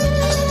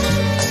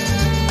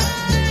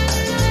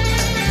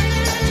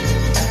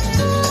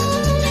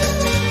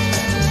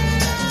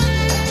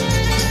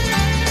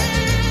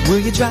 Will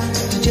you try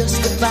to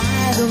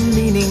justify the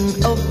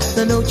meaning of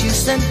the note you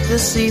sent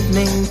this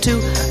evening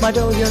to my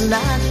door? You're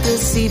not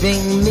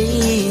deceiving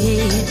me.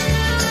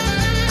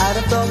 I'd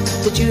have thought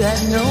that you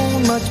had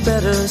known much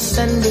better.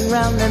 Sending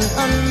round an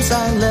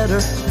unsigned letter,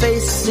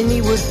 facing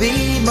me would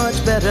be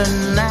much better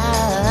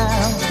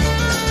now.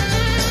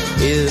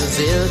 Is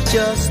it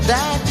just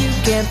that you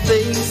can't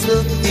face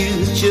the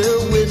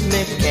future with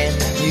me?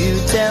 Can't you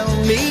tell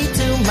me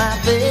to my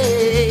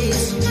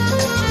face?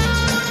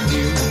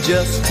 You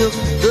just took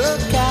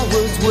the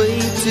coward's way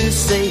to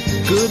say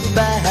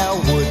goodbye. How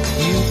would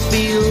you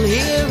feel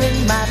here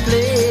in my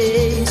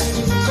place?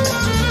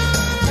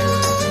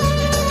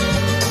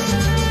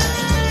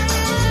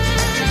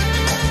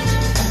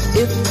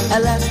 If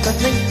at last I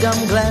think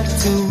I'm glad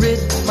to rid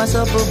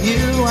myself of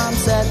you, I'm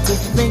sad to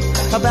think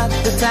about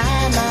the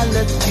time I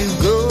let you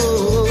go.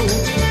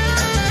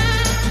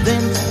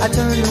 Then I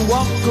turn and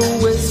walk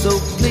away, so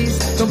please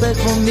don't beg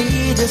for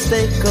me to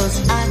stay,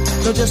 'cause I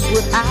know just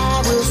what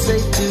I will say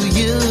to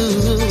you.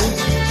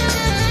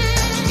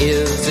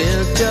 Is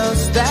it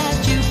just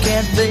that you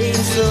can't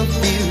face the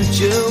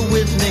future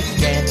with me?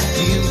 Can't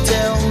you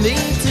tell me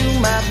to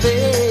my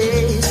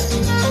face?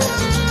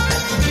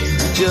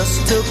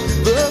 Just took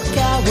the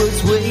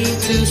coward's way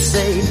to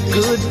say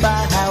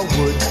goodbye. How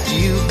would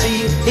you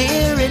be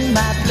here in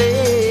my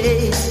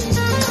place?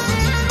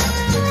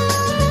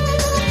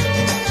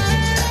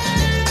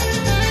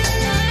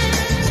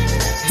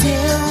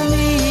 Tell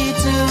me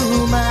to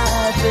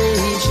my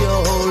face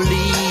you're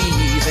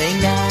leaving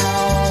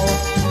now.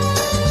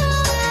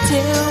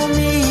 Tell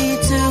me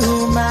to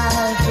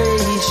my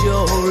face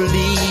you're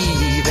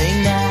leaving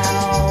now.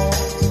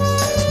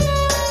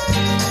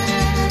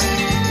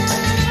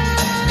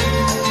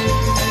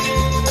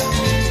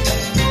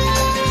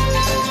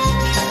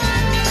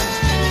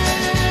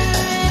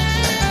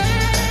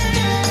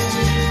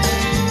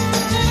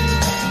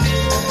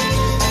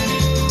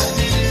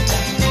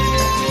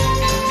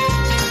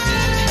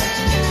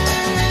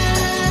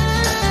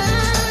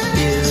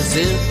 Is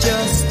it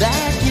just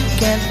that you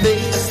can't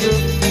face the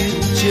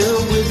future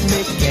with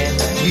me?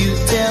 Can't you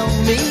tell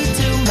me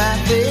to my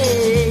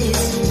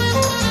face?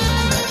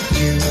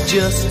 You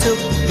just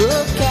took the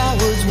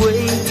coward's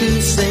way to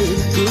say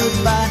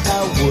goodbye.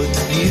 How would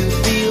you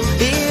feel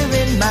here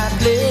in my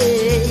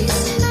place?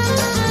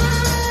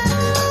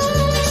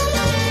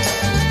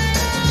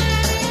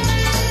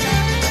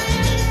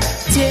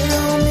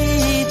 Tell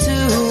me to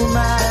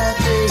my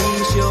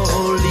face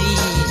you're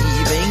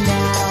leaving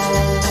now.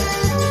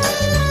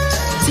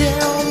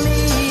 Tell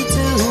me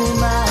to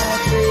my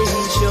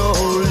face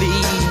you're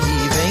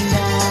leaving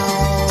now.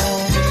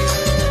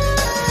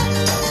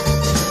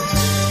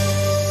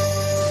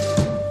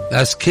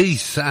 That's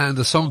Keith and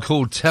a song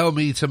called Tell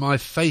Me to My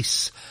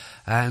Face.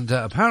 And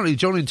apparently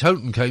John in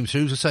Toton came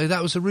through to say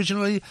that was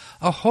originally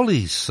a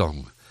Hollies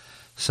song.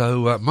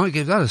 So might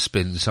give that a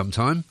spin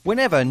sometime.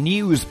 Whenever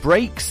news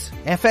breaks,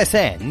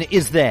 FSN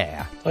is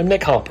there. I'm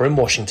Nick Harper in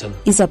Washington.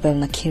 Isabel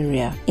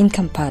Nakiria in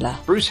Kampala.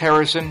 Bruce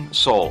Harrison,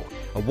 Seoul.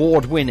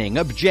 Award-winning,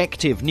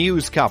 objective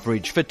news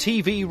coverage for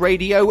TV,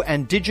 radio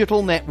and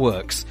digital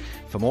networks.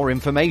 For more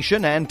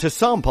information and to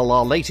sample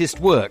our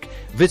latest work,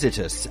 visit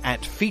us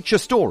at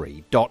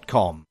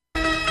featurestory.com.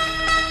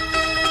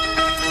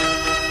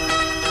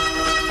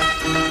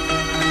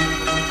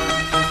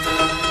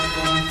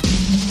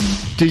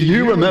 Do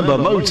you remember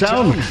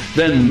Motown?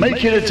 Then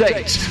make it a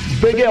date.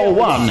 Big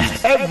L1,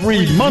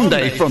 every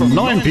Monday from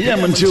 9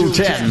 p.m. until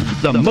 10.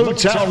 The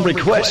Motown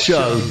Request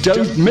Show.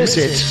 Don't miss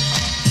it.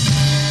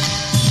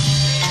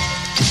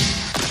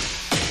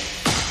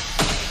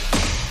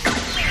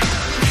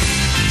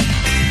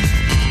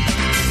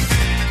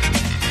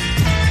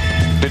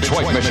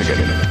 Detroit, Michigan.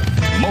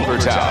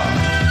 Motortown.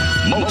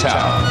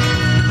 Motown.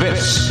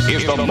 This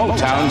is the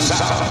Motown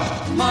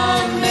Sound.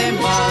 Monday,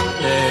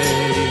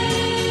 Monday.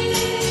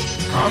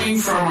 Coming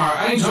from our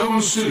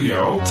Eindhoven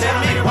studio. Tell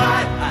me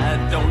why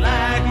I don't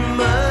like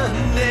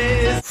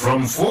Mondays.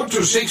 From 4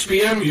 to 6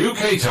 p.m.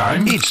 UK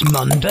time. It's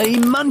Monday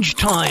Munch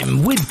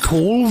Time with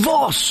Paul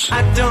Voss.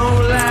 I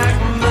don't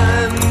like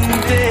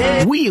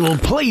Mondays. We'll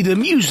play the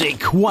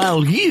music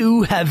while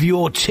you have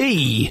your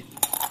tea.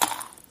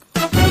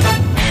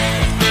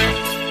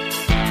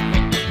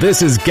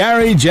 This is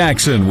Gary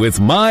Jackson with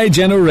My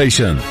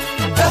Generation. The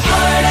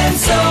heart and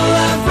soul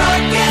of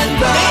rock and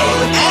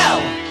roll.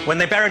 B.L. When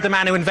they buried the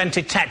man who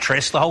invented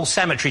Tetris, the whole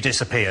cemetery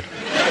disappeared.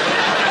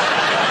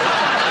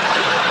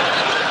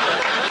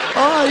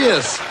 Ah,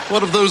 yes.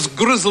 One of those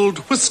grizzled,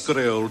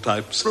 whiskery old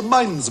types.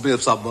 Reminds me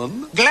of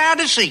someone. Glad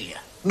to see you.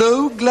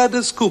 No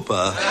Gladys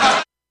Cooper.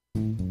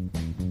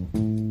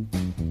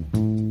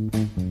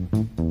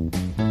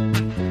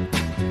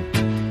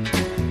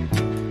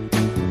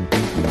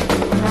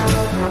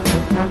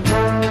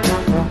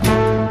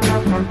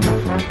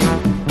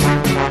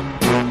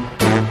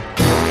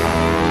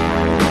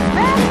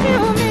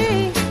 Rescue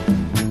me,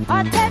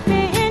 or take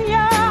me in your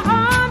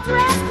arms.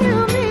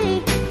 Rescue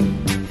me.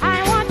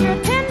 I want your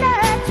tender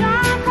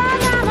charm,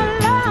 'cause I'm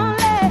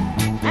lonely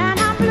and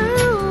I'm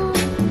blue.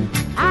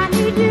 I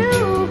need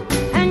you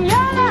and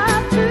your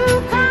love too.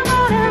 Come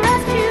on and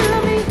rescue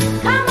me.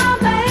 Come on,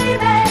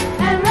 baby,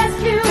 and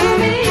rescue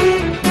me.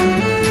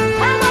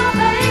 Come on,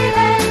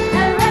 baby,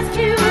 and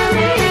rescue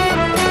me.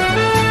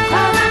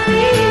 'Cause I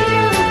need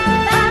you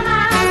by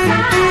my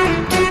side.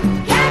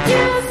 Can't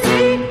you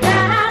see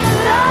that I'm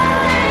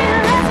lonely?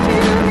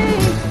 Rescue me.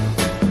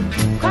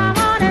 Come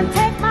on and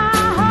take my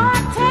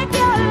heart, take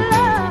your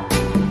love,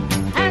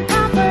 and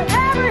comfort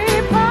every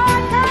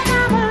part. 'Cause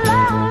I'm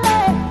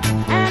lonely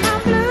and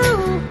I'm blue.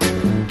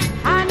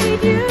 I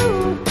need you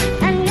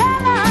and your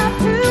love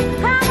too.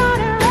 Come on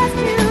and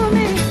rescue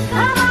me.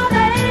 Come on,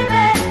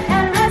 baby,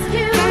 and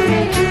rescue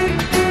me.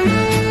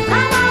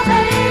 Come on,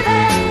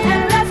 baby,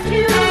 and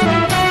rescue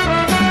me.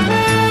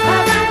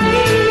 'Cause I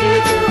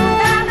need you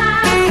by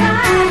my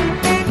side.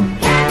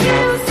 Can't you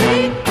see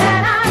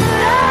that I'm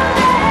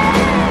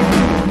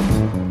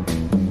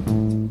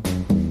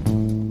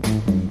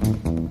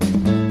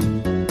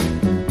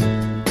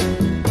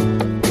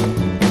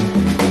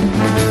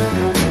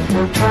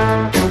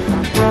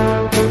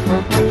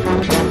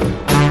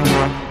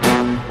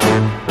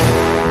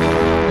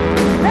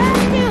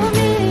Rescue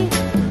me,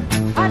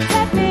 or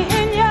take me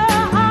in your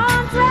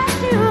arms.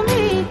 Rescue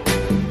me.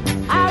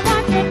 I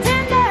want your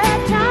tender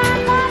charm,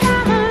 'cause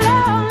I'm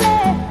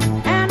lonely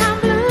and I'm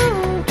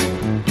blue.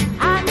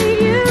 I need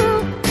you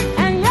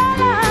and your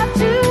love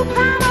too.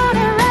 Come on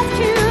and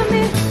rescue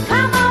me.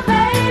 Come on,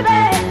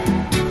 baby,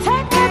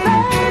 take me,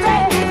 baby,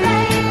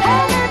 baby,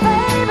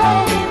 baby,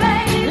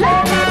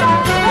 let me go,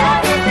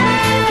 baby.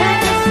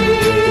 Can't you see that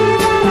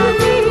I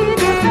need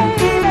you,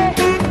 baby?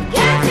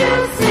 Can't you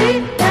see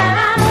that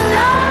I'm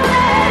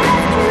lonely?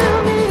 Rescue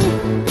me.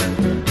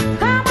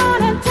 Come on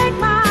and take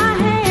my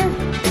hand.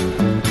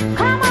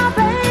 Come on,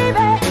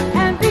 baby,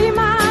 and be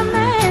my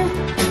man.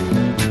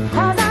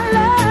 'Cause I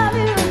love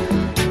you,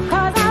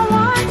 'cause I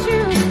want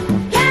you.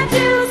 Can't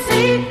you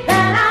see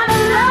that I'm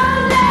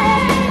lonely?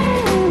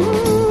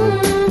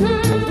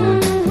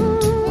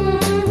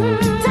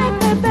 Take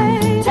me,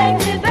 baby, take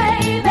me,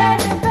 baby,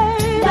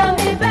 love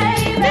me,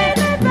 baby,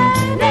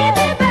 need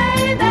me,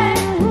 baby.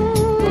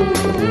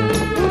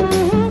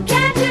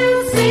 Can't you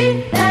see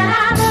that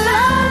I'm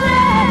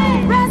lonely?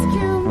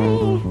 Rescue me,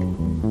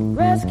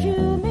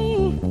 rescue me.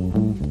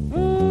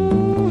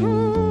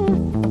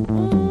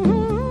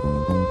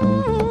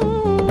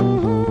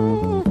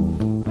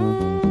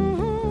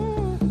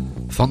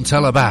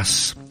 Fontella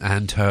Bass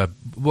and her,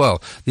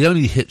 well, the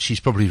only hit she's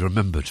probably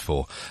remembered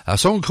for. A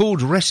song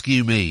called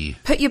Rescue Me.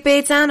 Put your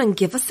beer down and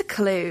give us a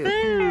clue.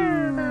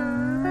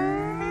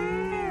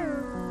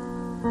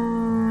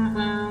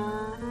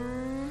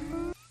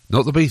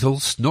 Not the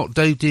Beatles, not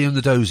Dave D and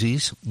the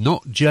Dozies,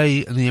 not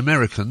Jay and the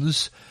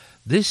Americans.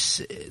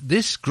 This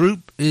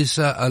group is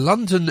a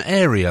London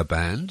area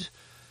band,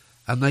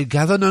 and they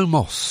gather no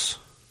moss.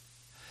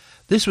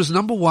 This was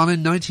number 1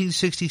 in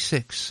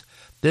 1966.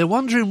 They're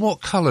wondering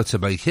what colour to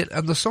make it,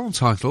 and the song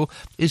title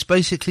is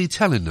basically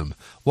telling them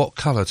what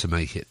colour to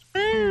make it.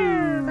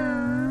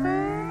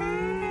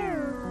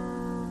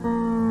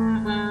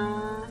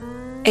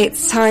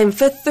 It's time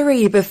for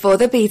 3 before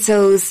the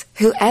Beatles,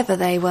 whoever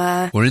they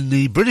were. We're in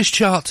the British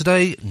chart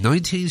today,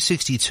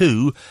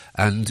 1962,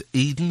 and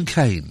Eden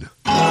Kane.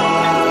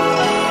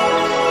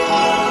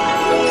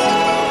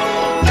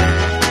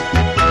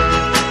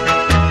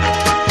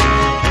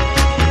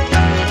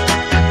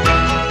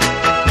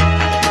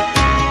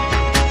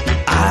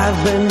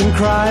 I've been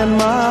crying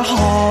my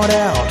heart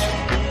out.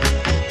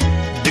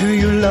 Do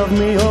you love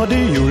me or do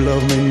you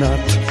love me not?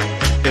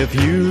 If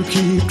you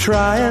keep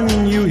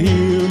trying, you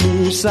hear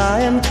me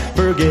sighing,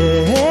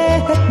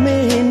 forget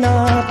me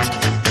not.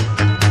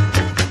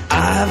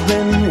 I've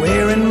been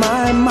wearing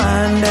my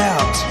mind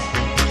out.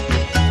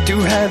 To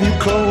have you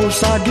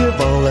close, I'd give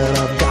all that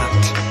I've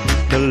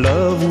got. The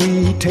love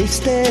we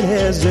tasted,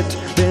 has it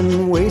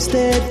been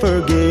wasted?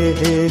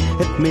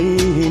 Forget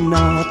me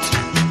not.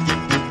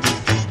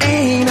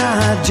 Ain't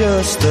I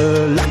just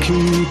a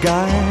lucky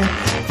guy?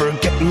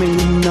 Forget me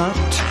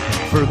not,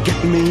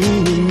 forget me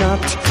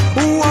not.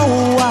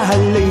 Whoa, I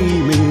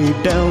lay me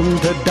down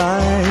to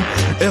die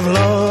if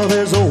love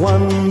is a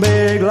one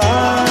big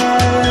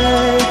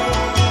lie.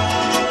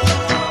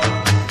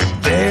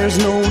 There's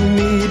no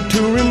need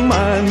to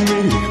remind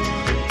me.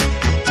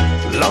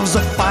 Love's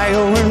a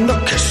fire when the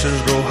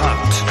kisses grow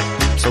hot.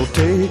 So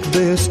take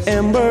this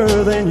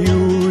ember, then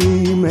you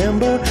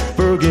remember,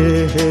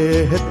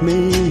 forget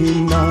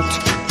me not.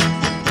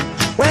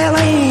 Well,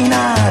 ain't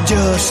I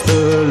just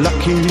a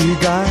lucky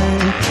guy?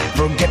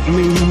 Forget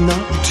me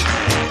not,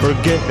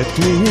 forget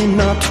me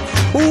not.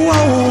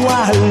 Whoa,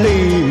 I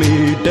lay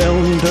me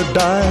down to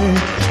die.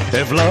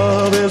 If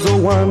love is a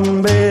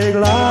one big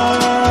lie,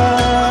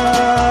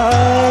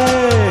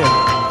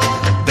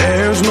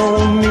 there's no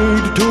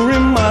need to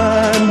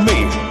remind me.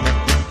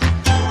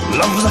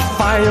 Love's a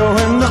fire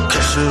and the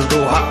kisses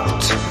go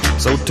hot.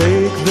 So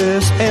take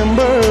this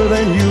ember,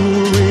 then you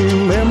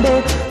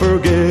remember,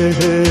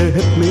 forget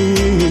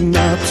me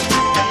not.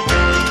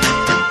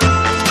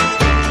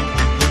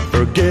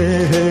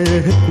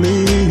 Forget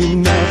me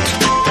not.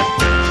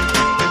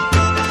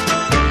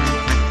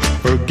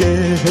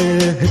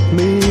 Forget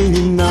me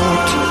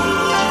not.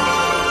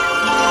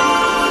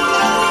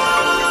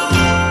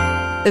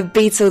 The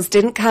Beatles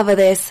didn't cover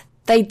this.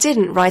 They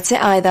didn't write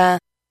it either.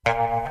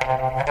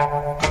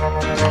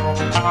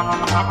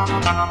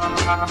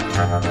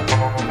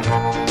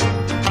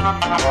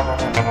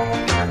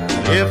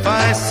 If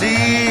I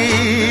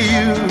see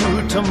you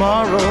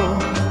tomorrow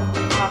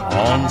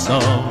on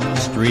some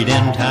street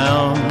in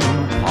town,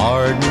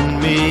 pardon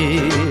me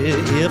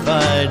if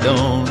I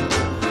don't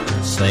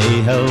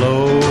say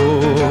hello.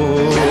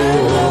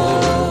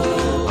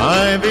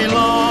 I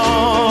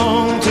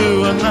belong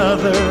to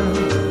another.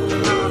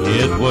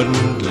 It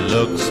wouldn't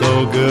look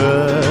so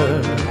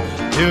good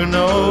to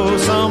know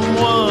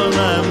someone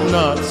I'm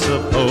not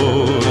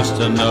supposed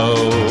to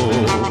know.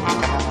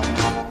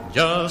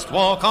 Just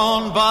walk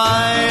on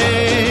by,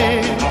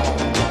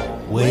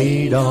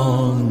 wait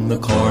on the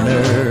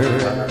corner.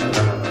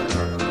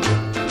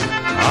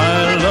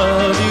 I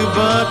love you,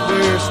 but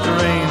we're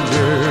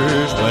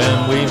strangers when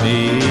we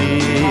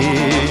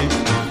meet.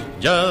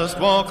 Just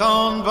walk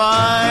on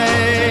by,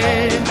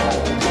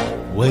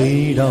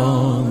 wait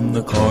on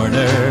the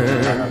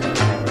corner.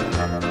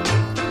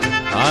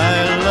 I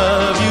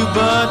love you,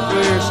 but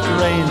we're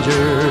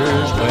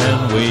strangers when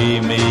we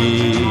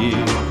meet.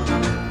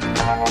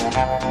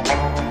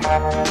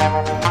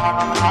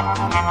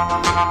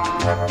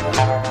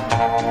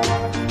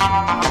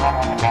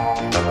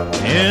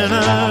 In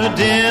a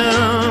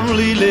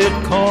dimly lit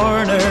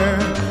corner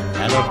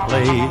at a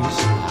place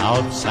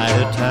outside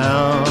of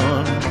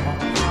town,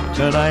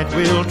 tonight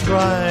we'll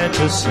try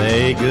to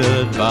say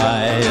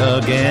goodbye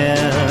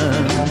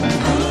again.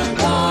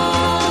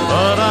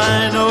 But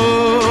I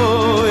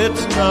know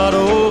it's not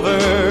over.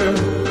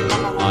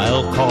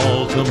 I'll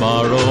call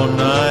tomorrow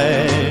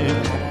night.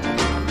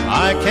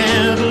 I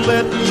can't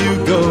let you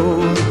go,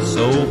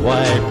 so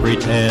why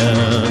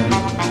pretend?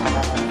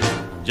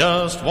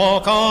 Just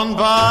walk on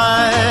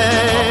by,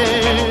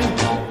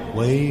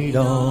 wait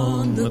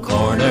on the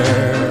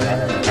corner.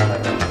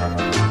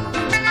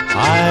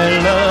 I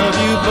love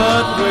you,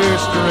 but we're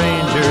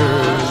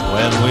strangers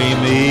when we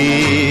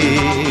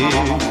meet.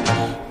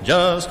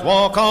 Just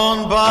walk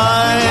on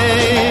by,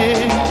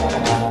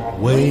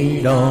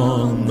 wait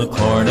on the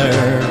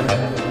corner.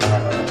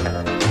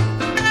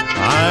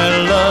 I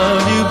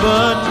love you,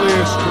 but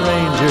we're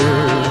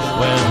strangers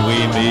when we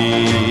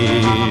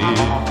meet.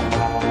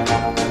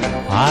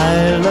 I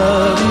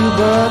love you,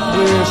 but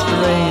we're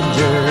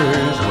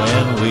strangers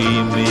when we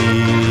meet.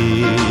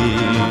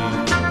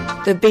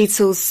 The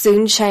Beatles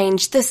soon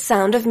changed the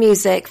sound of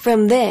music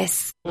from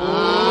this.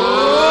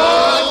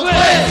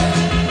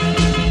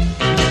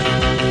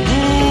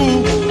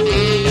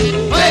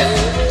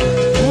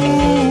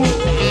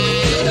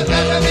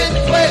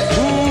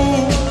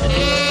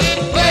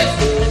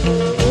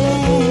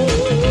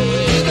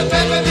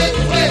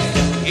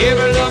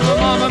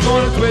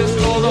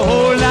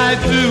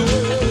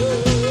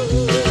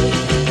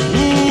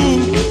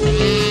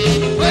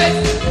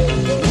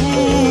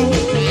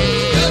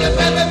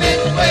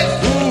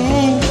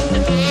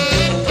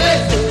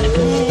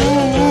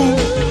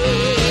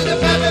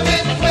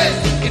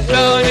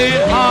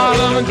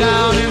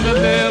 Down in the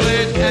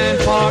village and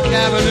Park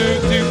Avenue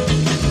too.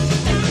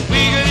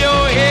 Wiggle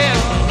your head,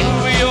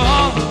 move your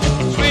arm,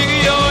 swing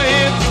your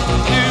hips,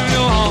 do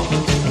no harm.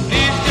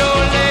 Lift your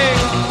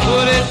legs,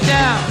 put it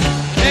down,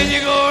 then you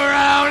go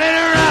around and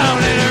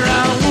around and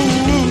around.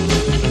 Ooh,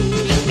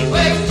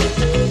 wait,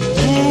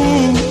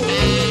 ooh,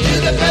 to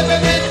the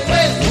peppermint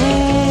twist.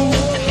 Ooh,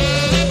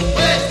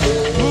 wait,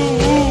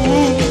 ooh,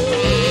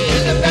 to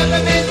the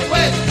peppermint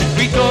twist.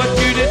 We taught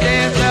you to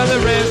dance, now the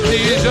rest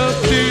is up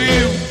to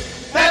you.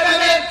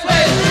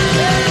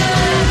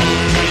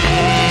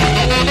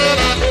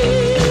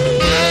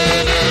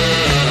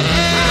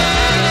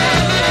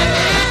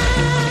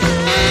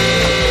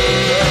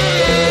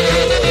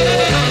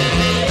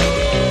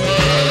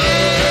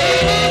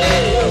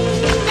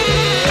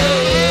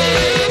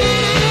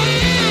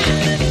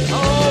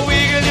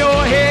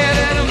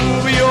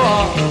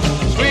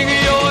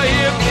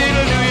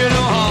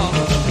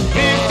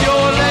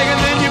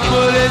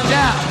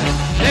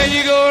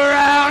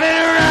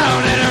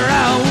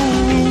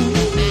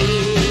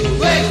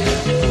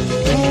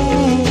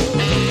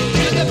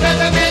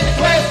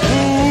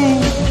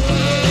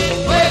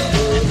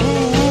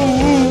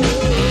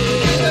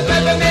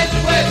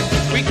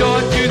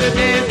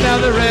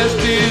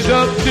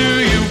 Up to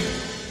you,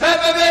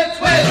 Peppermint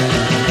Twist.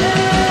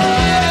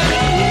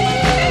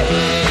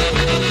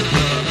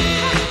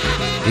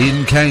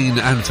 In Kane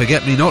and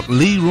Forget Me Not,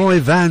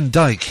 Leroy Van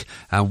Dyke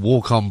and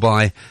Walk On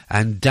By,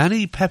 and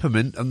Danny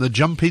Peppermint and the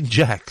Jumping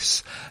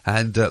Jacks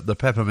and the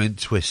Peppermint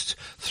Twist.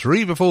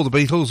 3 before the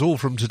Beatles, all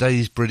from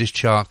today's British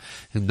chart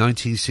in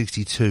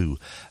 1962.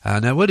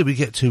 Now, where did we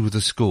get to with the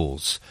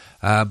scores?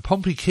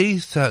 Pompey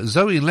Keith,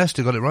 Zoe in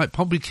Leicester got it right.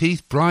 Pompey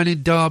Keith, Brian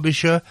in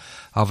Derbyshire,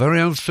 our very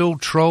own Phil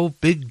Troll,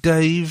 Big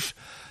Dave,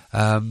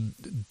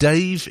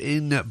 Dave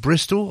in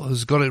Bristol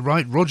has got it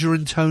right. Roger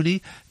and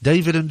Tony,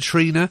 David and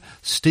Trina,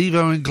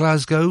 Steve-O in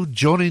Glasgow,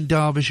 John in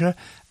Derbyshire,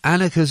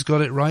 Annika's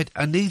got it right.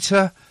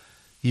 Anita,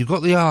 you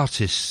got the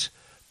artist,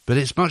 but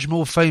it's much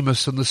more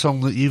famous than the song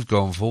that you've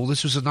gone for.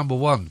 This was a number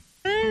 1.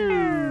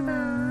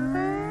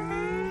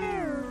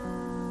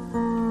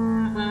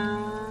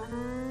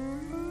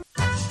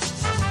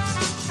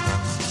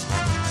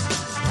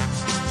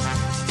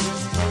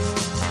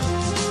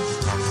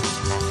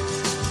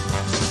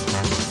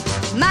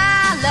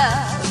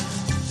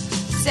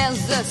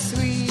 Says the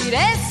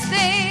sweetest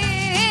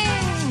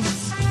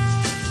things.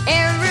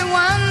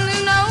 Everyone who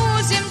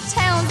knows him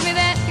tells me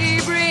that he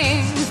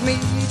brings me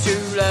to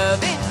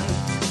loving.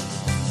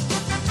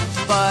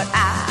 But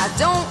I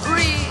don't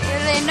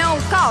really know,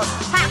 'cause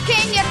how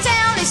can you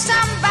tell if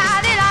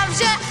somebody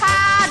loves you?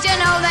 How'd you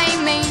know they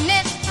mean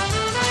it?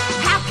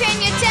 How can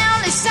you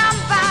tell if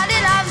somebody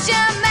loves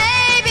you?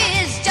 Maybe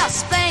it's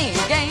just playing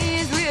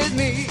games with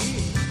me.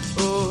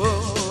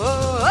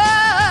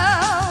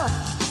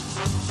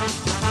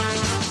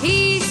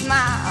 He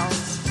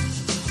smiles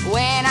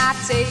when I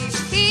take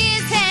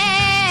his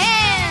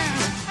hand.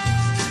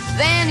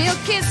 Then he'll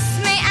kiss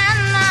me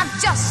and I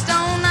just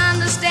don't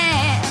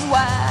understand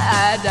why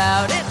I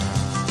doubt it.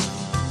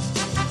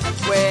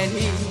 When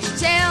he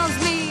tells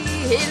me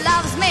he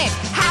loves me,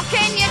 how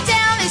can you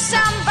tell if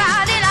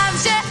somebody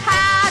loves you?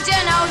 How'd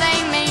you know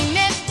they mean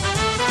it?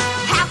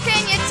 How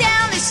can you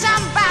tell if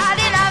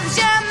somebody loves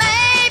you?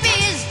 Maybe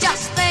it's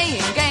just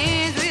playing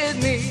games with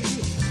me.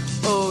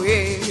 Oh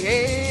yeah,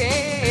 yeah.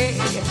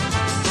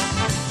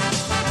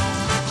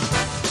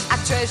 I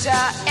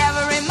treasure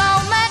every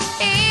moment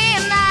he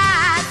and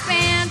I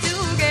spend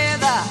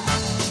together,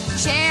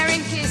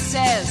 sharing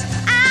kisses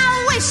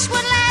I wish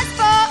would last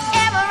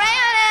forever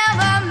and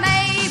ever.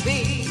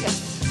 Maybe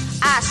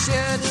I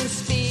shouldn't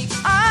speak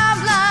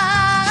of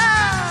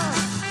love,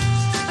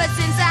 but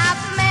since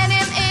I've met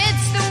him,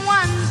 it's the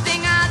one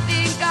thing I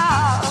think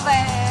of.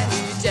 And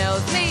he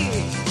tells me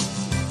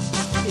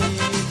he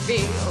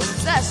feels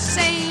the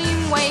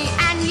same way,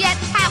 and yet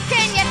how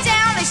can you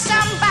tell if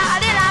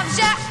somebody loves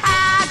you?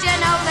 How'd you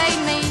know they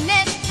mean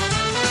it?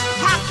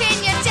 How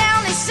can you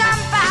tell if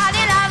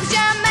somebody loves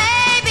you?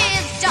 Maybe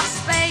it's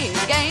just playing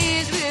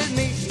games with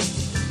me.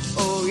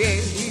 Oh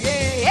yeah,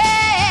 yeah,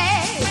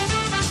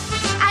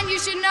 yeah. And you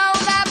should know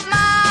that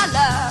my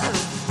love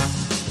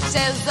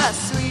says the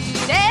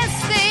sweetest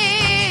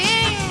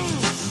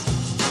things.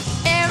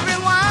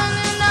 Everyone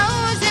who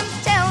knows him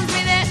tells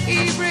me that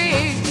he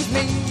brings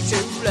me to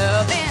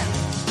loving.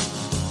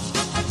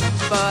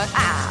 But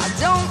I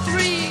don't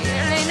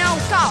really know,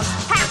 'cause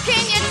how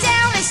can you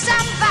tell if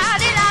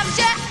somebody loves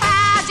you?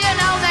 How'd you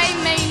know they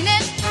mean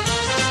it?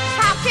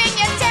 How can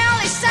you tell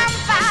if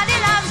somebody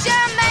loves you?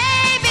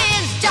 Maybe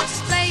it's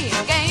just playing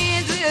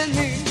games with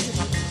me.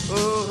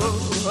 Oh, oh,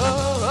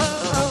 oh,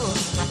 oh,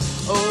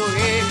 oh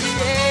yeah,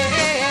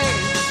 yeah.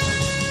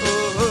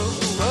 Oh, oh,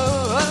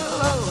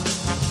 oh, oh,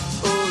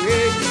 oh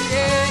yeah,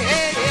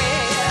 yeah,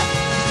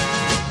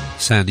 yeah.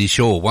 Sandy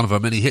Shaw, one of her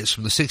many hits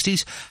from the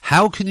 60s.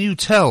 How can you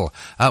tell?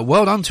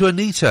 Well done to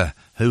Anita,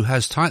 who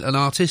has Title and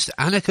Artist.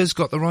 Annika's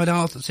got the right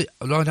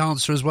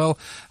answer as well,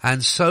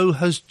 and so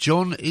has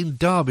John in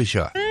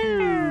Derbyshire.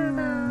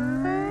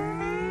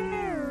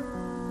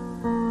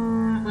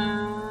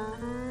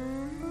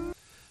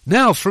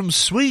 Now from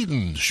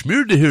Sweden,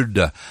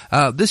 Smurdehyrde.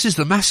 This is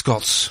the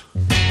Mascots.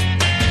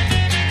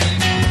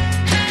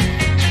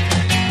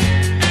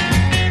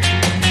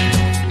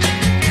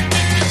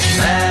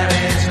 There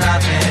is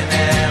nothing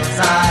else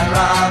I'd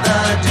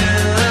rather do.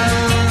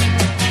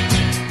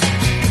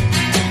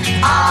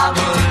 I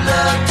would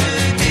love to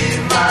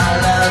give my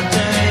love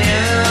to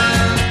you.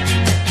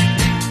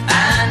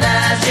 And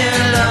as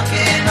you're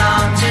looking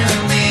on to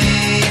me,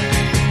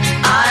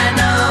 I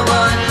know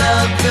what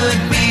love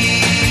could be.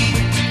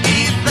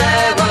 If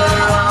there were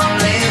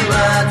only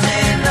words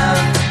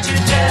enough to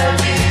tell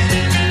you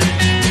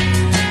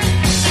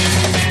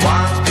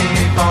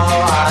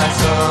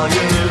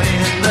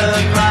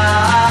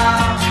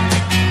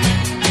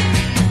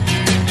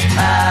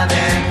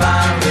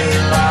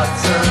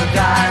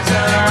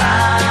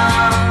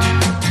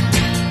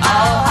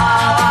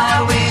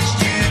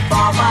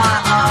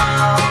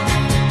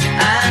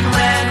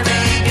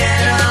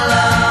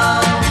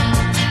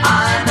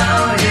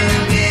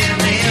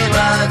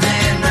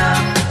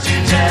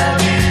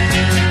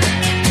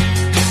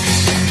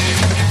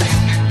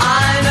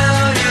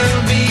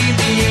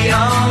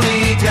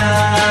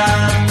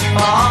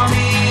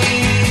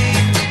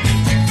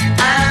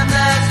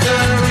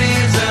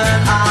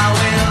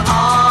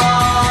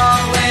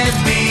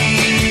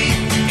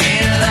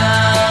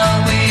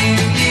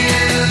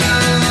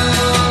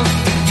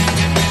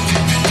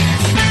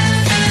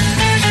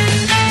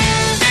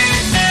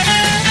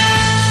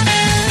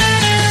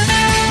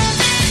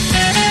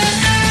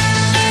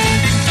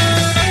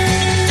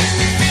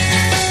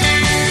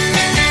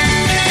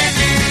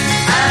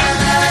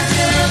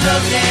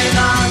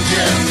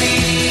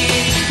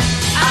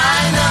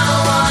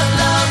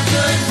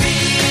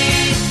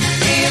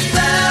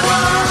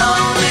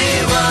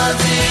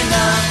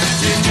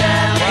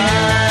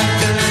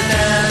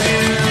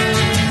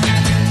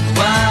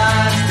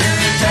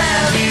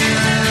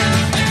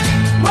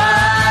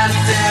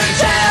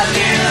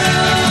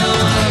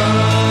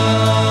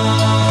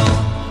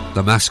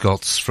The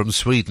Mascots from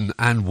Sweden,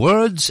 and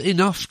Words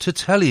Enough to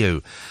Tell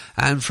You.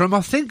 And from,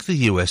 I think, the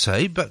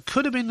USA, but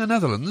could have been the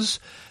Netherlands,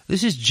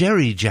 this is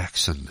Jerry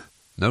Jackson.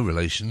 No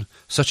relation,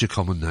 such a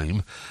common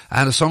name.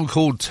 And a song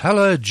called Tell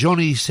Her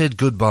Johnny Said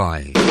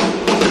Goodbye.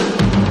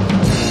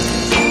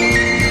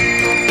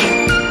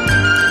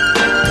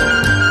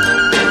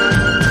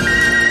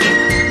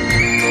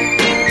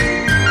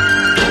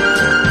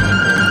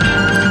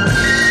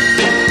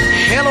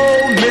 Hello,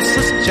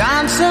 Mrs.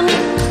 Johnson.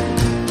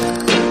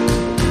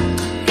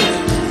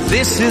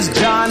 This is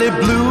Johnny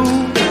Blue.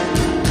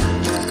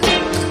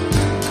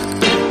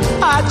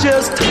 I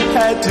just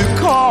had to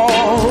call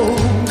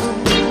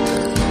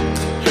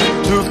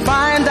to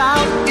find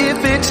out if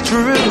it's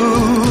true.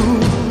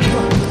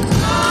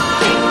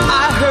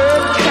 I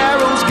heard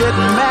Carol's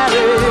getting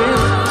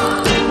married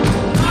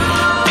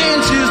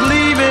and she's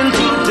leaving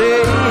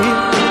today.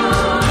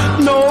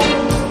 No,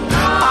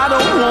 I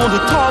don't want to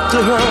talk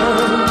to her.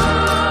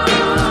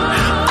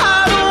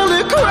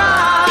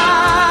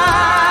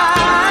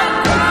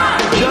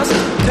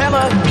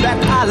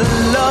 I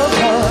love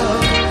her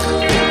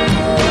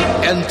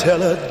and tell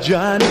her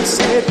Johnny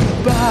said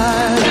goodbye. Tell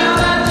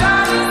her Johnny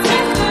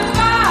said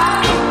goodbye.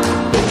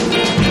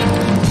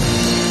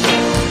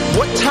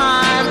 What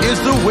time is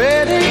the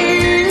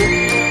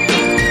wedding?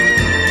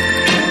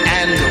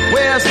 And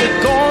where's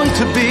it going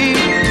to be?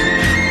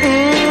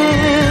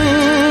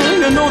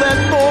 You know that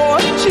boy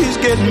she's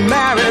getting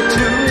married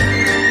to.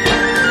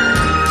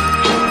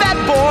 That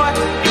boy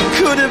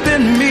could have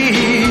been me.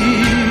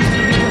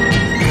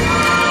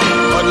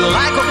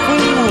 Like a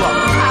fool,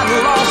 I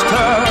lost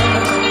her,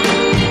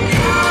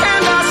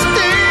 and I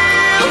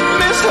still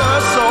miss her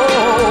so.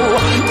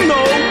 No,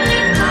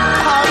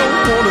 I don't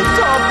want to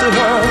talk to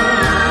her.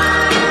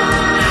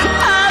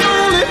 I'd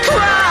only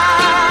cry.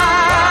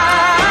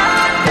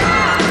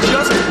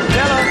 Just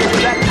tell her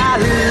that I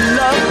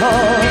love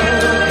her,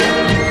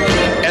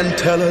 and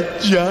tell her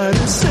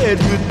Johnny said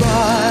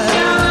goodbye.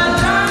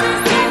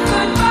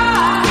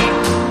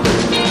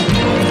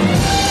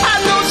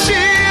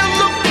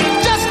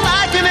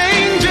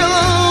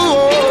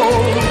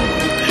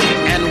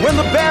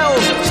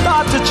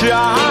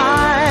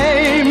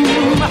 Chime.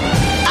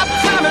 I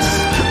promise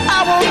I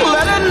won't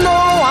let her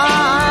know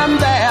I'm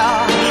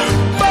there,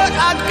 but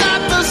I got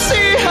to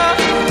see her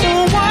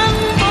one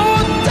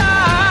more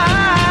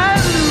time.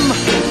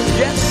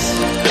 Yes,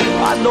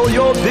 I know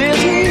you're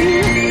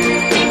busy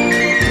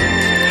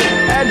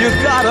and you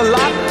got a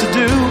lot to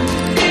do.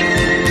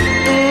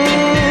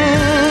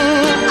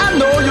 I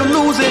know you're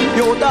losing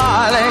your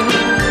darling,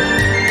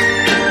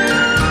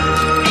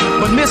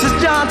 but Mrs.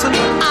 Johnson,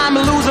 I'm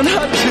losing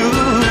her too.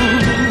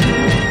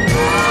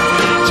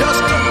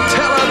 Just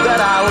tell her that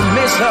I'll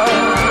miss her,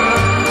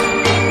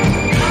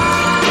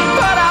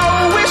 but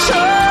I'll wish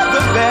her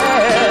the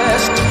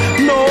best.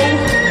 No,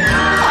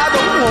 I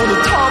don't want to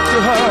talk to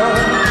her.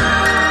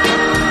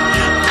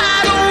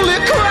 I'd only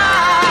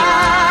cry.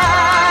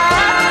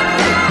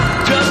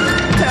 Just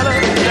tell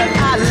her that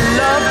I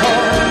love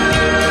her,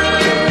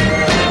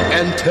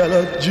 and tell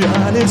her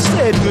Johnny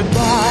said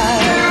goodbye.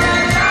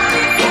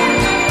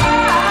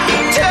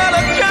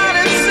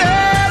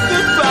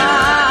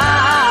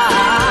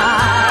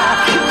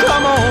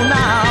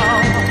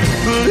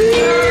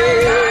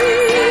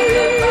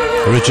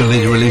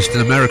 Originally released in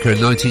America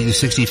in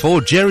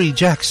 1964, Jerry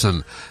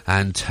Jackson,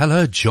 and Tell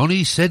Her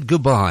Johnny Said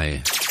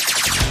Goodbye.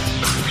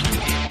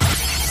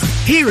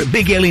 Here at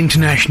Big L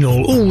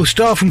International, all the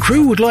staff and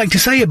crew would like to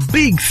say a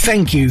big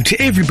thank you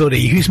to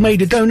everybody who's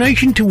made a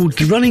donation towards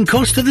the running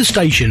cost of the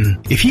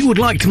station. If you would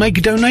like to make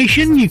a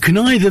donation, you can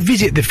either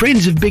visit the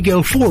Friends of Big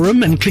L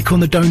forum and click on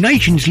the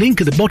donations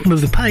link at the bottom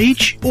of the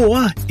page,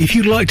 or if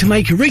you'd like to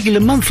make a regular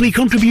monthly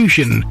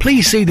contribution,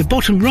 please see the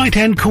bottom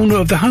right-hand corner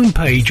of the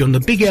homepage on the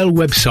Big L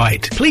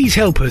website. Please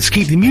help us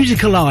keep the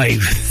music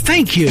alive.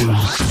 Thank you.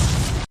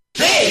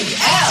 Big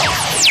L!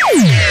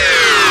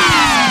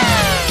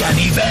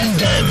 Danny Van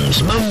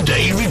Dam's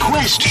Monday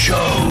Request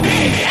Show.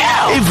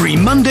 Every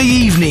Monday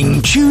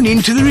evening, tune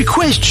in to the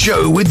Request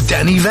Show with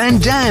Danny Van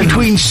Dam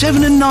between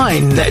 7 and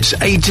 9. That's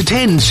 8 to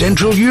 10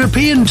 Central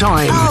European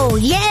Time. Oh,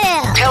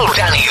 yeah! Tell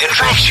Danny the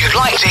tracks you'd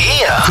like to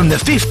hear. From the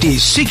 50s,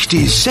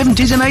 60s,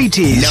 70s and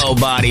 80s.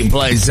 Nobody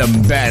plays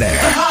them better.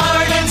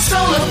 Heart and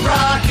soul of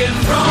rock and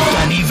roll.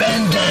 Danny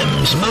Van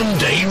Dam's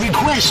Monday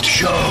Request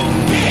Show.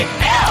 Big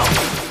L.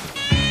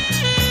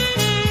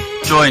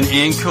 Join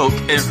Ian Cook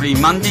every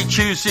Monday,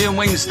 Tuesday and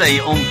Wednesday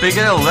on Big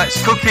L.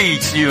 That's Cookie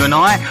to you and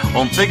I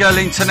on Big L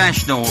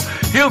International.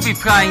 He'll be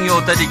playing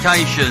your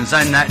dedications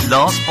and that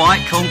last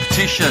bite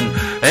competition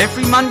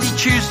every Monday,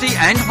 Tuesday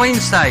and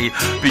Wednesday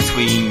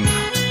between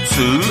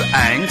 2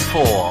 and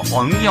 4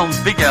 only on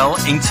Big L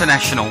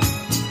International.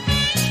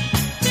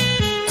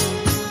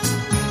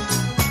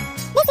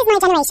 This is my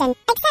generation.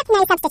 Accept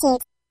no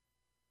substitute.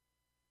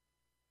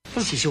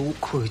 This is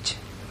awkward.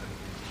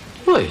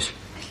 What?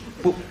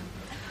 Well,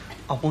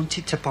 I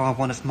wanted to buy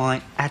one of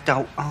my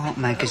adult art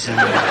magazines.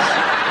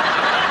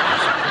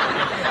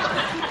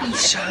 He's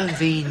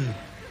serving.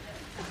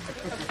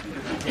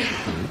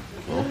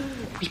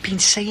 We've been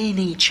seeing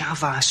each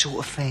other,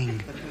 sort of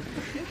thing.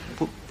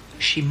 But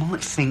she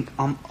might think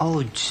I'm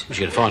odd. She's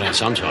going to find out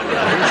sometime.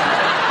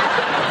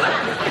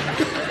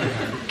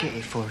 Get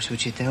it for us,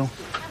 would you, Del?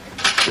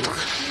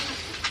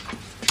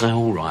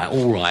 Oh,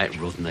 all right,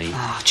 Rodney.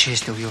 Ah, cheers,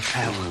 Del, your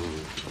pal.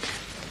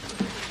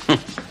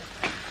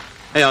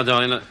 Hey,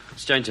 darling, look,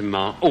 it's James and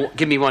Mark. Oh,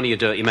 give me one of your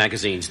dirty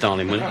magazines,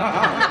 darling, will you?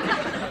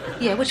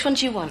 Yeah, which one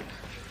do you want?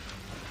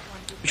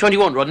 Which one do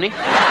you want, Rodney?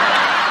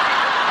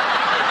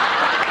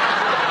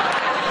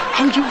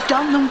 And you've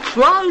done them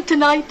proud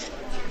tonight.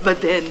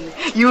 But then,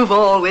 you've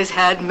always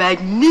had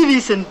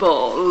magnificent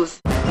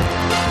balls.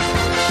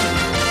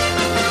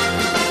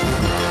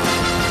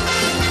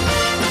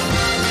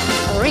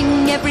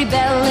 Ring every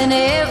bell in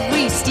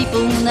every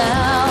steeple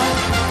now.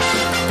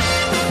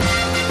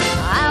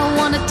 I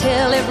want to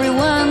tell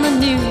everyone the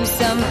news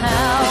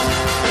somehow.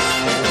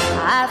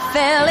 I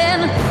fell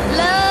in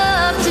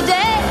love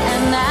today,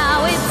 and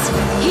now it's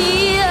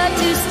here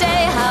to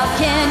stay. How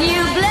can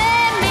you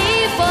blame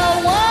me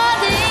for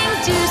wanting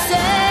to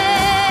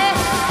say?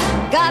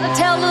 Gotta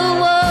tell the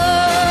world.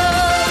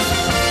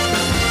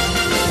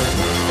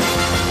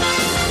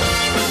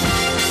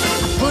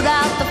 Put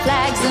out the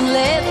flags and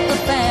let the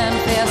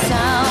fanfare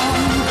sound.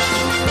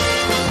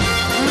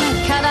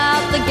 Cut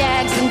out the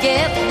gags and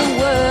get the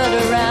word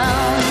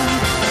around.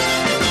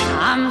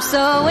 I'm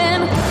so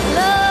in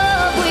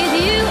love with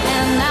you,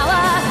 and now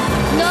I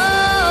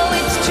know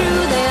it's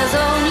true. There's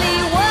only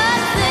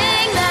one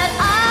thing that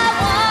I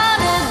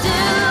wanna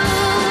do.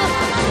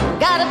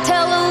 Gotta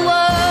tell the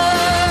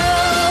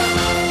world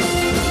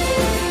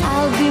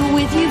I'll be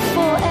with you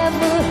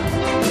forever.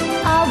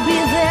 I'll be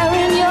there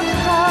in your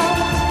heart.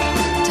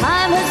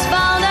 Time has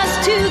found us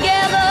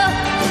together.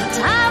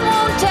 Time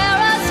won't tear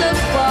us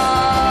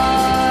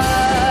apart.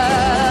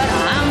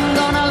 I'm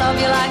gonna love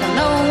you like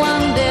no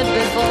one did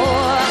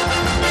before.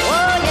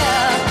 Oh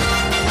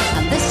yeah,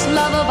 and this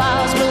love of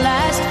ours will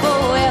last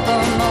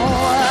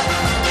forevermore.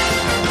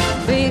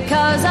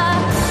 Because I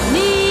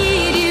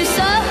need you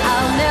so,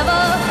 I'll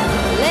never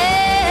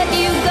let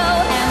you go.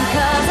 And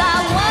 'cause I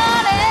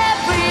want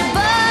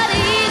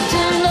everybody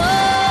to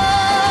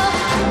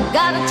know.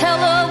 Gotta tell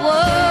the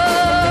world.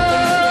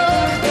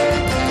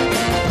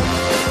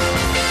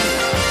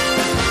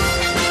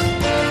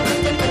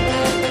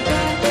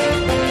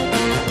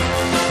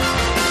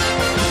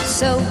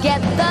 So get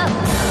the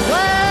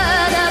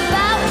word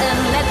about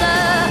and let the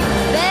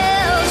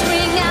bells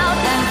ring out.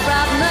 And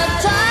from the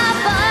top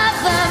of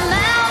the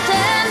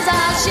mountains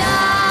I'll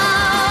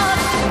shout.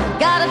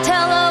 Gotta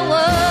tell the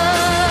world.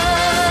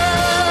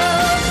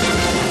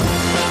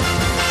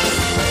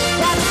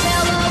 Gotta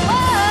tell the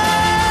world.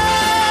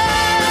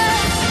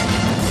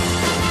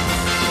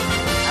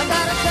 I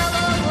gotta tell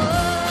the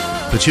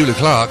world. Petula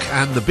Clark,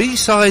 and the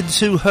B-side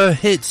to her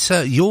hit,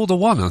 You're the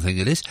One, I think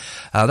it is.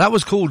 That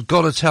was called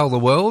Gotta Tell the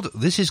World.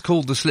 This is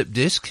called The Slip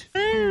Disc.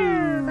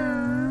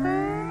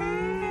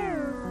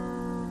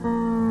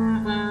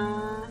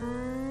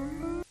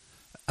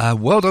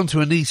 Well done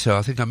to Anita.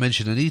 I think I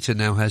mentioned Anita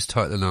now has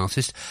Title and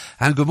Artist.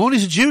 And good morning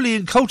to Julie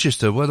in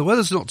Colchester, where the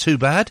weather's not too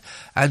bad.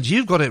 And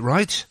you've got it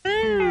right.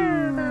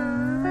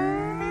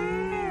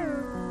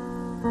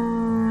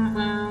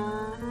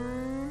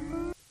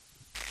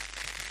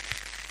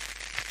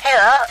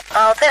 Here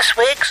are this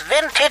week's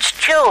vintage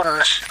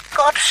tunes.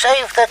 God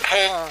save the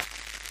King.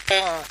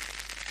 King,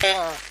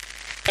 King,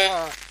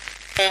 King,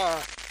 King,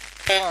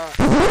 King.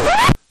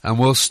 And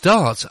we'll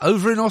start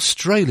over in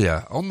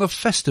Australia on the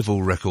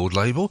Festival record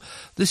label.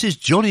 This is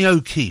Johnny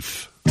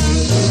O'Keefe.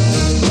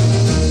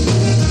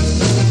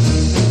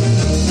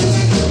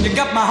 You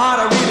got my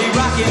heart a really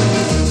rocking.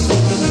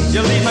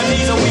 You leave my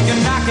knees a weak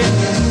and knocking.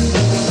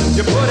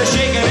 You put a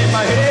shaking in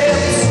my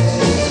hips.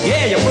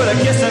 Yeah, you put a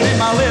kissing in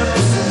my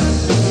lips.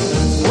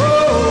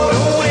 Whoa,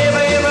 don't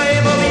ever, ever,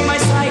 ever leave my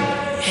sight.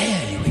 Yeah,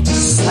 you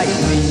excite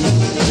me.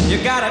 You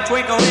got a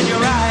twinkle in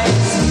your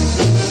eyes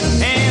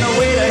and a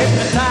way to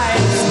hypnotize.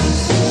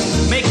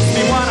 Makes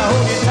me wanna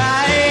hold you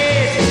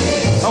tight.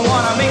 I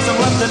wanna make some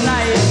love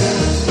tonight.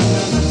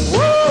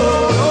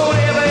 Whoa, don't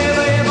ever,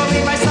 ever, ever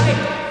leave my sight.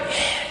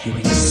 Yeah, you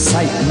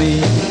excite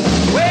me.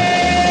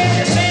 When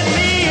you send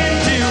me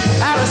into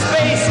outer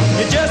space,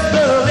 you're just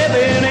the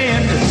living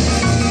end.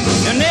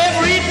 And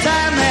every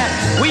time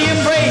that we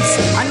embrace,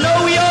 I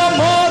know you're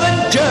more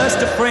than just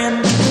a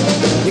friend.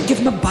 You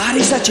give my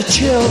body such a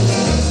chill.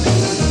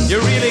 You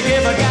really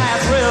give a guy a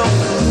thrill.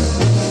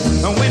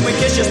 And when we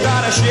kiss, you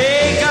start to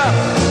shake up.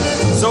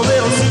 So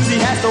little Susie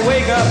has to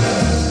wake up.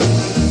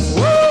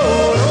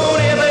 Whoa,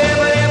 don't ever,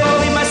 ever, ever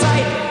leave my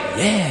sight.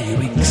 Yeah, you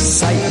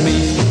excite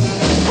me.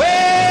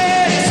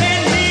 When you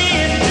send me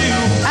into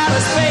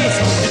outer space,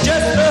 you're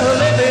just a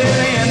living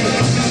end.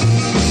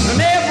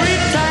 And every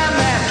time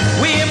that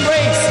we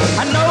embrace,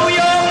 I know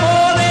you're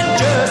more than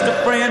just a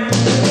friend.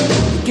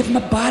 You give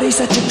my body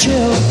such a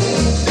chill.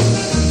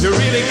 You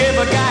really give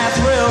a guy a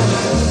thrill.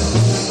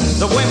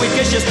 So when we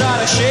kiss, you start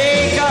to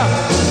shake up.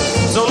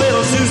 So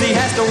little Susie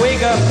has to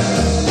wake up.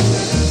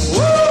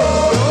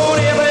 Whoa, don't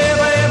ever,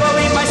 ever, ever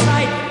leave my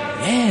sight.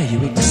 Yeah, you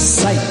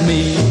excite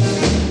me.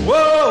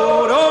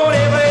 Whoa, don't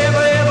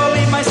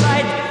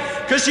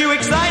 'cause you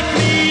excite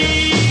me.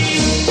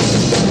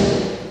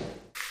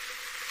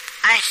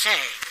 I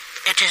say,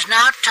 it is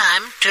now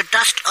time to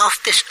dust off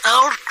this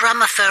old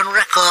gramophone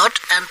record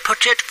and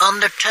put it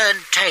on the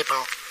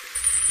turntable.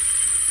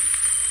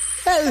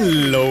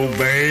 Hello,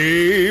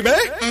 baby.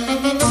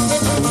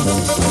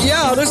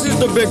 Yeah, this is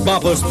the Big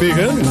Bopper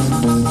speaking.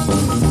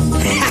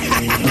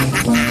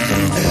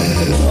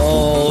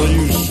 Oh,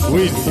 you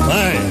sweet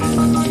thing.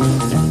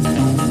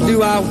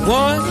 Do I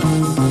what?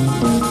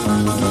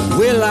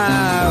 Will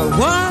I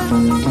what?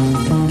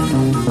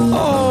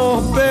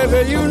 Oh,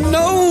 baby, you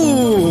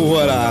know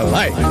what I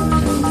like.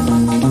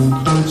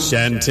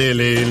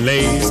 Chantilly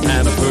lace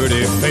and a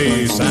pretty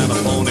face and a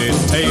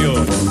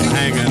ponytail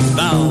hanging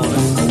down,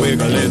 a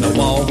wiggle in the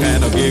walk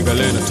and a giggle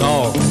in the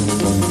talk.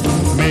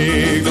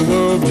 Make the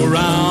world go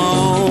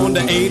round.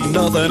 There ain't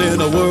nothing in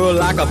the world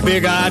like a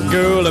big-eyed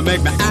girl to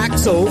make me act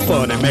so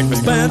funny, make me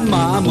spend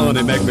my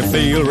money, make me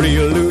feel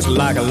real loose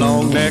like a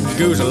long-necked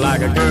goose,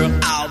 like a girl.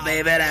 Oh,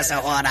 baby, that's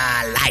what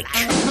I like.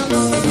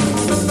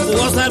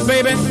 What's that,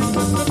 baby?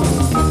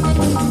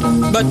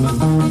 But,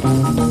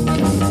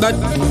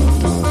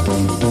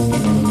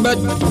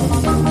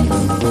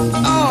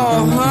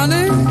 oh,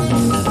 honey.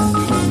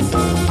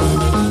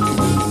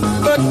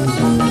 But,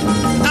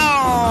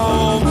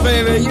 oh,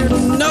 baby, you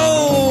know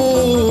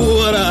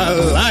what I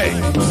like.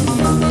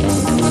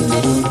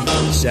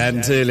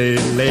 Chantilly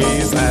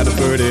lace had a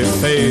pretty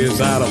face,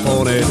 had a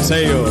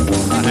ponytail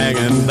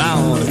hanging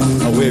down,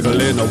 a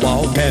wiggle in the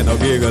walk and a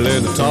giggle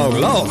in the talk.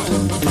 Lord,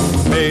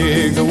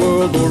 make the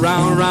world go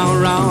round,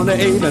 round, round. There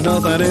ain't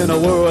nothing in the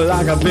world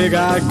like a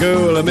big-eyed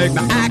girl to make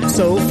me act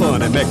so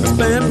funny, make me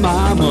spend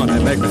my money,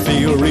 make me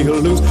feel real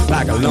loose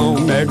like a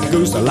long-necked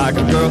goose, like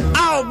a girl.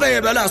 Oh,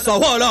 baby, that's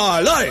what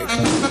I like.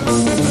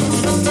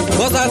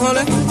 What's that,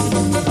 honey?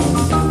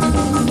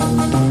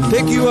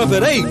 Pick you up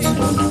at 8,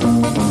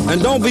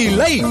 and don't be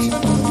late.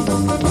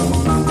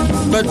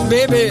 But,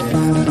 baby,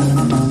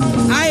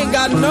 I ain't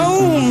got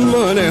no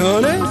money,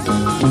 honey.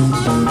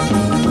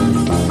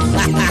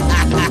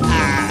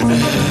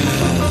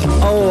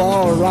 Oh,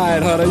 all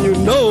right, honey, you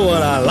know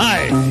what I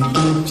like.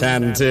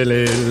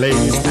 Chantilly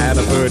lace and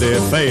a pretty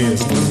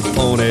face,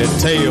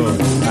 ponytail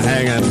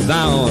hanging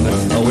down,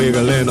 a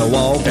wiggle in the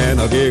walk and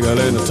a giggle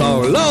in the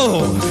talk.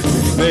 Lord,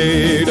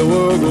 make the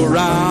world go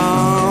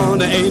round.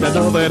 There ain't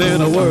nothing in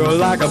the world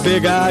like a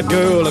big-eyed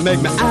girl to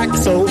make me act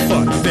so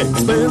funny, make me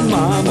spend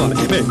my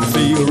money, make me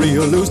feel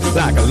real loose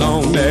like a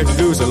long-necked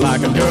goose,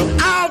 like a girl.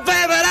 Oh,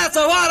 baby, that's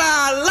what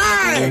I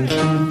like.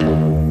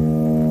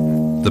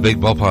 The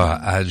Big Bopper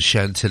and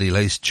Chantilly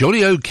Lace,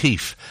 Johnny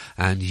O'Keefe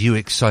and You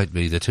Excite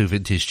Me, the two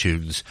vintage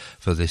tunes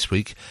for this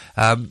week.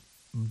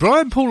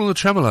 Brian Paul and the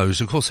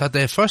Tremolos, of course, had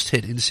their first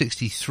hit in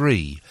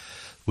 '63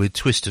 with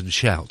Twist and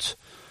Shout.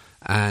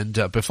 And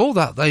before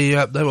that, they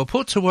were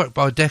put to work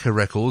by Decca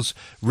Records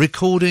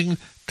recording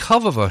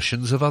cover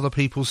versions of other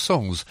people's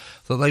songs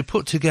that they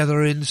put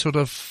together in sort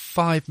of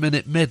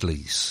 5-minute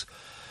medleys.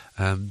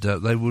 And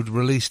they would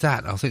release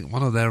that. I think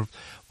one of their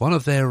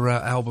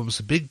albums,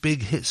 the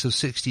Big Hits of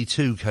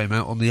 '62, came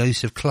out on the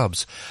Ace of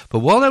Clubs. But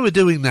while they were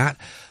doing that,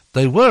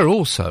 they were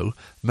also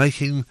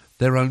making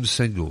their own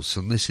singles,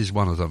 and this is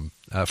one of them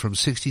from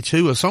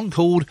 '62, a song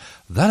called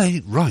That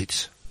Ain't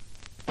Right.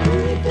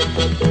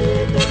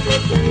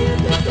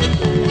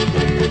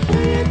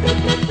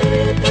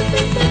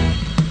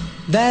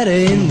 That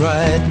ain't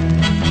right.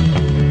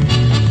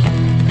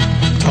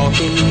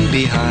 Talking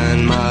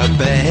behind my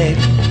back.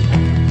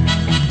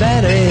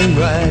 That ain't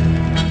right.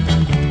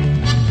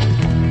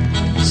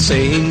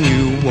 Saying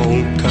you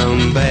won't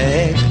come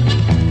back.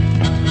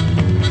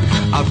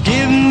 I've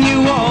given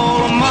you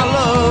all of my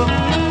love.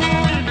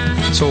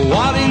 So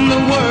what in the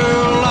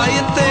world are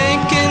you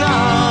thinking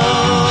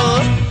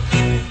of?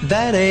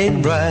 That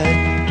ain't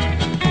right.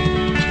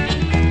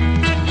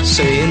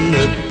 Saying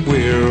that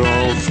we're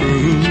all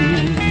through.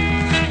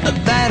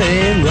 That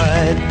ain't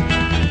right.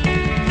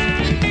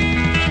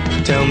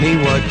 Tell me,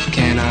 what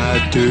can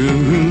I do?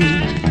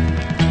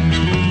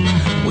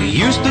 We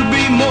used to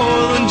be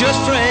more than just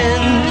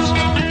friends,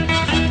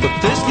 but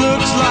this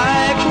looks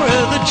like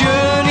where the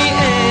journey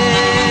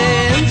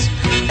ends,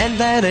 and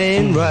that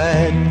ain't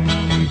right.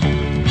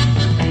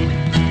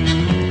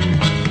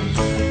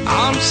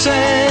 I'm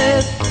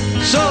sad,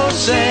 so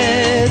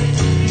sad,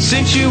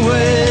 since you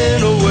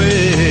went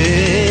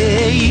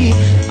away.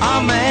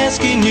 I'm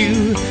asking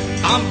you,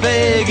 I'm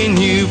begging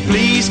you,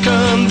 please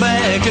come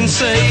back and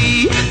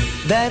say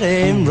that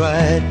ain't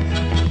right.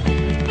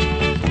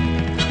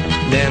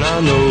 Then I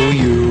know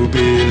you'll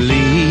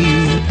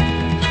believe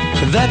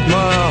that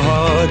my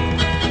heart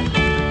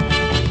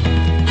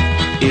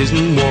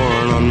isn't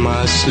worn on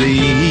my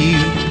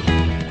sleeve.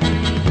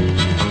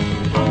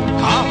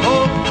 I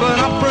hope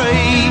and I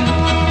pray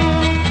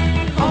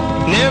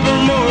never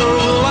more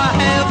will I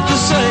have to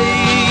say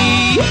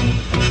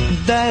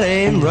that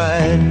ain't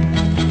right.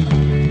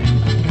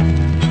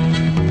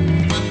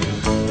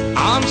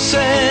 I'm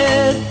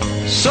sad,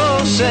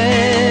 so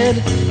sad,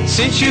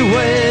 since you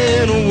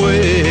went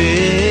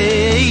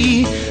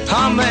away.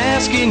 I'm asking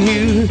asking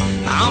you,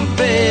 I'm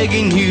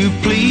begging you,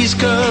 please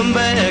come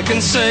back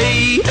and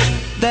say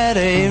that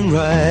ain't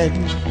right.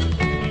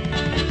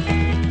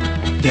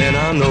 Then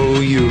I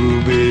know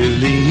you'll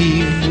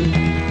believe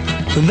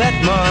that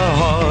my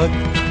heart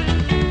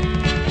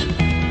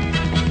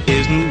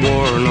isn't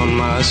worn on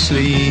my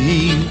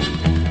sleeve.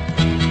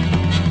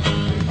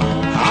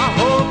 I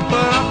hope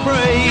and I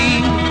pray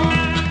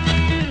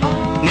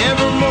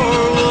never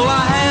more will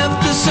I have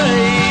to say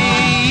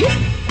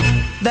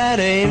that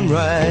ain't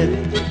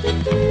right.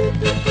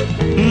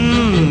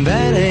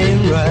 That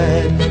ain't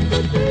right.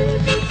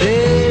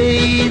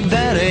 Hey,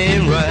 that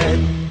ain't right.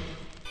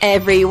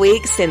 Every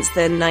week since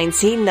the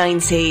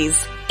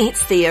 1990s,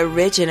 it's the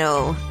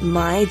original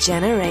My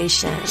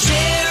Generation.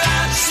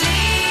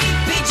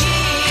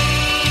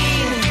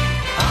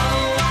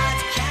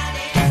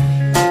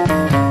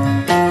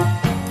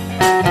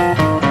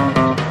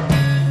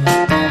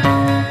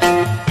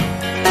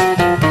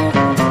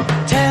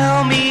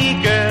 Tell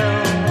me,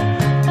 girl,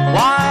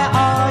 why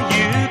are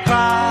you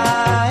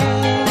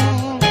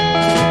crying?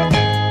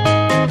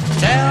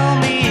 Tell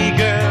me,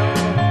 girl,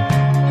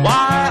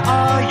 why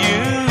are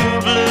you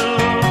blue?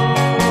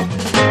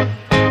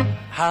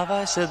 Have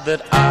I said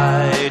that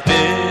I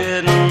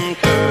didn't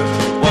care?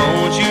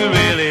 Won't you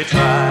really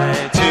try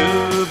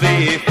to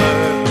be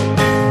firm?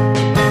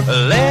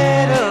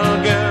 Little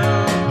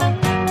girl,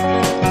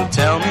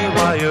 tell me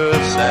why you're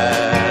sad.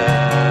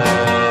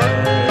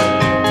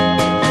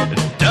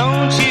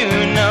 Don't you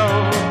know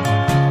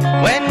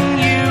when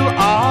you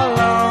are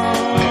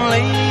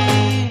lonely,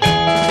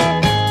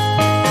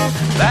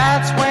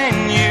 that's when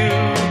you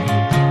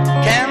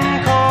can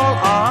call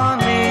on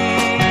me.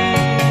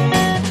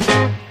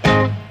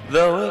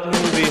 Though it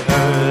may be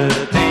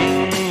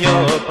hurting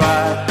your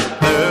pride,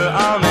 there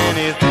are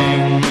many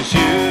things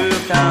you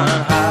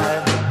can't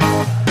hide.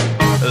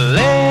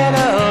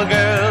 Little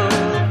girl,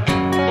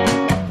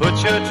 put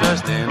your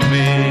trust in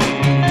me.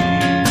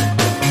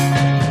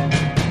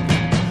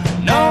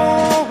 No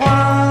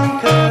one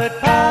could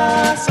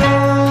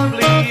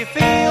possibly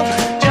feel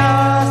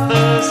just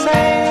the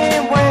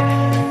same way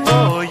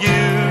for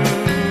you,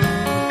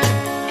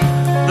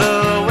 the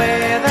way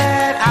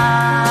that I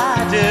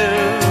do.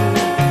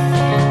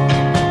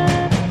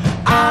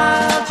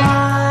 I'll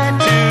try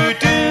to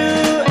do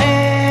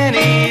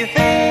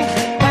anything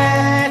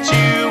that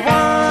you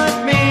want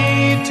me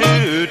to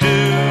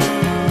do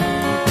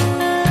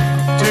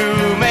to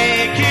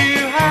make you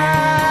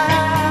happy.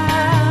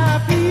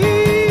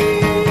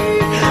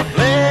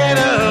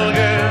 Little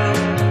girl,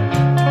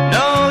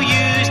 no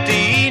use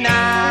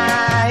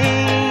denying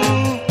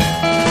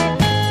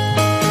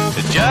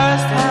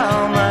just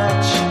how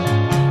much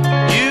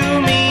you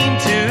mean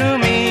to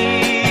me.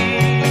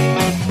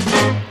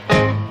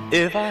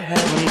 If I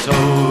haven't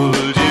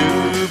told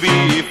you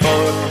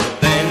before,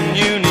 then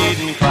you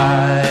needn't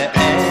cry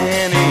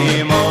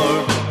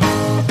anymore.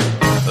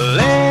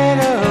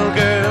 Little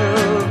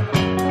girl,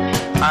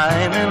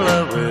 I'm in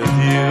love with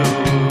you.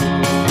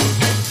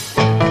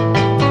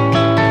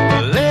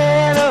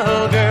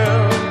 Little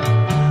girl,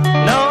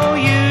 no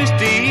use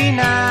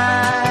denying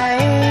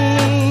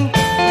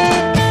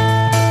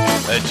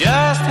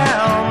just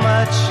how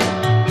much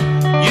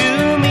you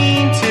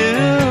mean to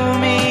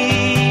me.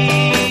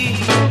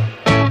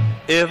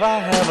 If I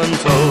haven't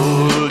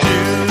told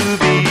you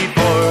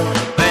before,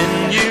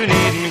 then you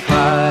needn't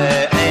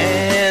cry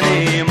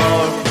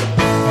anymore.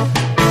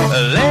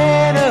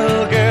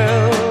 Little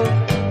girl,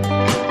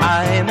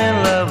 I'm in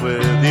love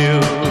with you.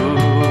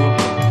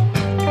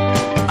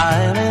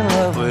 I'm in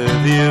love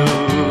with you.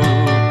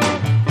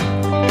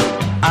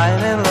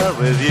 I'm in love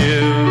with you.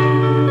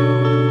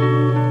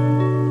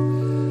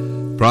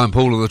 Brian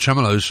Paul and the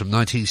Tremolos from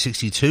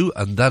 1962,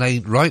 and That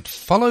Ain't Right,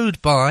 followed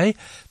by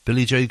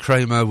Billy J.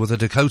 Kramer with the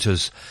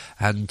Dakotas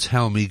and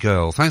Tell Me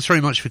Girl. Thanks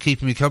very much for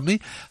keeping me company.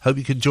 Hope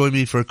you can join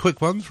me for a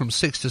quick one from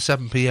 6 to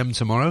 7 p.m.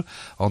 tomorrow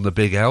on the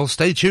Big L.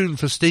 Stay tuned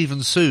for Steve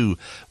and Sue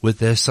with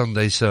their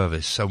Sunday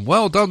service. And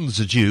well done's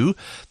are due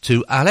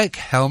to Alec,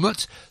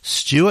 Helmut,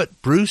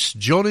 Stuart, Bruce,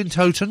 John in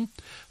Toten,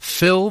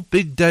 Phil,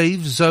 Big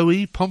Dave,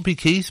 Zoe, Pompey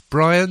Keith,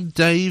 Brian,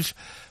 Dave,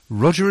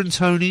 Roger and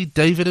Tony,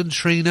 David and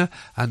Trina,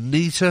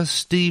 Anita,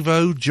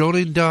 Steve-O, John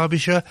in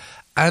Derbyshire,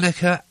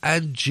 Annika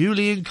and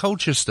Julie in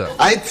Colchester.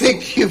 I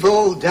think you've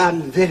all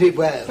done very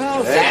well.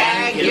 Oh,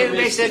 thank you,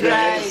 Mr.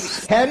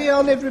 Grace. Carry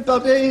on,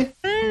 everybody.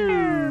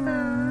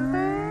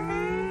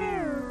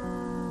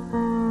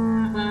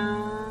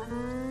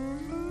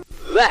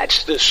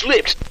 That's the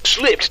slipped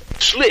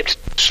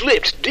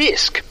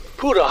disc.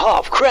 Put a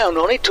half crown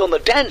on it on the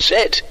dance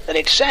set, and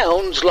it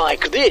sounds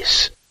like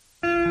this.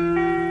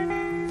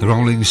 The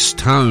Rolling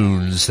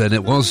Stones, then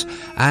it was,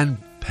 and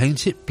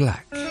Paint It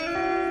Black.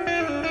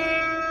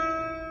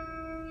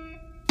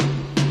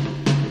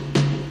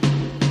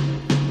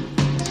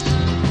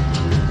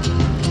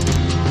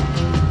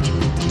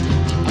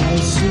 I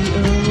see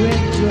a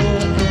red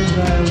door and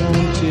I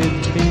want it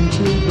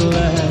painted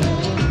black.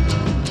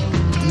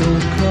 No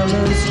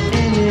colors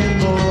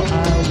anymore, I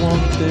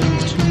want them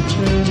to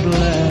turn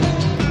black.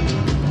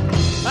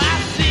 I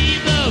see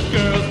those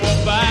girls walk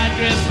by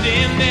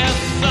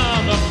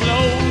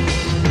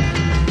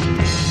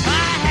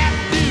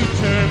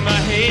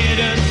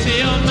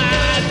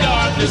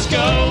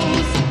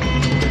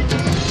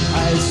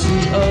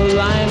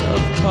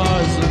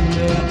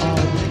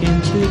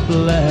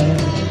black,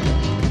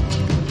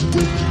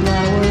 with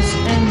flowers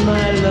and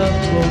my love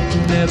both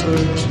never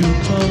to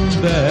come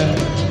back.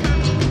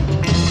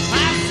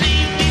 I've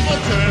seen people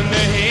turn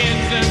their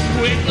heads and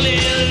quickly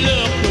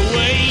look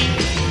away.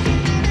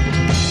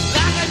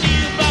 Like a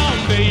newborn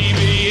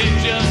baby, it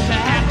just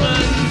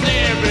happens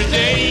every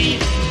day.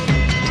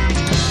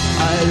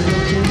 I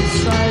look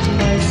inside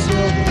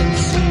myself and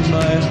see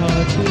my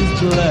heart is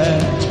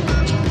black.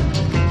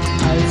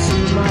 I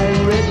see my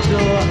red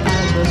door,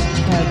 I must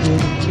have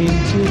it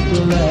into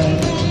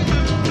black.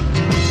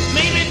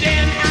 Maybe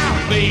then I'll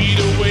fade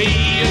away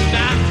and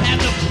not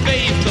have to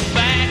face the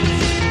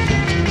facts.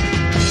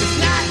 It's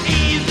not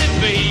easy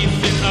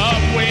facing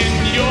up when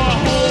your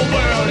whole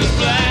world is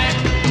black.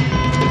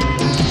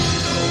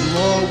 No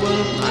more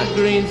will my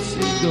green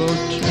seagull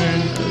turn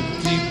a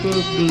deeper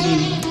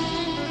blue.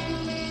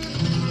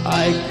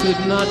 I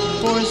could not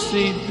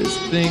foresee this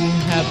thing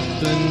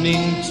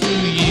happening to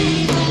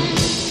you.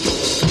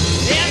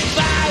 If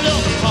I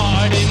look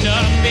hard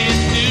enough,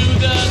 it's